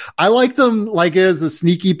the year. I liked him like as a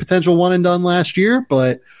sneaky potential one and done last year,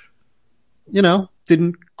 but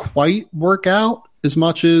didn't quite work out as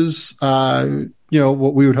much as,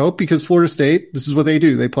 what we would hope, because Florida State, this is what they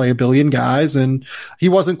do. They play a billion guys, and he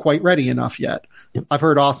wasn't quite ready enough yet. Yep. I've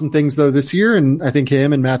heard awesome things though this year, and I think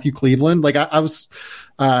him and Matthew Cleveland, like I was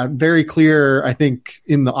very clear, I think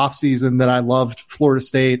in the offseason that I loved Florida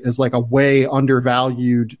State as like a way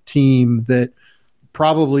undervalued team that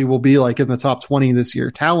probably will be like in the top 20 this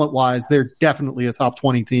year. Talent wise, they're definitely a top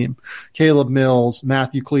 20 team. Caleb Mills,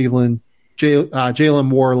 Matthew Cleveland, Jalen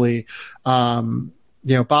Warley,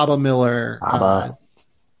 Baba Miller,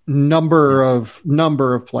 number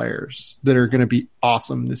of players that are going to be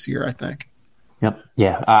awesome this year, I think. Yep.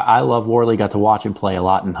 Yeah. I love Warley. Got to watch him play a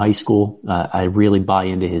lot in high school. I really buy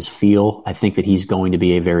into his feel. I think that he's going to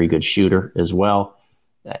be a very good shooter as well.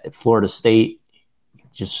 At Florida State,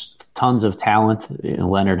 just tons of talent.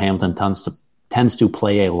 Leonard Hamilton tends to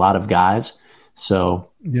play a lot of guys. So,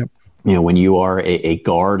 yep. When you are a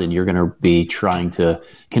guard and you're going to be trying to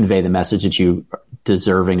convey the message that you are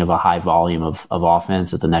deserving of a high volume of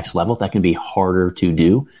offense at the next level, that can be harder to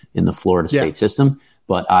do in the Florida State system.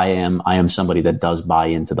 But I am somebody that does buy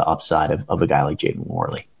into the upside of a guy like Jaden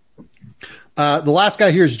Warley. The last guy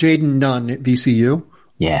here is Jaden Nunn at VCU.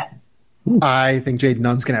 Yeah. I think Jaden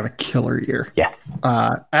Nunn's going to have a killer year. Yeah.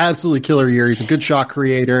 Absolutely killer year. He's a good shot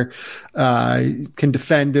creator, can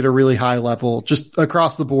defend at a really high level, just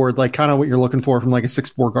across the board, like kind of what you're looking for from like a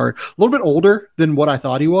 6'4" guard. A little bit older than what I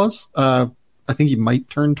thought he was. I think he might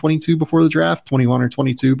turn 22 before the draft, 21 or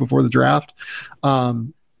 22 before the draft. But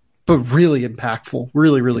really impactful,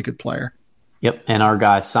 really, really good player. Yep. And our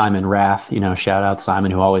guy, Simon Rath, shout out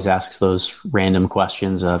Simon, who always asks those random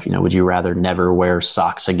questions of, would you rather never wear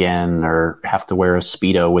socks again or have to wear a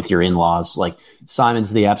Speedo with your in-laws? Like,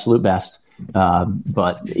 Simon's the absolute best.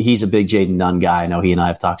 But he's a big Jaden Nunn guy. I know he and I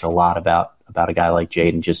have talked a lot about a guy like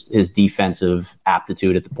Jaden, just his defensive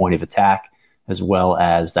aptitude at the point of attack, as well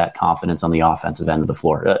as that confidence on the offensive end of the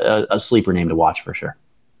floor. A sleeper name to watch for sure.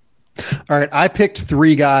 All right. I picked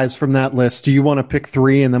 3 guys from that list. Do you want to pick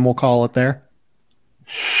 3 and then we'll call it there?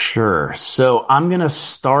 Sure. So I'm going to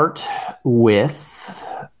start with,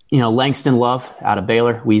 Langston Love out of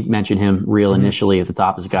Baylor. We mentioned him initially at the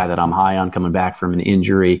top as a guy that I'm high on coming back from an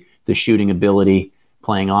injury. The shooting ability,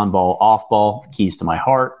 playing on ball, off ball, keys to my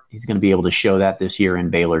heart. He's going to be able to show that this year in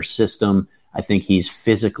Baylor's system. I think he's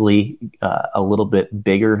physically a little bit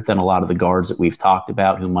bigger than a lot of the guards that we've talked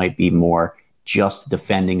about who might be more just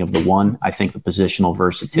defending of the one. I think the positional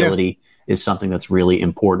versatility is something that's really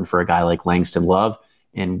important for a guy like Langston Love.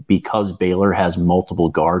 And because Baylor has multiple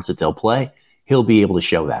guards that they'll play, he'll be able to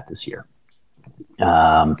show that this year.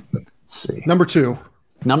 Let's see. Number two,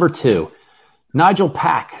 Nigel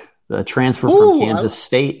Pack, the transfer from Kansas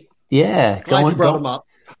State. Yeah. Glad you brought him up.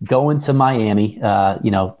 Going to Miami,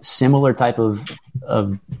 similar type of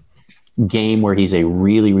game where he's a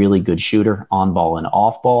really, really good shooter on ball and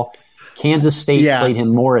off ball. Kansas State played him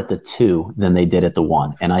more at the 2 than they did at the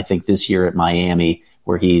 1. And I think this year at Miami,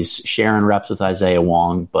 where he's sharing reps with Isaiah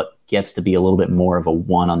Wong, but gets to be a little bit more of a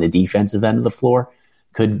 1 on the defensive end of the floor,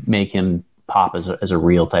 could make him pop as a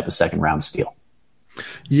real type of second round steal.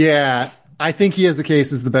 Yeah, I think he has the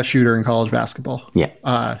case as the best shooter in college basketball.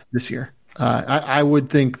 Yeah, this year. I would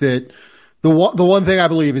think that the one thing I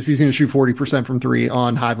believe is he's going to shoot 40% from 3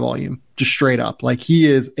 on high volume, just straight up. Like, he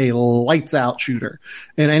is a lights out shooter.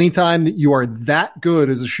 And anytime that you are that good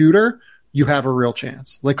as a shooter, you have a real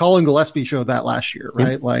chance. Like, Colin Gillespie showed that last year,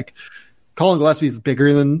 right? Yeah. Like, Colin Gillespie is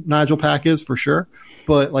bigger than Nigel Pack is for sure.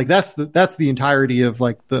 But like, that's the entirety of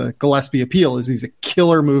like the Gillespie appeal is he's a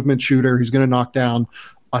killer movement shooter who's going to knock down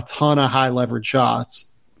a ton of high leverage shots.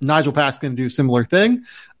 Nigel Pack's going to do a similar thing.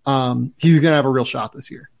 He's going to have a real shot this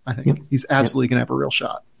year. I think he's absolutely going to have a real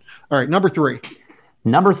shot. All right. Number 3,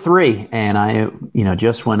 and I,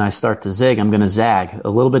 just when I start to zig, I'm going to zag. A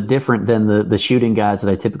little bit different than the shooting guys that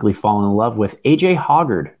I typically fall in love with. AJ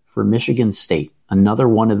Hoggard for Michigan State. Another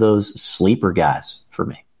one of those sleeper guys for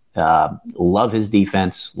me. Love his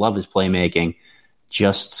defense, love his playmaking.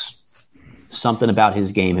 Just something about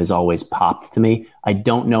his game has always popped to me. I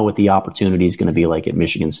don't know what the opportunity is going to be like at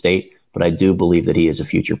Michigan State, but I do believe that he is a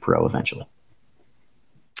future pro eventually.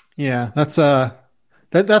 Yeah, that's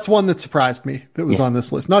one that surprised me that was on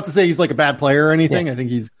this list. Not to say he's like a bad player or anything. I think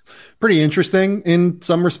he's pretty interesting in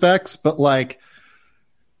some respects, but like,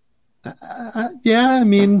 I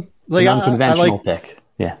mean, like, an unconventional pick.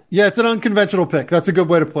 Yeah, it's an unconventional pick. That's a good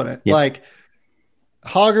way to put it. Yep. Like,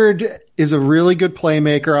 Hoggard is a really good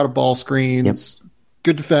playmaker out of ball screens,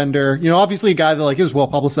 good defender. Obviously a guy that like is well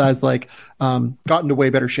publicized, like got into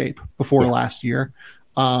way better shape before last year.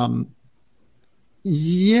 Has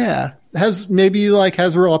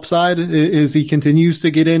real upside as he continues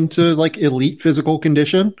to get into like elite physical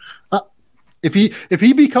condition. If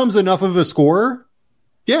he becomes enough of a scorer,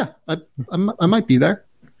 I might be there.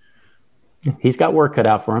 He's got work cut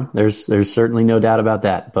out for him. There's certainly no doubt about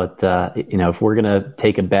that. But if we're gonna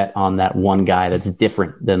take a bet on that one guy that's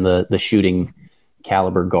different than the shooting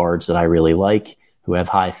caliber guards that I really like, who have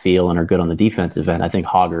high feel and are good on the defensive end, I think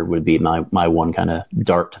Hoggard would be my one kind of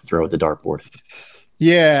dart to throw at the dartboard.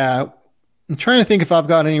 Yeah, I'm trying to think if I've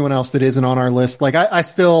got anyone else that isn't on our list. Like, I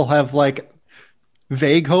still have like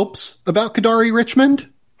vague hopes about Kadari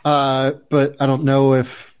Richmond, but I don't know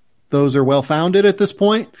if those are well founded at this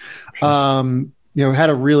point. Sure. Had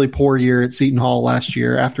a really poor year at Seton Hall last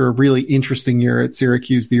year after a really interesting year at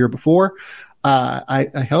Syracuse the year before.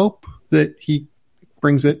 I hope that he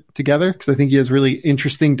brings it together because I think he has really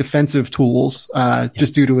interesting defensive tools,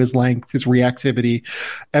 just due to his length, his reactivity,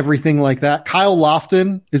 everything like that. Kyle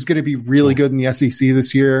Lofton is going to be really good in the SEC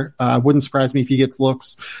this year. Wouldn't surprise me if he gets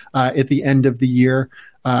looks at the end of the year,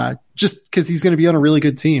 just because he's going to be on a really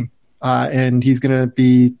good team, and he's going to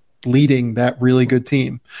be leading that really good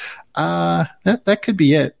team. That could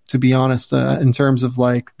be it, to be honest, in terms of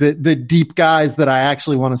like the deep guys that I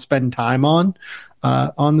actually want to spend time on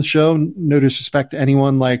the show. No disrespect to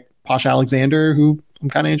anyone like Posh Alexander, who I'm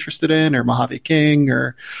kind of interested in, or Mojave King,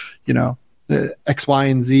 or, the X, Y,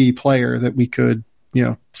 and Z player that we could,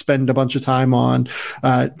 spend a bunch of time on.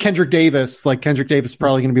 Kendrick Davis is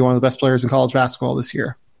probably going to be one of the best players in college basketball this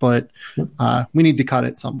year, but we need to cut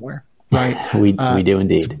it somewhere, right? we do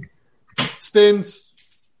indeed. Spins,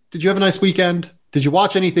 did you have a nice weekend? Did you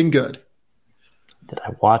watch anything good? Did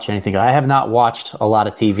I watch anything? I have not watched a lot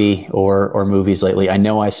of TV or movies lately. I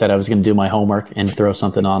know I said I was going to do my homework and throw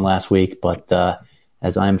something on last week, but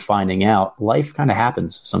as I'm finding out, life kind of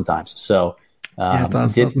happens sometimes. So it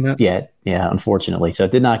does, doesn't it? Yeah, unfortunately. So I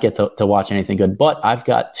did not get to watch anything good, but I've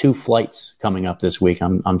got 2 flights coming up this week.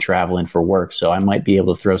 I'm traveling for work, so I might be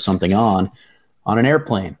able to throw something on an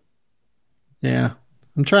airplane. Yeah.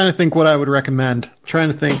 I'm trying to think what I would recommend. I'm trying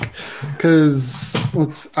to think because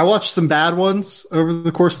I watched some bad ones over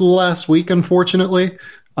the course of the last week, unfortunately.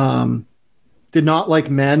 Did not like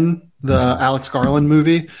Men, the Alex Garland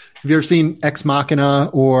movie. Have you ever seen Ex Machina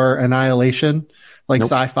or Annihilation? Nope.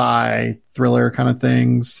 Sci-fi thriller kind of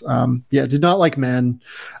things. Did not like Men.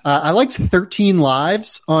 I liked 13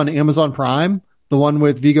 Lives on Amazon Prime, the one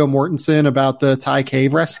with Viggo Mortensen about the Thai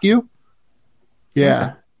cave rescue.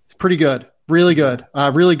 Yeah, It's pretty good. Really good.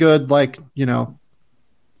 Really good, thriller,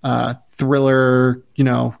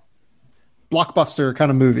 blockbuster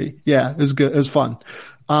kind of movie. Yeah, it was good. It was fun.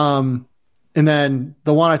 And then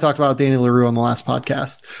the one I talked about, Danny LaRue on the last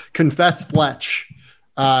podcast, Confess Fletch.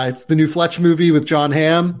 It's the new Fletch movie with John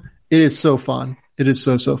Hamm. It is so fun. It is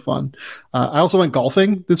so fun. I also went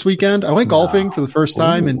golfing this weekend. I went golfing for the first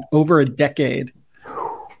time in over a decade.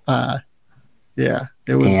 It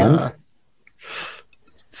was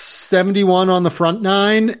 71 on the front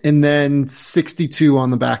 9 and then 62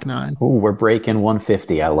 on the back 9. Oh, we're breaking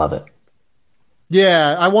 150. I love it.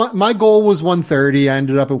 Yeah, my goal was 130. I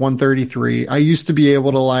ended up at 133. I used to be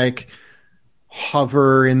able to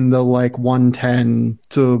hover in the 110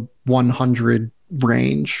 to 100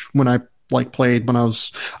 range when I played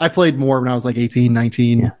I played more when I was 18,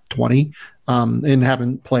 19, 20. And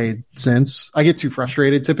haven't played since. I get too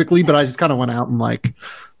frustrated typically, but I just kind of went out and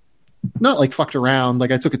not fucked around.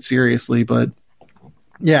 I took it seriously, but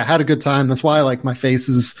yeah, had a good time. That's why my face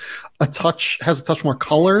is has a touch more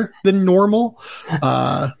color than normal.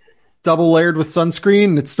 Double layered with sunscreen,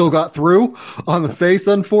 and it still got through on the face,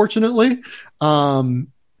 unfortunately. But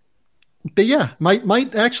yeah,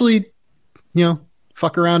 might actually,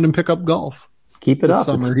 fuck around and pick up golf. Keep it this up.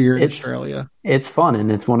 Summer here in Australia. It's fun,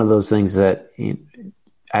 and it's one of those things that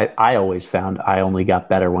I always found I only got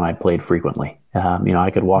better when I played frequently.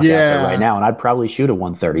 I could walk out there right now and I'd probably shoot a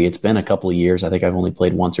 130. It's been a couple of years. I think I've only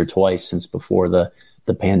played once or twice since before the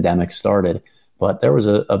pandemic started. But there was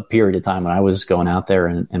a period of time when I was going out there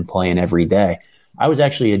and playing every day. I was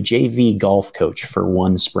actually a JV golf coach for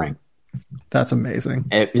one spring. That's amazing.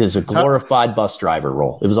 It was a glorified bus driver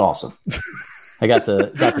role. It was awesome. I got to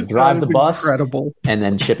drive the bus incredible. And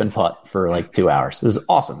then chip and putt for 2 hours. It was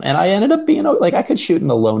awesome. And I ended up being I could shoot in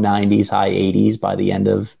the low 90s, high 80s by the end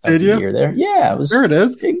of the year there. Yeah, there it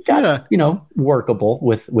is. It got, workable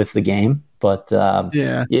with the game. But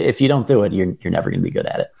if you don't do it, you're never going to be good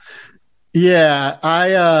at it. Yeah,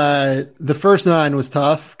 the first 9 was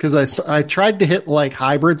tough because I tried to hit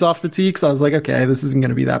hybrids off the tee because I was okay, this isn't going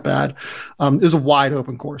to be that bad. It was a wide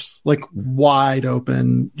open course, wide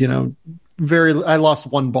open, I lost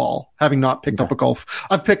one ball having not picked up a golf.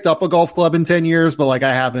 I've picked up a golf club in 10 years, but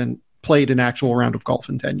I haven't played an actual round of golf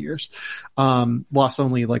in 10 years. Lost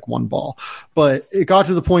only one ball, but it got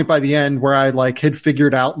to the point by the end where I had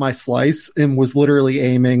figured out my slice and was literally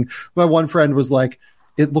aiming. My one friend was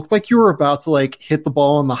it looked like you were about to hit the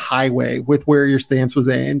ball on the highway with where your stance was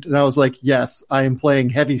aimed. And I was yes, I am playing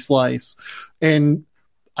heavy slice. And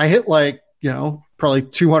I hit probably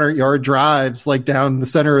 200-yard drives down the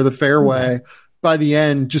center of the fairway by the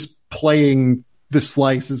end, just playing the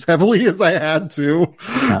slice as heavily as I had to,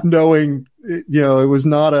 knowing it was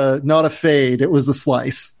not a fade, it was a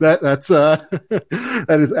slice. That's that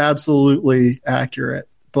is absolutely accurate.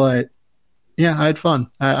 But yeah, I had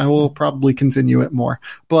fun. I will probably continue it more.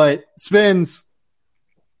 But Spins,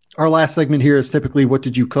 our last segment here is typically what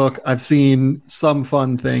did you cook? I've seen some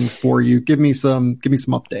fun things for you. Give me some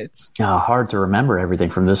updates. Hard to remember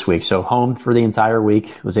everything from this week. So home for the entire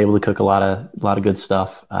week, was able to cook a lot of good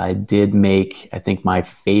stuff. I did make, I think, my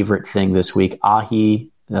favorite thing this week,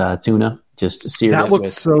 ahi tuna. Just seared. That looked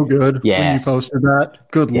so good when you posted that.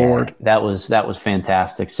 Good Lord. That was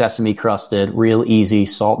fantastic. Sesame crusted, real easy,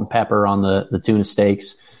 salt and pepper on the tuna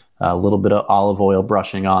steaks, a little bit of olive oil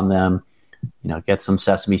brushing on them. Get some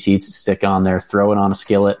sesame seeds to stick on there, throw it on a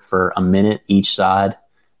skillet for a minute each side,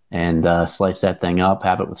 and slice that thing up,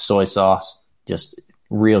 have it with soy sauce. Just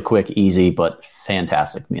real quick, easy, but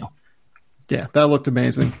fantastic meal. Yeah, that looked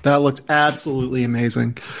amazing. That looked absolutely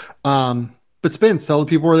amazing. But Spins, tell the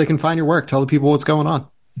people where they can find your work. Tell the people what's going on.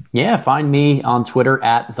 Yeah, find me on Twitter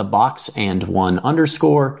at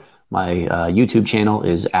 @thebox_and1_. My YouTube channel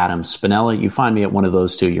is Adam Spinella. You find me at one of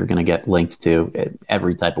those two, you're going to get linked to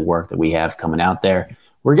every type of work that we have coming out there.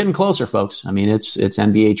 We're getting closer, folks. I mean, it's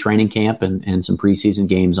NBA training camp and some preseason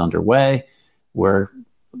games underway. We're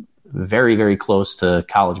very, very close to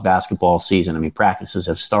college basketball season. I mean, practices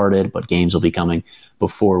have started, but games will be coming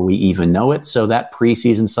before we even know it. So that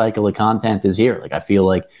preseason cycle of content is here. Like, I feel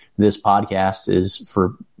like this podcast is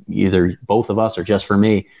for either both of us or just for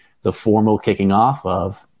me, the formal kicking off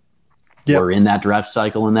of we're in that draft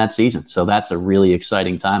cycle in that season. So that's a really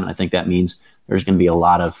exciting time. And I think that means there's going to be a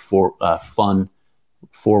lot of fun,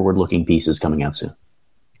 forward-looking pieces coming out soon.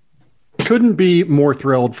 Couldn't be more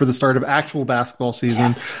thrilled for the start of actual basketball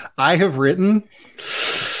season. Yeah. I have written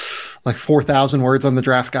like 4,000 words on the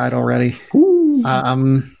draft guide already.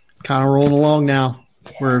 I'm kind of rolling along now.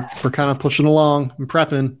 Yeah. We're kind of pushing along. I'm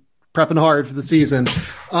prepping hard for the season.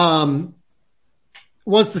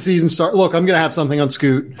 Once the season starts, look, I'm going to have something on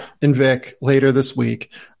Scoot and Vic later this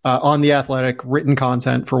week on The Athletic, written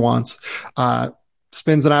content for once.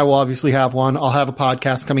 Spins and I will obviously have one. I'll have a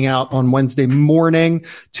podcast coming out on Wednesday morning,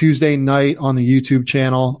 Tuesday night on the YouTube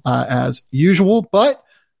channel as usual. But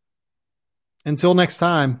until next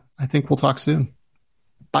time, I think we'll talk soon.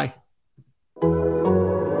 Bye.